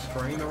the next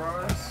train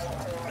arrives.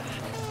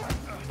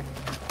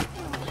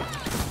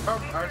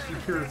 I'm actually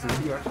curious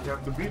if you actually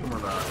have to beat them or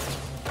not.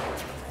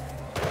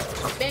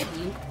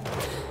 Baby.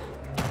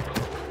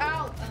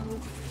 Ow.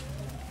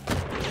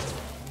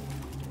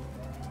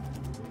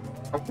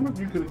 I wonder if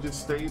you could have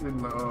just stayed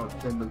in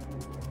the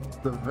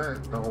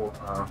vent the whole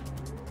time.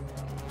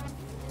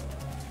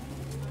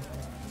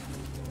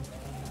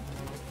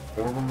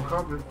 Four of them are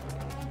coming.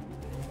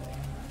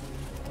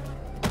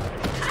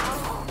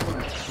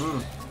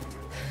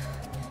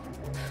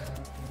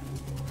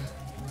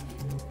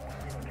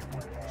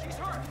 She's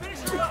hurt. Finish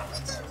her up.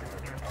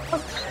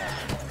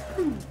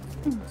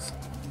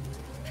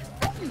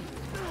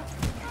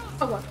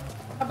 Oh, what?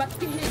 I'm about to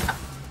get hit.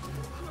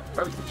 I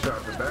just get shot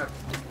in the back.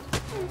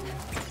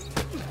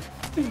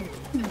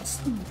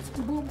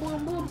 Boom,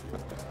 boom, boom.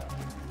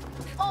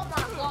 Oh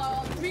my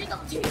god, bring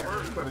up here.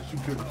 I'm trying to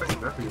shoot you in the face.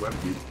 That's what you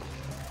left me.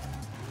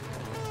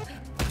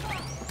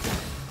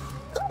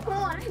 Come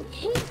on, I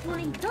hate when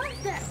he does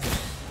that.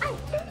 I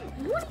hate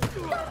when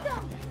he does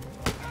that.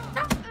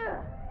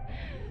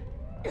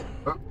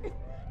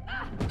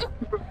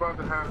 What's about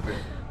to happen?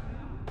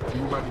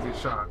 You about to get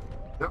shot.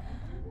 Yep.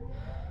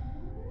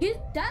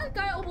 That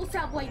guy almost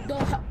sounds like no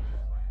help.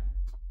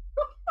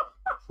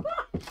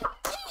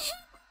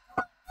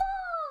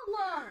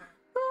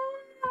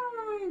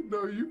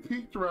 No, you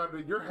peeked around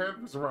it. Your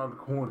head was around the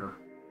corner.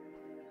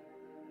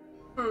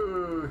 He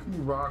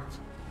rocked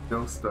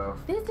no stuff.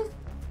 This is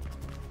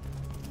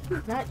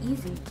not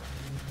easy.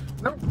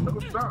 No,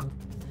 it's not.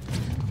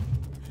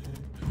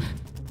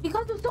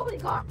 Because there's so many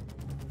cars.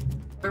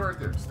 Stay right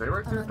there. Stay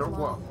right there. Don't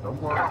walk.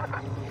 Don't walk.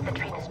 No, the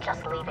train is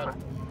just leaving.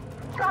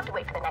 You'll have to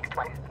wait for the next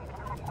one.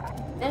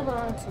 Never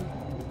on to.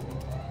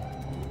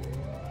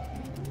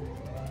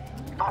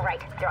 All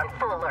right, they're on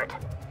full alert.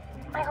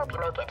 I hope you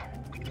make it.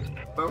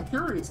 I'm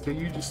curious. Can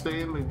you just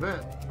stay in the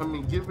event? I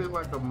mean, give it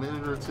like a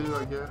minute or two,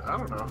 I guess. I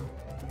don't know.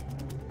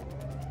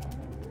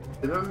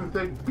 It doesn't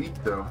take beat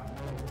though.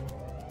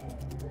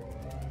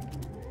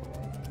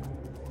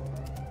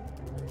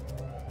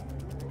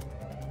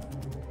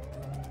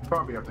 You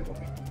probably have to go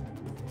beat.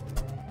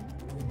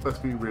 Let's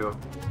be real.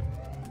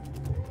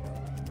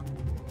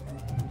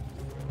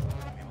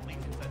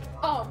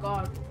 Oh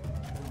god.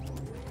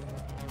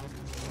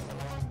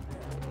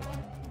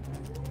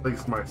 At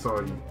least somebody saw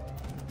you.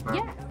 Huh?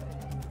 Yeah.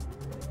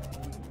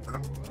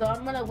 So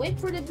I'm gonna wait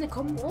for them to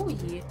come over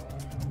here.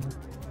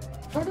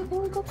 Or they're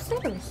going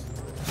upstairs.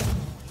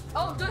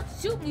 Oh, don't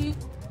shoot me.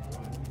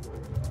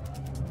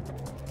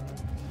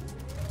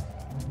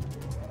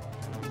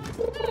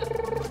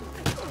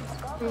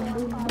 I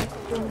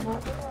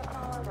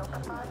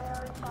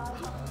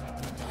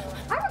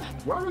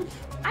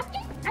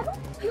don't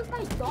use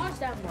my dodge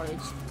that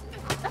much.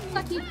 That's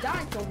like he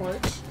died so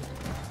much.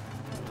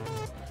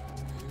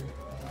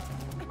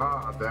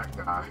 Ah, that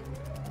guy.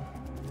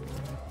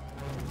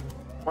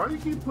 Why do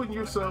you keep putting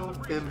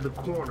yourself in the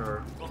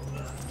corner?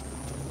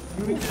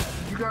 You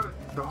gotta.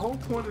 The whole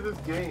point of this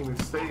game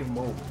is staying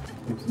mobile.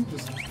 If you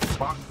just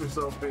box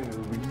yourself in,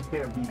 you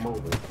can't be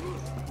mobile.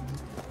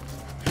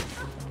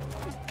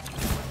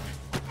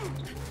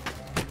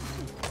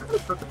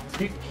 That's such a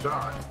cheap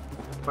shot.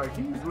 Like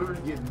he's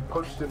literally getting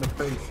punched in the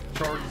face,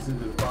 charges it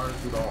and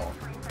fires it off.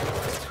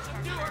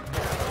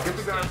 Get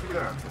the guy with the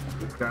gun.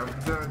 Get the guy with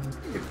the gun.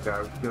 Get the guy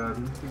with the gun.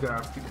 Get the guy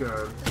with the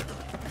gun.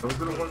 Those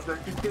are the ones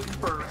that can kill you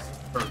first,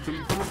 or kill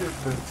you from a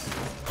distance.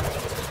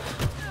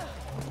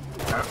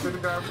 After the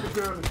guy with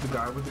the gun, it's the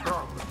guy with the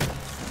gauntlet.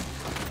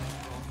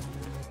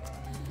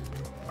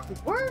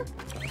 What?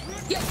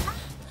 Yeah,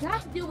 I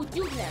have to deal with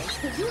you now,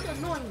 because you're the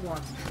annoying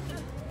one.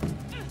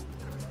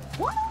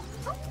 What?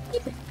 How do you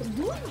keep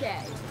doing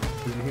that?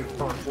 Did you hit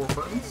part 4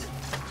 buttons?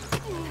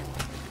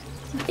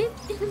 It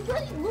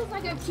really looks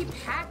like I keep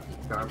hacking.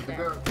 Guy with the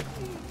gun.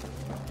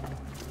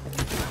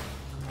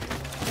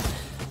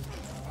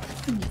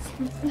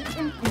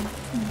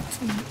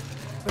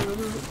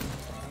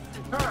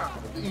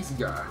 Easy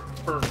guy.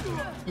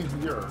 Perfect.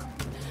 Easier.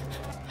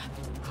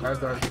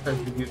 As I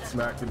tend to get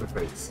smacked in the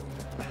face.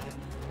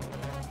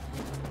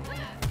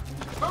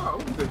 Oh,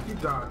 okay, you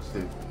dodged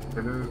it.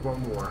 And then there's one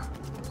more.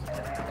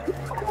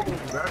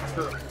 That's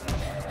the...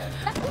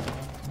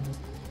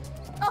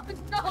 Oh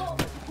no!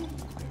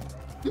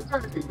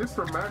 Hey, just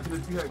imagine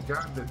if you had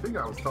gotten the thing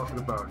I was talking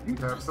about. You'd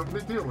have something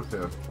to deal with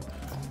him.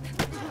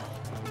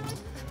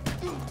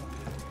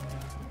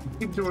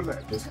 Keep doing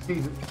that. Just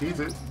tease it. Tease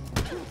it.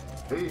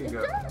 There you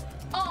go.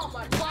 Oh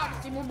my god,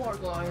 see more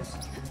guys.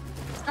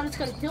 I'm just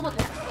gonna deal with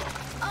that.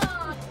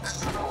 I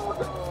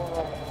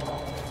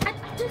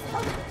just...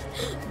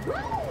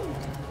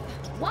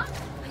 What?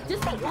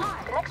 Just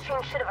why? The next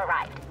train should have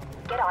arrived.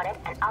 Get on it,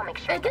 and I'll make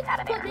sure it gets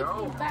out of there.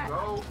 No.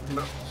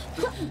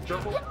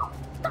 Jump over.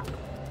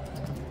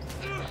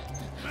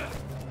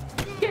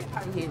 Get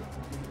out of here.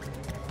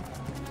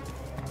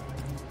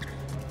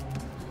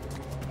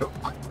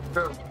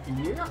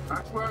 Yeah,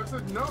 that's why I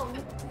said no.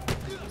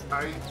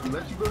 I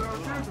let you go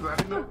downstairs because I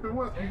didn't know if it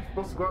was. You're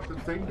supposed to go out the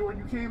same door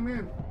you came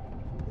in.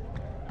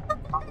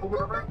 Over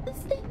the rail.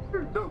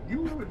 No,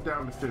 you went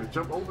down the stairs.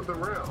 Jump over the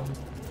rail.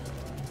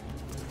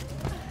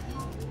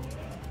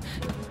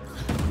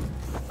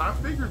 I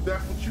figured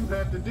that's what you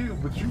had to do,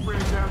 but you ran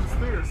down the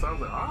stairs. So I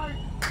was like, all right.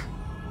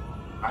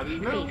 I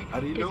didn't know. I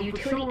didn't know for sure.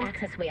 There's a utility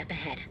access way up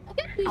ahead.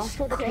 I'll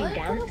slow the train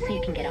down so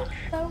you can get off.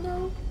 I don't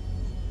know.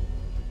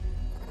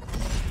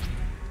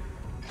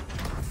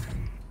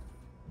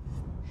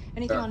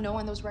 Anything on Noah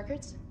and those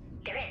records?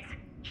 There is.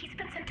 He's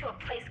been sent to a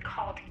place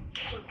called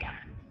Kingdom.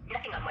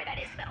 Nothing on where that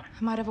is, though.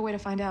 I might have a way to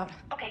find out.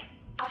 Okay,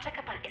 I'll check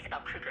up on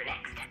Isabel Kruger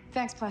next.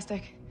 Thanks,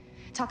 Plastic.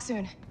 Talk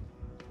soon.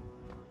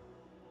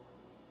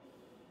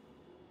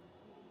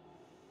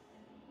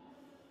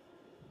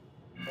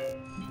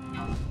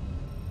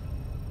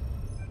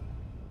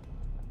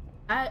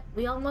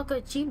 We unlock an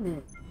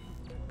achievement.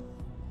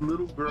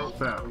 Little girl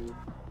found.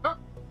 Oh,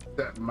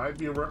 that might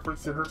be a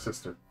reference to her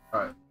sister.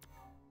 Alright.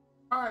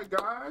 Alright,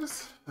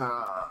 guys.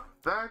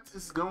 That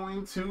is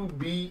going to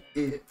be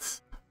it.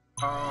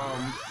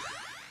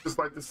 Just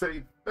like to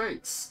say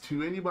thanks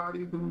to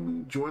anybody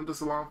who joined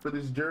us along for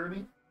this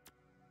journey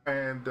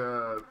and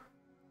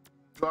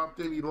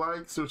dropped any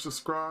likes or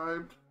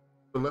subscribed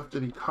or left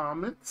any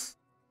comments.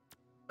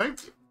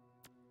 Thank you.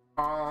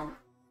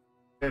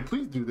 And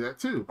please do that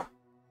too.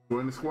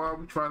 Join the squad.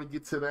 We're trying to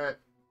get to that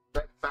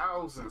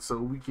 1,000 so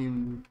we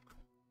can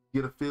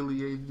get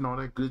affiliated and all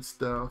that good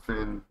stuff,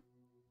 and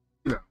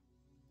you know.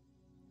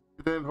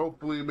 And then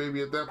hopefully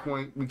maybe at that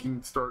point we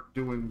can start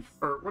doing,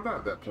 or well, not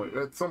at that point,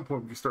 at some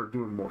point we can start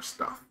doing more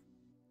stuff.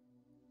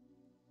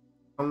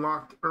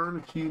 Unlocked earn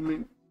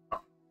achievement.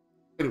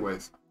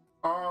 Anyways,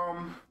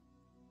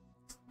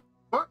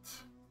 but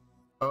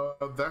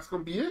that's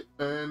gonna be it,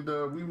 and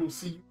we will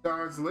see you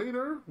guys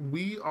later.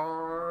 We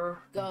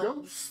are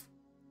Ghost.